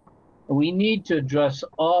school. And we need to address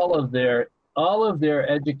all of their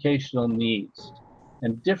educational needs.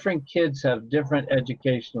 And different kids have different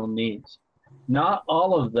educational needs. Not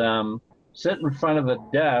all of them sit in front of a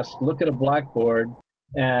desk, look at a blackboard,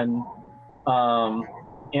 and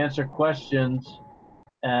answer questions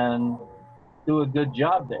and do a good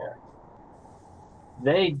job there.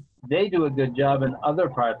 They do a good job in other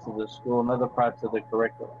parts of the school and other parts of the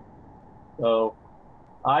curriculum. So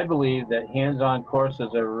I believe that hands-on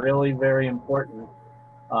courses are really very important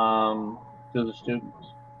to the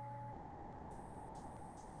students.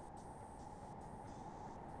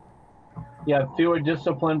 You have fewer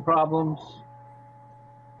discipline problems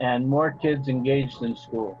and more kids engaged in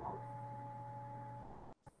school.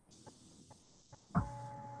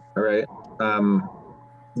 All right.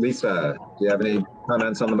 Lisa, do you have any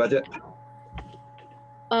comments on the budget?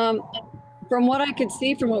 From what I could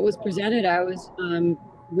see from what was presented, I was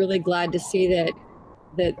really glad to see that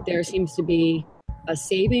there seems to be a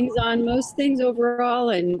savings on most things overall,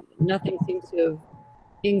 and nothing seems to have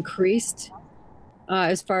increased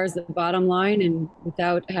as far as the bottom line, and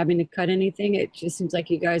without having to cut anything. It just seems like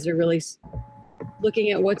you guys are really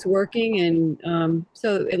looking at what's working, and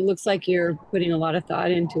so it looks like you're putting a lot of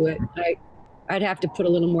thought into it. I'd have to put a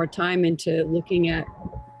little more time into looking at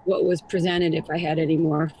what was presented if I had any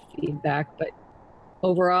more feedback, but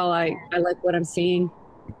overall I like what I'm seeing.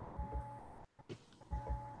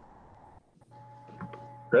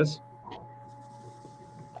 Chris?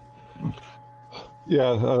 Yeah,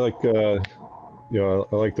 I like I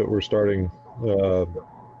like that we're starting the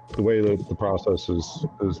way that the process is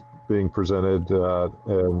being presented,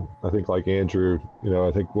 and I think, like Andrew,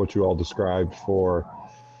 I think what you all described for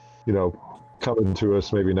coming to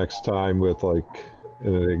us maybe next time with like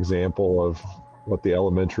an example of what the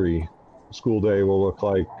elementary school day will look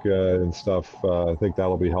like and stuff. I think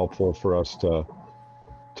that'll be helpful for us to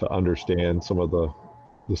understand some of the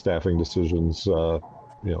staffing decisions,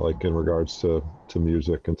 like in regards to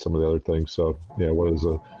music and some of the other things. So,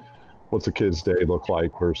 what's a kid's day look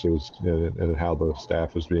like versus and how the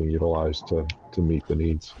staff is being utilized to meet the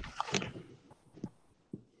needs.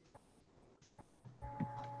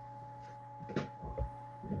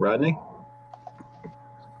 Rodney?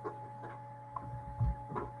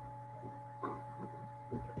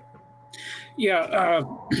 Yeah,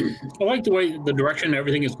 I like the way the direction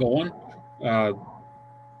everything is going. The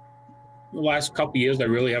last couple of years, I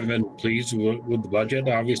really haven't been pleased with the budget.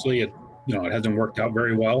 Obviously, it hasn't worked out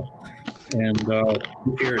very well, and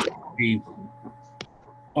here to be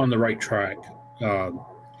on the right track.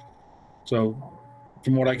 So,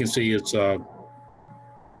 from what I can see, it's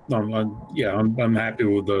I'm happy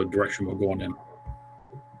with the direction we're going in.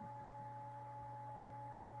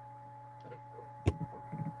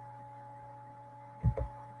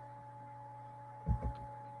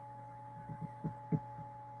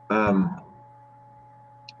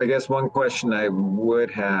 I guess one question I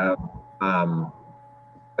would have,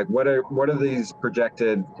 like what are these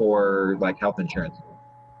projected for like health insurance?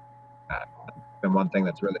 Been one thing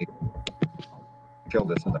that's really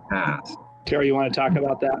killed us in the past. Carrie, you want to talk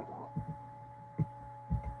about that?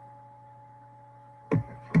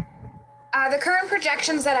 The current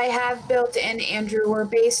projections that I have built in, Andrew, were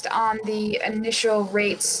based on the initial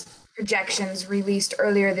rates projections released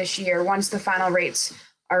earlier this year. Once the final rates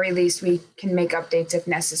are released, we can make updates if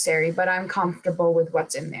necessary, but I'm comfortable with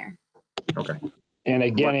what's in there. Okay. And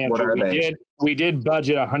again, What Andrew, are they? we did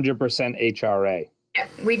budget 100% HRA. Yeah,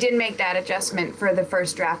 we did make that adjustment for the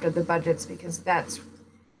first draft of the budgets because that's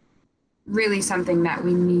really something that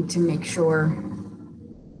we need to make sure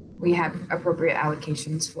we have appropriate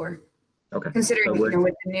allocations for. Okay. Considering, So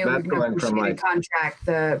with the new that's going from, negotiated like- contract,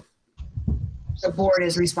 the board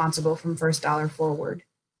is responsible from first dollar forward.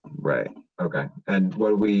 Right. Okay. And what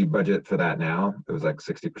do we budget for that now? It was like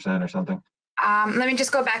 60% or something? Let me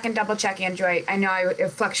just go back and double check, Andrew. I know it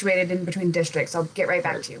fluctuated in between districts. I'll get right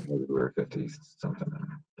back to you. Maybe we were 50 something.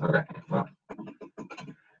 Okay. Well.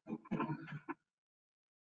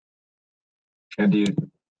 And do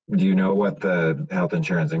you know what the health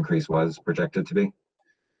insurance increase was projected to be?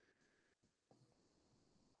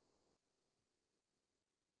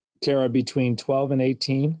 Tara, between 12 and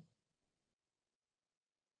 18.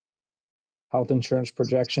 Health insurance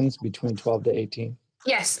projections between 12 to 18.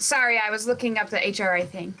 Yes, sorry, I was looking up the HRA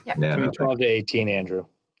thing. Yep. Yeah. Between Okay. 12 to 18, Andrew,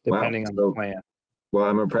 depending on the plan. Well,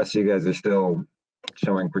 I'm impressed you guys are still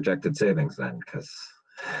showing projected savings then, because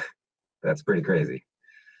that's pretty crazy.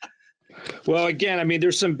 Well, again, I mean,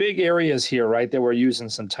 there's some big areas here, right, that we're using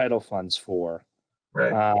some title funds for.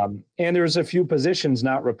 Right. And there's a few positions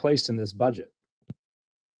not replaced in this budget.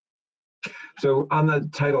 So on the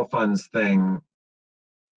title funds thing,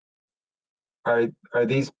 are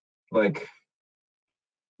these like,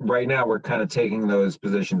 right now we're kind of taking those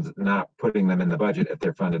positions, not putting them in the budget if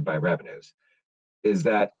they're funded by revenues. Is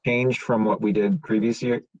that changed from what we did previous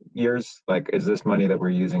years? Like, is this money that we're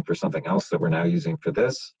using for something else that we're now using for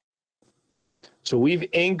this? So we've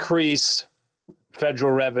increased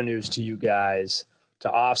federal revenues to you guys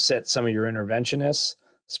to offset some of your interventionists,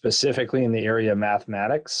 specifically in the area of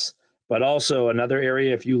mathematics. But also another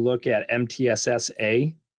area, if you look at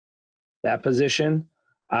MTSS-A, that position,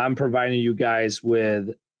 I'm providing you guys with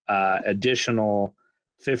additional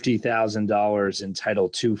 $50,000 in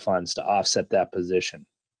Title II funds to offset that position.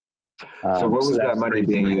 So what was that that's money pretty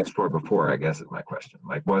being significant. used for before, I guess is my question.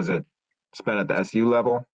 Like, was it spent at the SU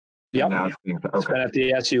level? Yep. Now it's being, Spent okay, at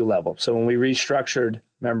the SU level. So when we restructured,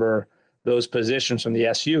 remember those positions from the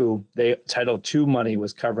SU, Title II money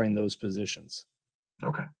was covering those positions.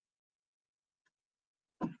 okay.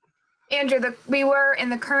 Andrew, we were in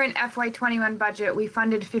the current FY21 budget, we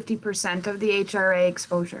funded 50% of the HRA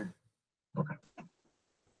exposure.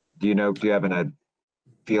 Do you have a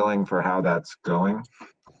feeling for how that's going?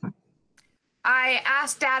 I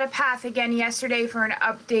asked DataPath again yesterday for an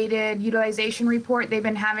updated utilization report. They've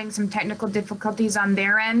been having some technical difficulties on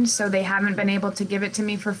their end, so they haven't been able to give it to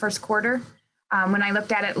me for first quarter. When I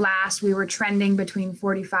looked at it last, we were trending between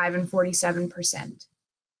 45 and 47%.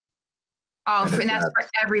 And that's for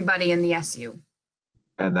everybody in the SU.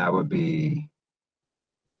 And that would be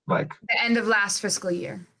like, The end of last fiscal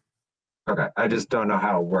year. okay, I just don't know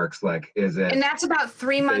how it works. Like, is it, And that's about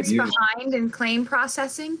 3 months used- behind in claim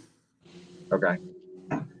processing. okay.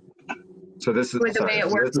 So this is, With the way it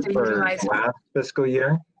so works this is to for utilize it. last fiscal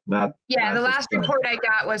year, not. Yeah, the not this last current. report I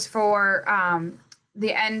got was for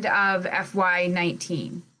the end of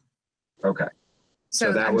FY19. Okay,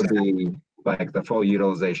 so that I'm would just be like the full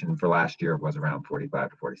utilization for last year was around 45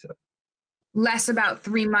 to 47. less about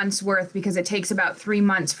 3 months worth because it takes about 3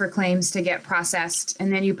 months for claims to get processed.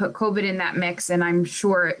 And then you put COVID in that mix, and I'm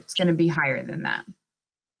sure it's going to be higher than that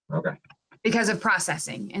Okay, because of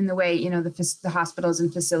processing and the way, the hospitals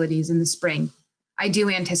and facilities in the spring. I do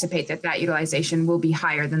anticipate that utilization will be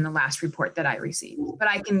higher than the last report that I received, but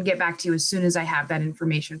I can get back to you as soon as I have that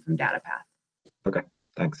information from DataPath. okay,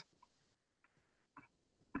 thanks.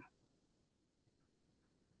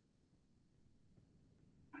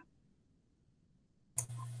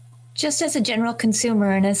 Just as a general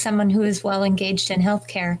consumer and as someone who is well engaged in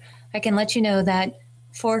healthcare, I can let you know that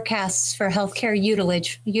forecasts for healthcare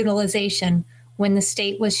utilization when the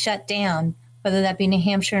state was shut down, whether that be New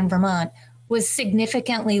Hampshire and Vermont, was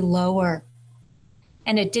significantly lower.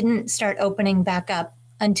 And it didn't start opening back up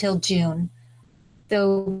until June.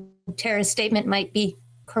 Though Tara's statement might be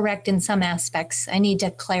correct in some aspects, I need to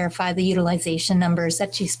clarify the utilization numbers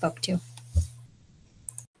that she spoke to.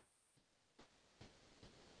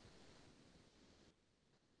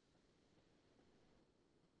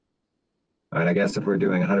 And I guess if we're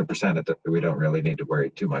doing 100%, we don't really need to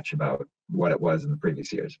worry too much about what it was in the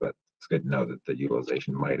previous years, but it's good to know that the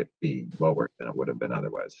utilization might be lower than it would have been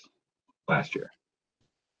otherwise last year.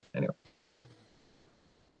 Anyway.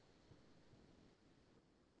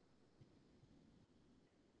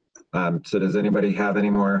 So does anybody have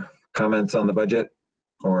any more comments on the budget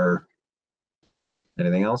or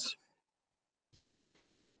anything else?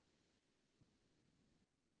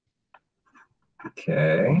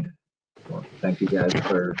 Okay. Well, thank you guys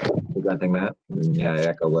for presenting that. And yeah, I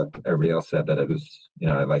echo what everybody else said, that it was,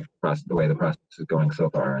 I like the way the process is going so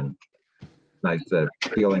far, and nice that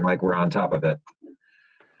feeling like we're on top of it.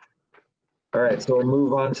 All right, so we'll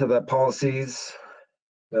move on to the policies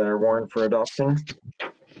that are warned for adoption.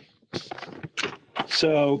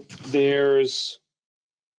 So there's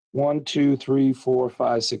 1, 2, 3, 4,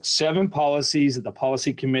 5, 6, 7 policies that the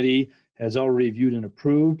policy committee has already reviewed and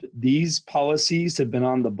approved. These policies have been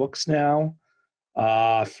on the books now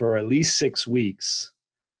for at least 6 weeks.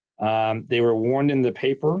 They were warned in the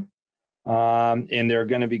paper, and they're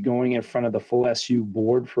going to be going in front of the full SU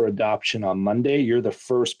board for adoption on Monday. You're the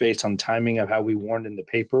first, based on timing of how we warned in the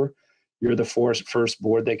paper, you're the first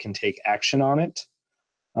board that can take action on it.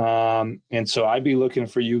 And so I'd be looking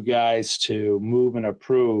for you guys to move and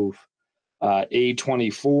approve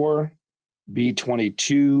A24,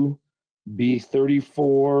 B22,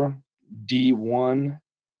 B34, D1,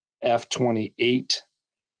 F28,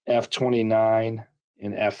 F29,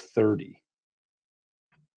 and F30.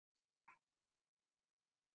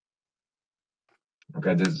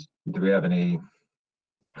 Okay, do we have any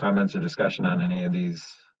comments or discussion on any of these?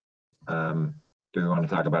 Do we want to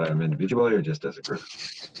talk about them individually or just as a group?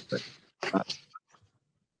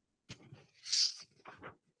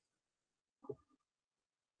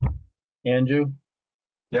 Andrew?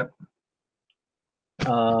 Yep.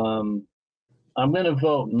 I'm going to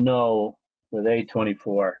vote no with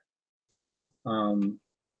A24.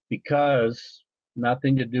 Because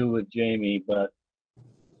nothing to do with Jamie, but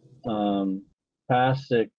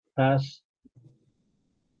past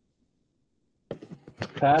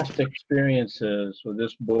experiences with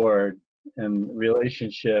this board and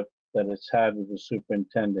relationship that it's had with the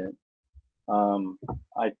superintendent,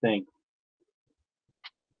 I think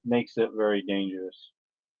makes it very dangerous.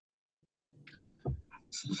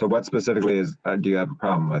 So what specifically do you have a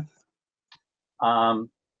problem with?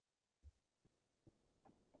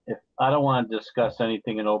 If I don't want to discuss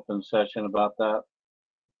anything in open session about that,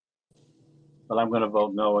 but I'm going to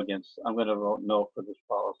vote no for this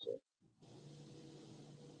policy.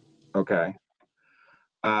 Okay.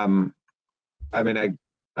 I mean,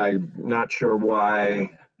 I'm not sure why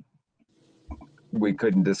we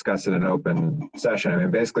couldn't discuss it in open session. I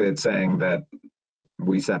mean, basically it's saying that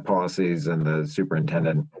we set policies and the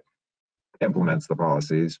superintendent implements the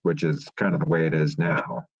policies, which is kind of the way it is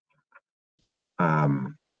now.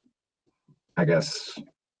 I guess.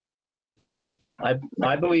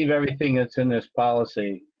 I believe everything that's in this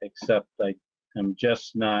policy, except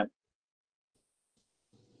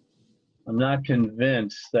I'm not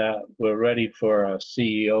convinced that we're ready for a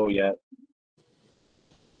CEO yet.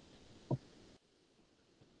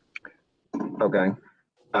 Okay.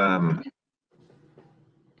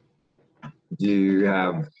 Do you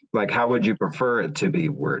have, how would you prefer it to be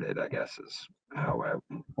worded, I guess is how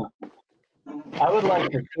I would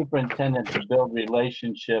like the superintendent to build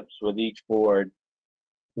relationships with each board,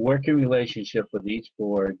 working relationship with each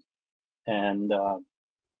board, and the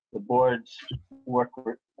boards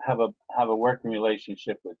have a working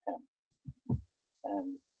relationship with him,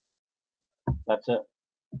 and that's it.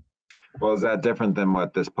 Well, is that different than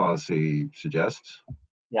what this policy suggests?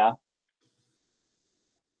 Yeah.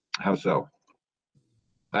 How so?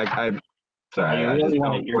 I'm sorry. You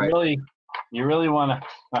really want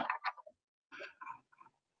to.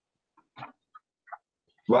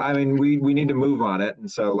 Well, I mean, we need to move on it, and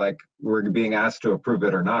so we're being asked to approve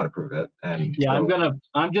it or not approve it, and yeah, so,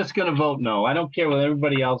 I'm just gonna vote no. I don't care what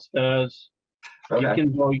everybody else does. okay.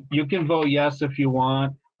 You can vote yes if you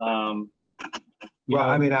want. Well,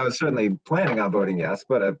 I mean, I was certainly planning on voting yes,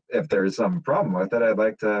 but if there's some problem with it, I'd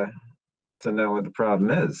like to know what the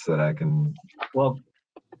problem is so that I can. Well,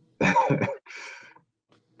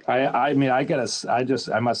 I mean, I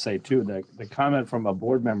must say too, the comment from a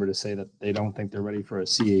board member to say that they don't think they're ready for a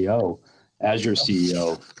CEO as your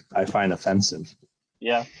CEO, I find offensive.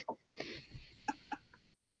 Yeah.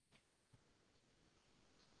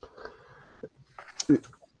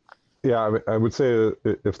 Yeah, I would say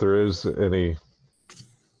if there is any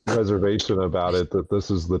reservation about it, that this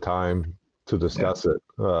is the time to discuss it.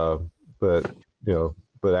 But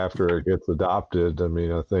after it gets adopted, I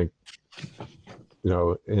mean, I think,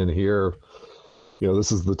 in here,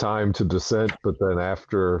 this is the time to dissent, but then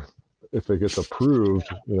after, if it gets approved,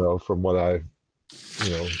 from what I,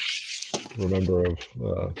 remember of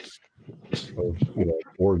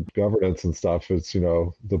board governance and stuff, it's,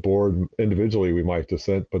 the board individually, we might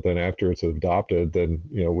dissent, but then after it's adopted, then,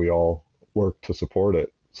 we all work to support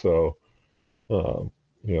it. So,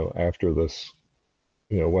 after this,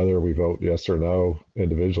 whether we vote yes or no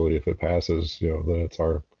individually, if it passes, then it's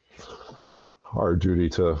our duty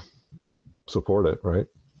to support it, right?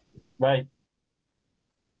 Right.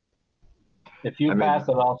 If you pass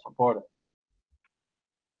it, I'll support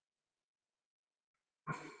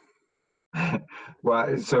it.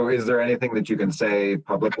 Well, so is there anything that you can say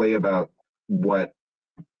publicly about what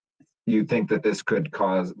you think that this could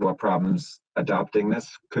cause, what problems adopting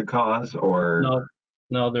this could cause, or?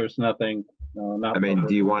 No, there's nothing. No, not. I mean,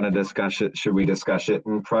 do you want to discuss it? Should we discuss it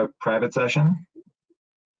in private session?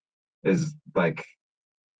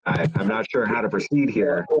 I'm not sure how to proceed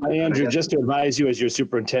here. Well, Andrew, just to advise you as your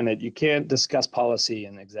superintendent, you can't discuss policy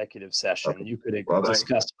in executive session. Okay. You could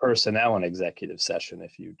discuss personnel in executive session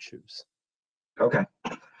if you choose. Okay.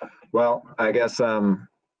 Well, I guess I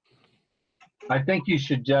think we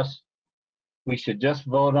should just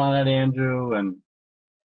vote on it, Andrew, and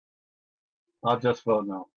I'll just vote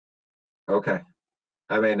no. okay.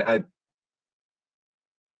 I mean, I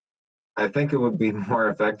think it would be more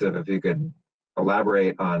effective if you could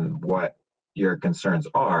elaborate on what your concerns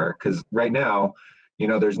are, because right now,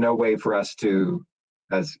 there's no way for us to,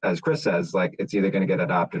 as Chris says, like, it's either going to get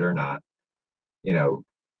adopted or not.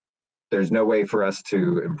 There's no way for us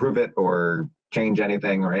to improve it or change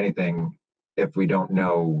anything if we don't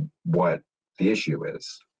know what the issue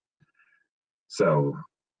is. So,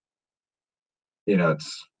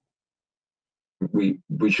 we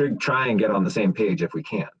should try and get on the same page if we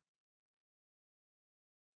can.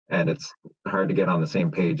 And it's hard to get on the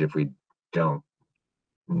same page if we don't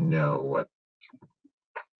know what,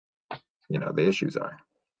 the issues are.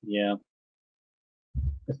 Yeah.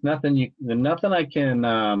 There's nothing I can,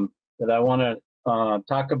 that I want to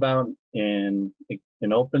talk about in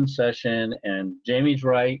an open session, and Jamie's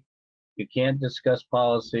right. You can't discuss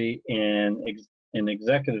policy in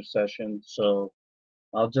executive session, so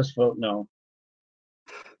I'll just vote no.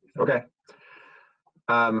 Okay.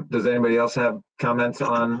 Does anybody else have comments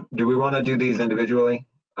on, do we want to do these individually?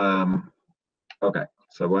 Okay,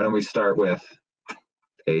 so why don't we start with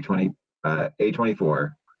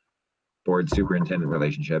A24, board superintendent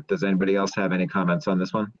relationship. Does anybody else have any comments on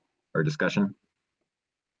this one or discussion?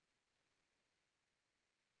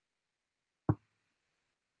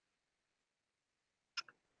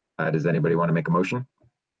 Does anybody want to make a motion?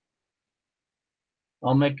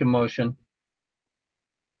 I'll make a motion.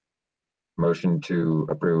 Motion to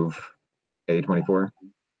approve A24?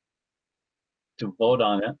 To vote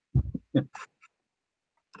on it.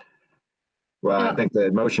 Well, I think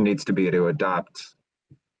the motion needs to be to adopt.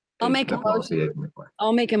 I'll make the a policy motion. A24.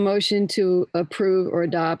 I'll make a motion to approve or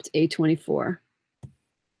adopt A24.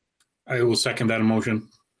 I will second that motion.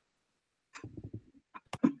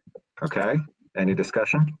 Okay, any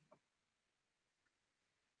discussion?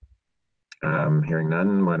 Hearing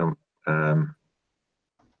none, why don't,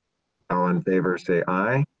 all in favor say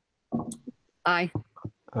aye. Aye.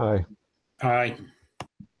 Aye. Aye.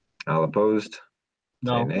 All opposed?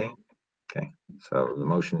 No. Say nay. Okay, so the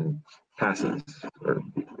motion passes for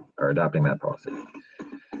adopting that policy.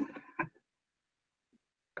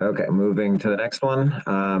 Okay, moving to the next one.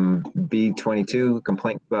 B22,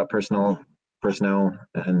 complaint about personnel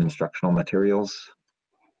and instructional materials. Is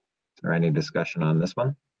there any discussion on this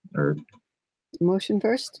one? Or Motion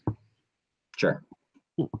first. sure.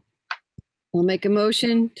 I'll make a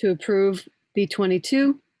motion to approve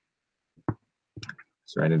B22.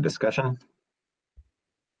 Is there any discussion?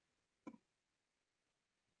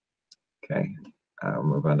 Okay, I'll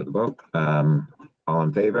move on to the vote. All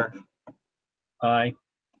in favor? Aye.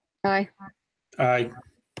 Aye. Aye.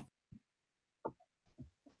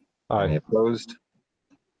 Any Aye. opposed?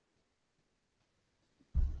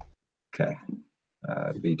 Okay,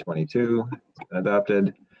 B22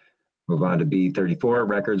 adopted. Move on to B34,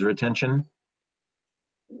 records retention.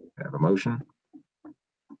 I have a motion.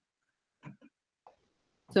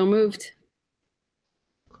 So moved.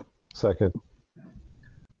 Second.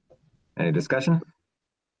 Any discussion?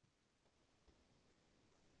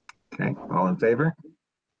 Okay, all in favor?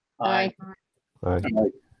 Aye. Aye.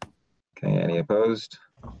 Okay, any opposed?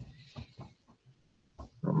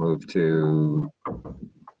 We'll move to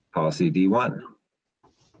policy D1.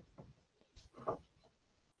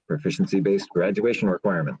 Proficiency-based graduation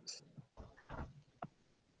requirements.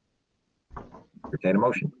 Entertain a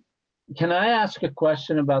motion. Can I ask a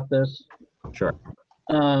question about this? Sure.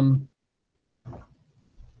 I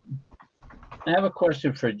have a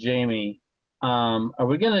question for Jamie. Are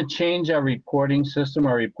we going to change our reporting system,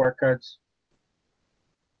 our report cards?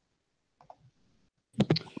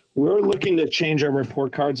 We're looking to change our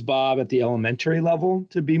report cards, Bob, at the elementary level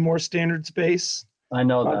to be more standards-based I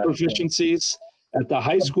know that. proficiencies. At the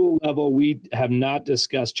high school level, we have not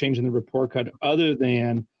discussed changing the report card other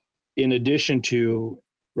than in addition to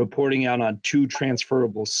reporting out on 2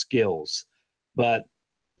 transferable skills. But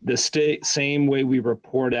the same way we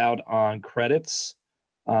report out on credits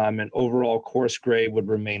and overall course grade would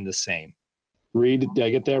remain the same. Reed, did I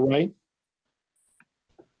get that right?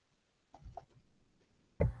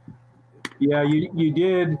 Yeah, you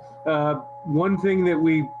did. One thing that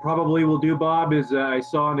we probably will do, Bob, is I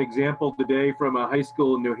saw an example today from a high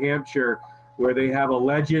school in New Hampshire where they have a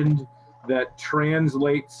legend that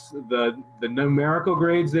translates the numerical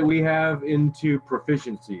grades that we have into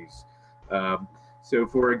proficiencies. So,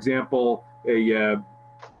 for example,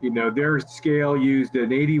 their scale used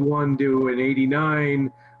an 81 to an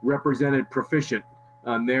 89 represented proficient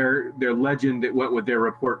on their legend that went with their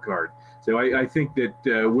report card. So I think that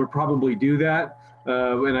we'll probably do that.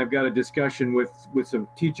 And I've got a discussion with some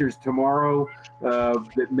teachers tomorrow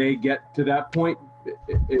that may get to that point.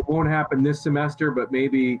 It won't happen this semester, but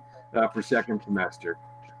maybe for second semester.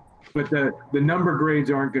 But the number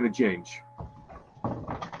grades aren't going to change.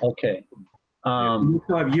 Okay. You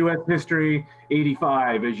still have U.S. history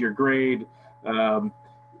 85 as your grade.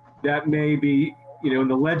 That may be, and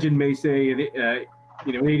the legend may say,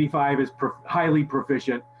 85 is highly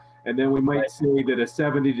proficient. And then we might say that a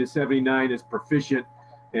 70 to 79 is proficient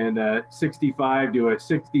and a 65 to a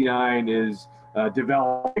 69 is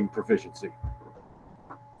developing proficiency.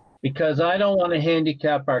 Because I don't want to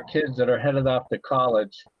handicap our kids that are headed off to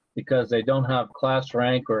college because they don't have class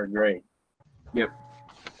rank or a grade. Yep.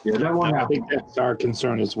 Yeah, that won't I happen. think that's our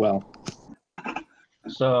concern as well.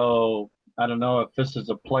 So I don't know if this is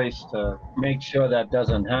a place to make sure that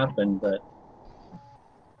doesn't happen, but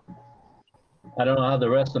I don't know how the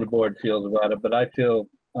rest of the board feels about it, but I feel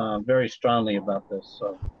very strongly about this.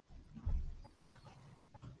 So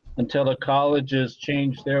until the colleges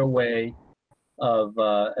change their way of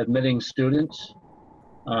admitting students,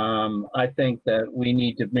 I think that we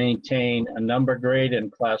need to maintain a number grade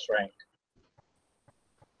and class rank.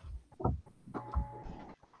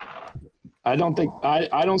 I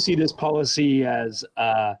don't see this policy as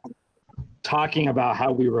talking about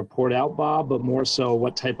how we report out, Bob, but more so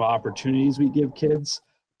what type of opportunities we give kids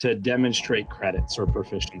to demonstrate credits or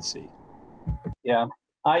proficiency. Yeah,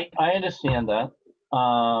 I understand that,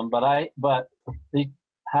 but they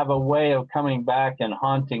have a way of coming back and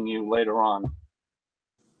haunting you later on.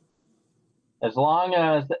 As long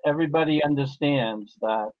as everybody understands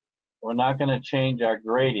that we're not going to change our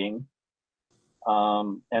grading,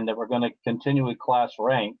 and that we're going to continue with class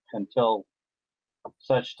rank until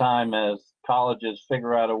such time as colleges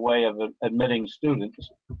figure out a way of admitting students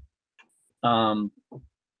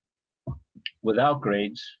without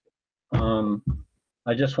grades.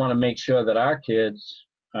 I just want to make sure that our kids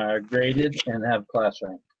are graded and have class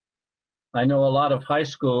rank. I know a lot of high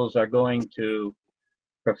schools are going to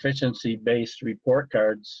proficiency-based report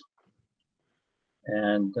cards,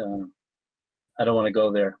 and I don't want to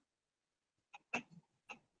go there.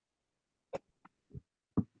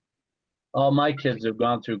 All my kids have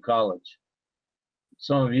gone through college.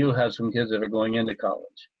 Some of you have some kids that are going into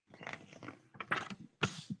college.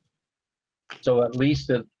 So at least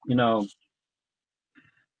that,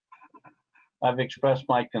 I've expressed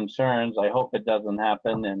my concerns. I hope it doesn't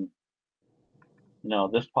happen. And,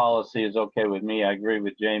 this policy is okay with me. I agree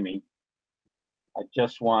with Jamie. I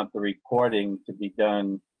just want the reporting to be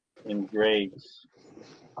done in grades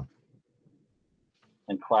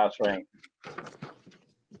and class rank.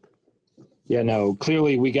 Yeah, no,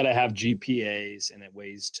 clearly we got to have GPAs and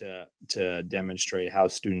ways to demonstrate how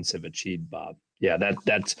students have achieved, Bob. Yeah,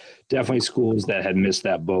 that's definitely schools that had missed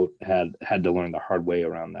that boat had to learn the hard way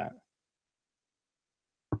around that.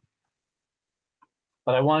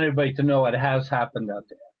 But I want everybody to know it has happened out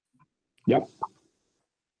there. Yep.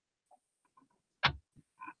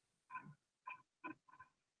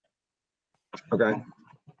 Okay.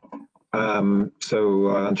 So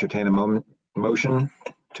I'll entertain a motion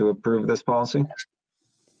to approve this policy.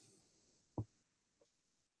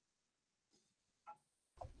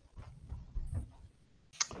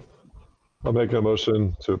 I'll make a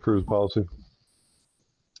motion to approve the policy.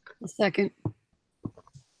 A second.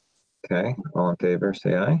 Okay, all in favor,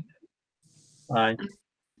 say aye. Aye.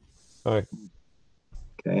 Aye.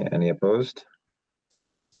 Okay, any opposed?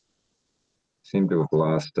 Seem to have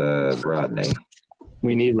lost Rodney.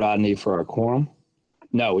 We need Rodney for our quorum.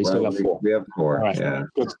 No, we still Well, got 4. We have 4, All right. yeah.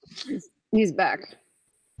 Good. He's back.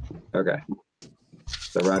 Okay.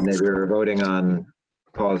 So Rodney, we were voting on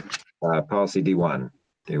policy D1.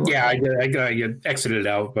 Yeah, I exited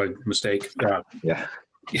out by mistake. Yeah.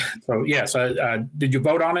 So yes, did you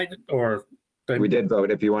vote on it or? We did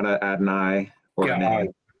vote. If you want to add an aye or an Yeah,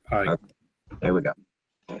 A. aye. Okay, there we go.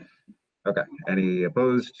 Okay, any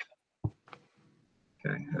opposed?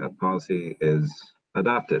 Okay, policy is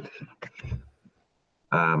adopted.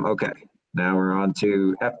 Okay, now we're on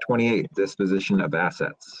to F28, disposition of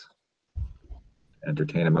assets.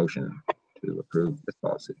 Entertain a motion to approve this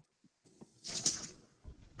policy.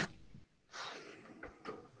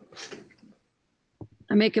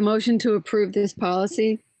 I make a motion to approve this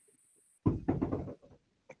policy.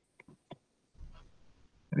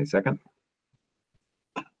 Any second?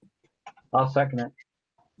 I'll second it.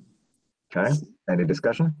 Okay, any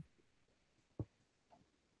discussion?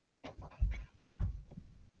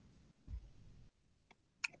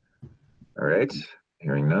 All right,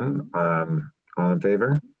 hearing none. All in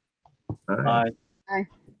favor? Aye.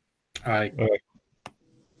 Aye.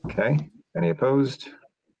 Okay, any opposed?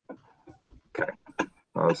 Okay,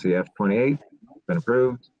 policy F28 been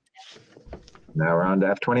approved. Now we're on to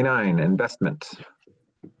F29, investment.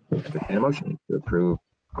 Entertain a motion to approve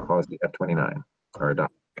policy F29 or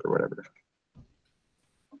adopt or whatever.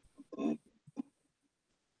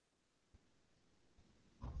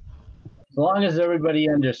 As long as everybody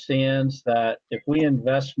understands that if we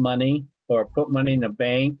invest money or put money in a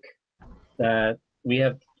bank, that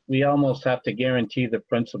we almost have to guarantee the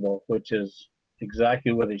principal, which is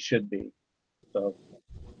exactly what it should be. So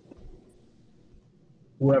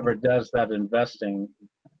whoever does that investing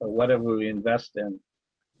or whatever we invest in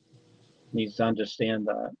needs to understand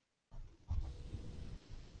that.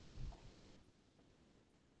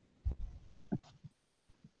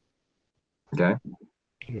 Okay.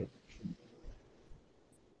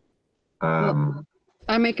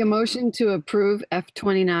 I make a motion to approve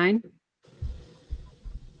F29.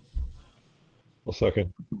 I'll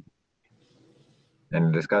second.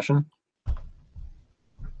 Any discussion?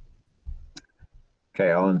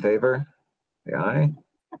 Okay, all in favor? Say aye.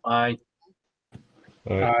 Aye.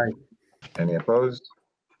 Aye. Any opposed?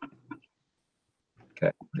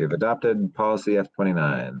 Okay, we have adopted policy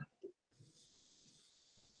F29.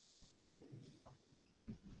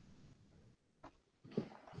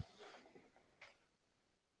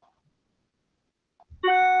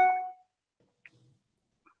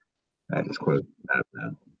 I just closed that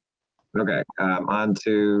now. Okay, on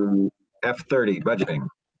to F30, budgeting.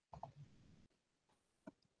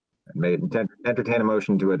 Entertain a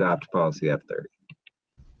motion to adopt policy F30.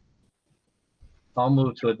 I'll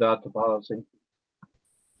move to adopt the policy.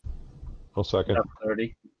 I'll second.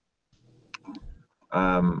 F30.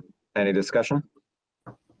 Any discussion?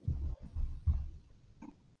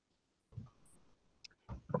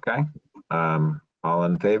 Okay, all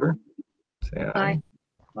in favor? Say aye.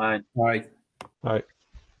 Aye. Aye. Aye.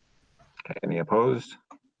 Okay, any opposed?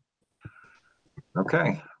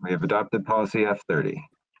 Okay, we have adopted policy F30.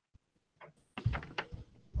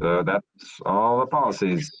 So that's all the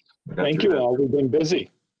policies. Thank you all. We've been busy.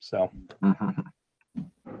 So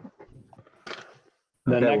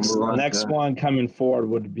the next one coming forward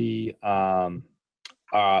would be a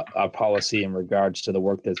policy in regards to the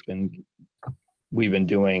work we've been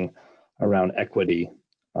doing around equity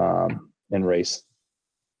and race.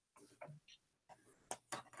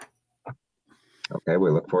 Okay, we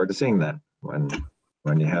look forward to seeing that when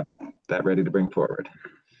you have that ready to bring forward.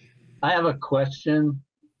 I have a question.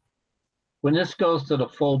 When this goes to the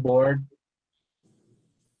full board,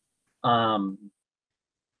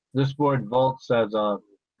 this board votes as all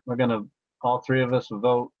 3 of us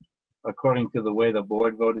vote according to the way the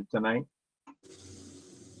board voted tonight.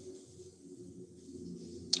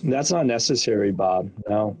 That's not necessary, Bob.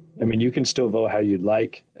 No, I mean, you can still vote how you'd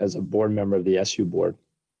like as a board member of the SU board.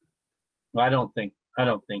 I don't think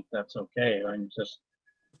that's okay. I'm just,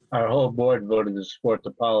 our whole board voted to support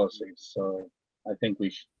the policies, so I think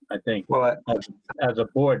Well, as a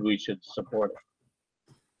board, we should support it.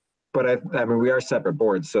 but I mean, we are separate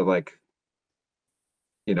boards, so like,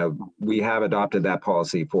 you know, we have adopted that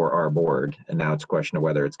policy for our board, and now it's a question of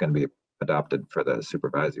whether it's going to be adopted for the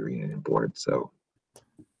supervisory union board. So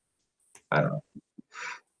I don't know.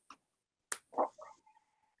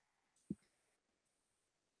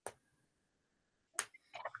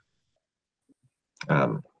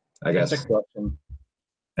 I guess. That's a question.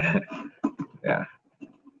 Yeah.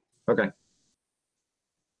 Okay.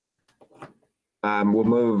 We'll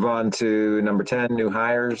move on to number 10, new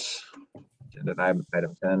hires. Agenda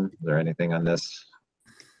item 10. Is there anything on this?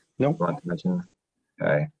 Nope. Want to mention?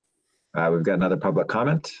 Okay. We've got another public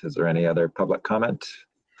comment. Is there any other public comment?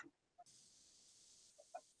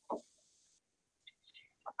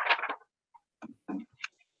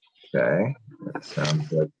 Okay, that sounds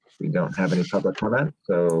like we don't have any public comment,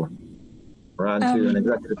 so we're on to an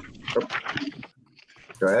executive. Oh.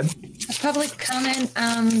 Go ahead. A public comment.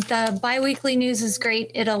 The biweekly news is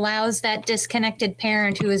great. It allows that disconnected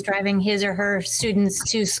parent who is driving his or her students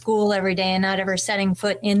to school every day and not ever setting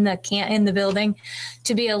foot in the building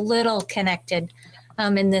to be a little connected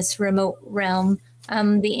in this remote realm.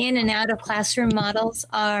 The in and out of classroom models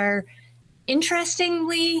are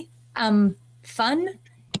interestingly fun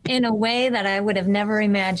in a way that I would have never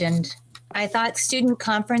imagined. I thought student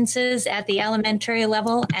conferences at the elementary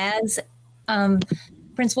level, as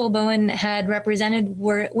Principal Bowen had represented,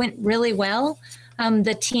 went really well.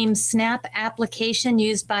 The Team Snap application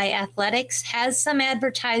used by athletics has some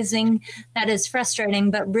advertising that is frustrating,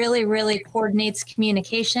 but really, really coordinates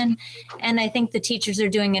communication. And I think the teachers are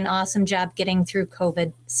doing an awesome job getting through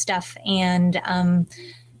COVID stuff. And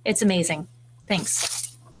it's amazing. Thanks.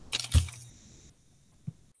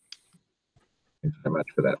 Thanks very much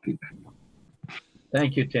for that feedback.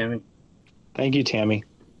 Thank you, Tammy. Thank you, Tammy.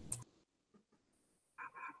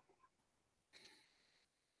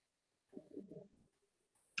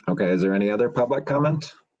 Okay, is there any other public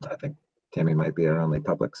comment? I think Tammy might be our only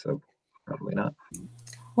public, so probably not.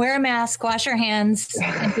 Wear a mask, wash your hands,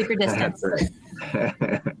 and keep your distance.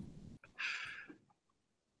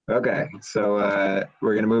 Okay, so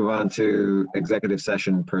we're going to move on to executive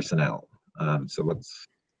session personnel. So what's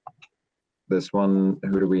this one?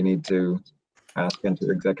 Who do we need to ask into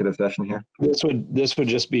executive session here? This would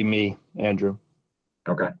just be me, Andrew.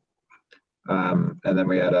 Okay. And then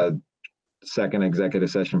we had a second executive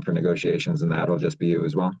session for negotiations, and that'll just be you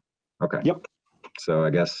as well. Okay. Yep. So I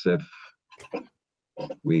guess if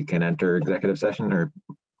we can enter executive session, or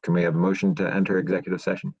can we have a motion to enter executive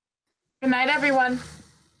session? Good night, everyone.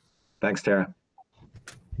 Thanks, Tara.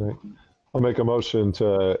 Right. I'll make a motion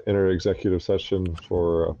to enter executive session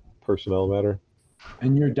for a personnel matter.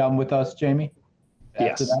 And you're done with us, Jamie?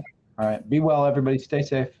 Yes. That? All right. Be well, everybody. Stay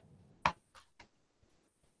safe.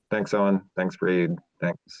 Thanks, Owen. Thanks, Reed.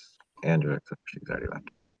 Thanks, Andrew, except she's already left.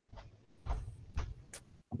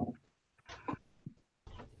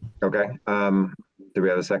 Okay. Do we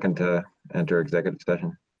have a second to enter executive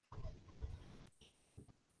session? I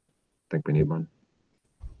think we need one.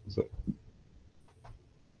 So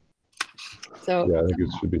Yeah, I think it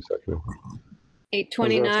should be seconded.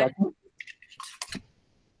 8:29.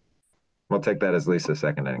 We'll take that as Lisa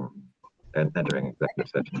seconding and entering executive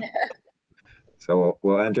session. So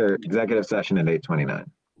we'll enter executive session at 8:29.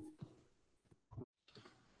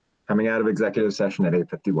 Coming out of executive session at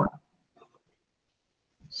 8:51.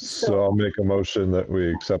 So I'll make a motion that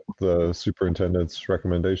we accept the superintendent's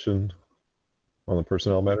recommendation on the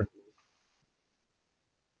personnel matter.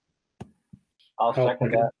 I'll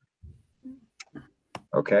second that.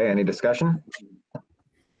 Okay, any discussion?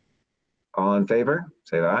 All in favor,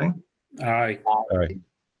 say aye. Aye. Aye.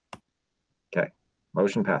 Okay,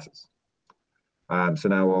 motion passes. So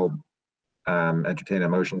now we'll entertain a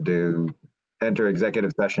motion to enter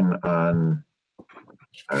executive session on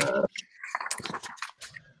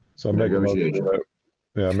So I'll make a motion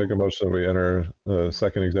negotiation. make a motion that we enter the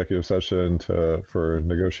second executive session for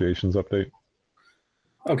negotiations update.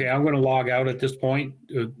 Okay, I'm going to log out at this point.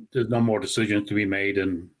 There's no more decisions to be made,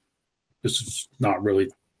 and this is not really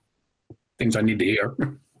things I need to hear.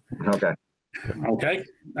 Okay, Okay,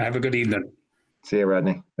 have a good evening. see you,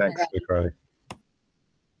 Rodney. Thanks. Thanks, Rodney.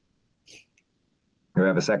 Do we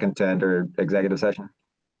have a second to enter executive session?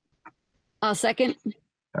 I'll second.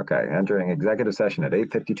 Okay, entering executive session at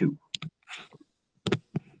 8:52.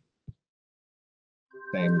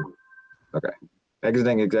 Same. Okay,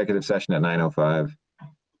 exiting executive session at 9:05.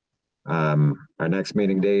 Our next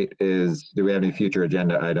meeting date is, do we have any future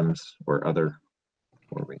agenda items or other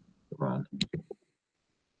before we move on?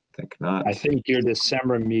 Think not. I think your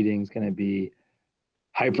December meeting is going to be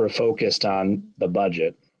hyper focused on the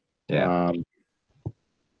budget. Yeah,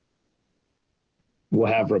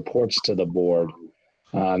 We'll have reports to the board.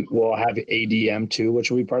 We'll have ADM too, which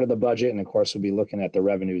will be part of the budget. And of course, we'll be looking at the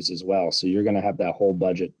revenues as well. So you're going to have that whole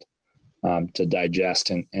budget to digest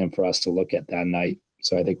and for us to look at that night.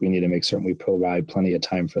 So I think we need to make certain we provide plenty of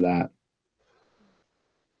time for that.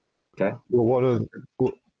 okay, Well,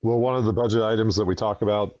 one of the budget items that we talk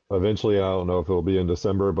about eventually, I don't know if it'll be in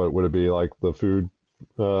December, but would it be like the food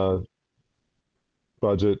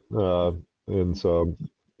budget? And so,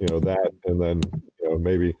 that, and then,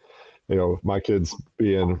 maybe, my kids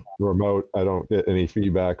being remote, I don't get any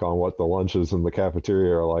feedback on what the lunches in the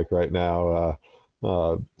cafeteria are like right now.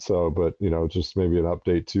 So, but you know, just maybe an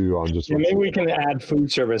update too on just. Yeah, maybe we can add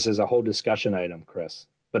food service as a whole discussion item, Chris.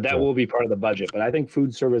 But that will be part of the budget. But I think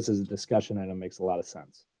food service as a discussion item makes a lot of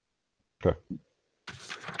sense. Okay.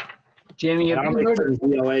 Jamie, have I'll you make heard sure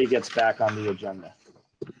VLA gets back on the agenda.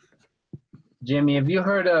 Jamie, have you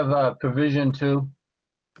heard of Provision 2?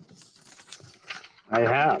 I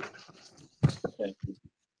have. Okay.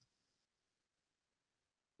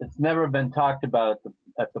 It's never been talked about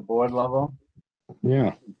at the board level.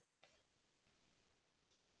 Yeah.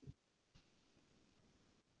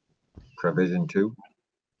 Provision 2?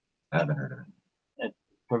 I haven't heard of it.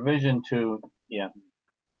 Provision 2, yeah.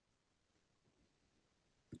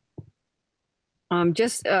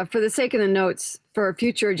 Just for the sake of the notes, for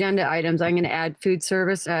future agenda items, I'm going to add food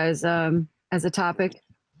service as a topic.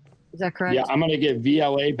 Is that correct? Yeah, I'm going to get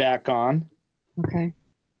VLA back on. Okay.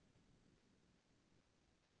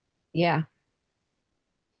 Yeah.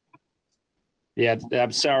 Yeah,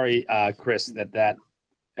 I'm sorry, Chris, that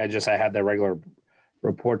I had the regular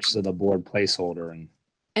reports to the board placeholder.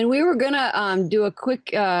 And we were going to do a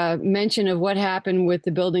quick mention of what happened with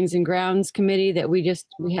the Buildings and Grounds Committee that we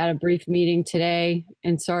had a brief meeting today.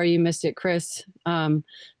 And sorry you missed it, Chris. But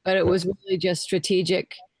it was really just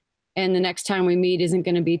strategic. And the next time we meet isn't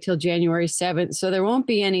going to be till January 7th. So there won't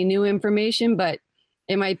be any new information, but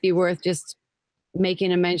it might be worth just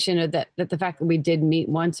making a mention of that the fact that we did meet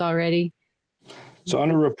once already. So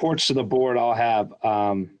under reports to the board, I'll have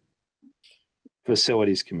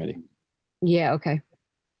Facilities Committee. Yeah, okay.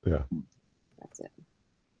 Yeah. That's it.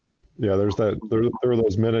 Yeah, there are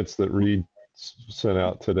those minutes that Reed sent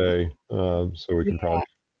out today, so we can probably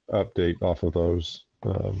update off of those.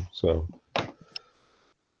 So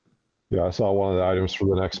yeah, I saw one of the items for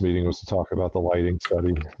the next meeting was to talk about the lighting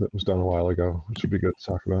study that was done a while ago, which would be good to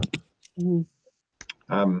talk about.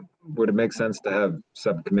 Mm-hmm. Would it make sense to have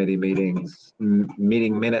subcommittee meeting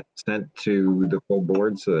minutes sent to the full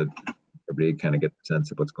board so that everybody kind of gets a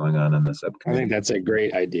sense of what's going on in the I subcommittee? think that's a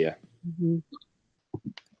great idea. Mm-hmm.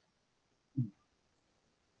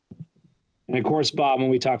 And of course, Bob, when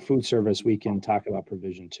we talk food service, we can talk about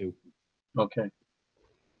Provision 2. Okay.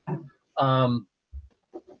 I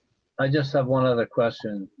just have one other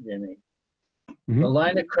question, Jamie. Mhm. The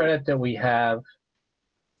line of credit that we have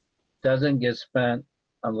doesn't get spent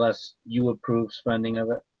unless you approve spending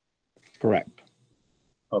of it? Correct.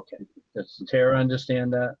 Okay. Does Tara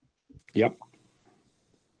understand that? Yep.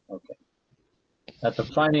 Okay. At the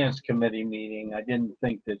Finance Committee meeting, I didn't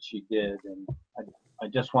think that she did, and I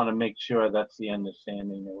just want to make sure that's the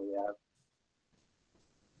understanding that we have.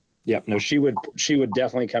 Yep. No, she would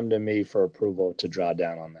definitely come to me for approval to draw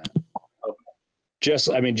down on that. Okay.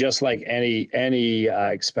 Just like any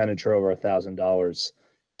expenditure over $1,000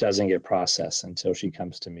 doesn't get processed until she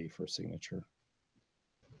comes to me for signature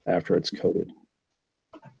after it's coded.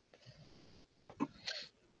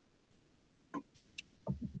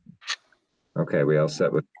 Okay, we all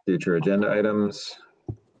set with future agenda items.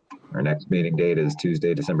 Our next meeting date is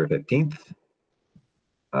Tuesday, December 15th.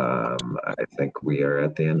 I think we are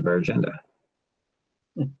at the end of our agenda.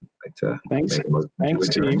 Thanks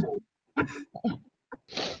team.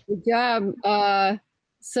 Good job.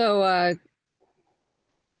 So I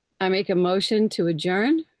make a motion to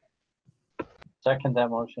adjourn. Second that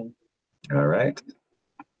motion. All right.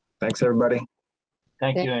 Thanks, everybody.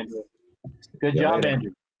 Thank you, Andrew. Good job, later.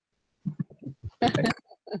 Andrew.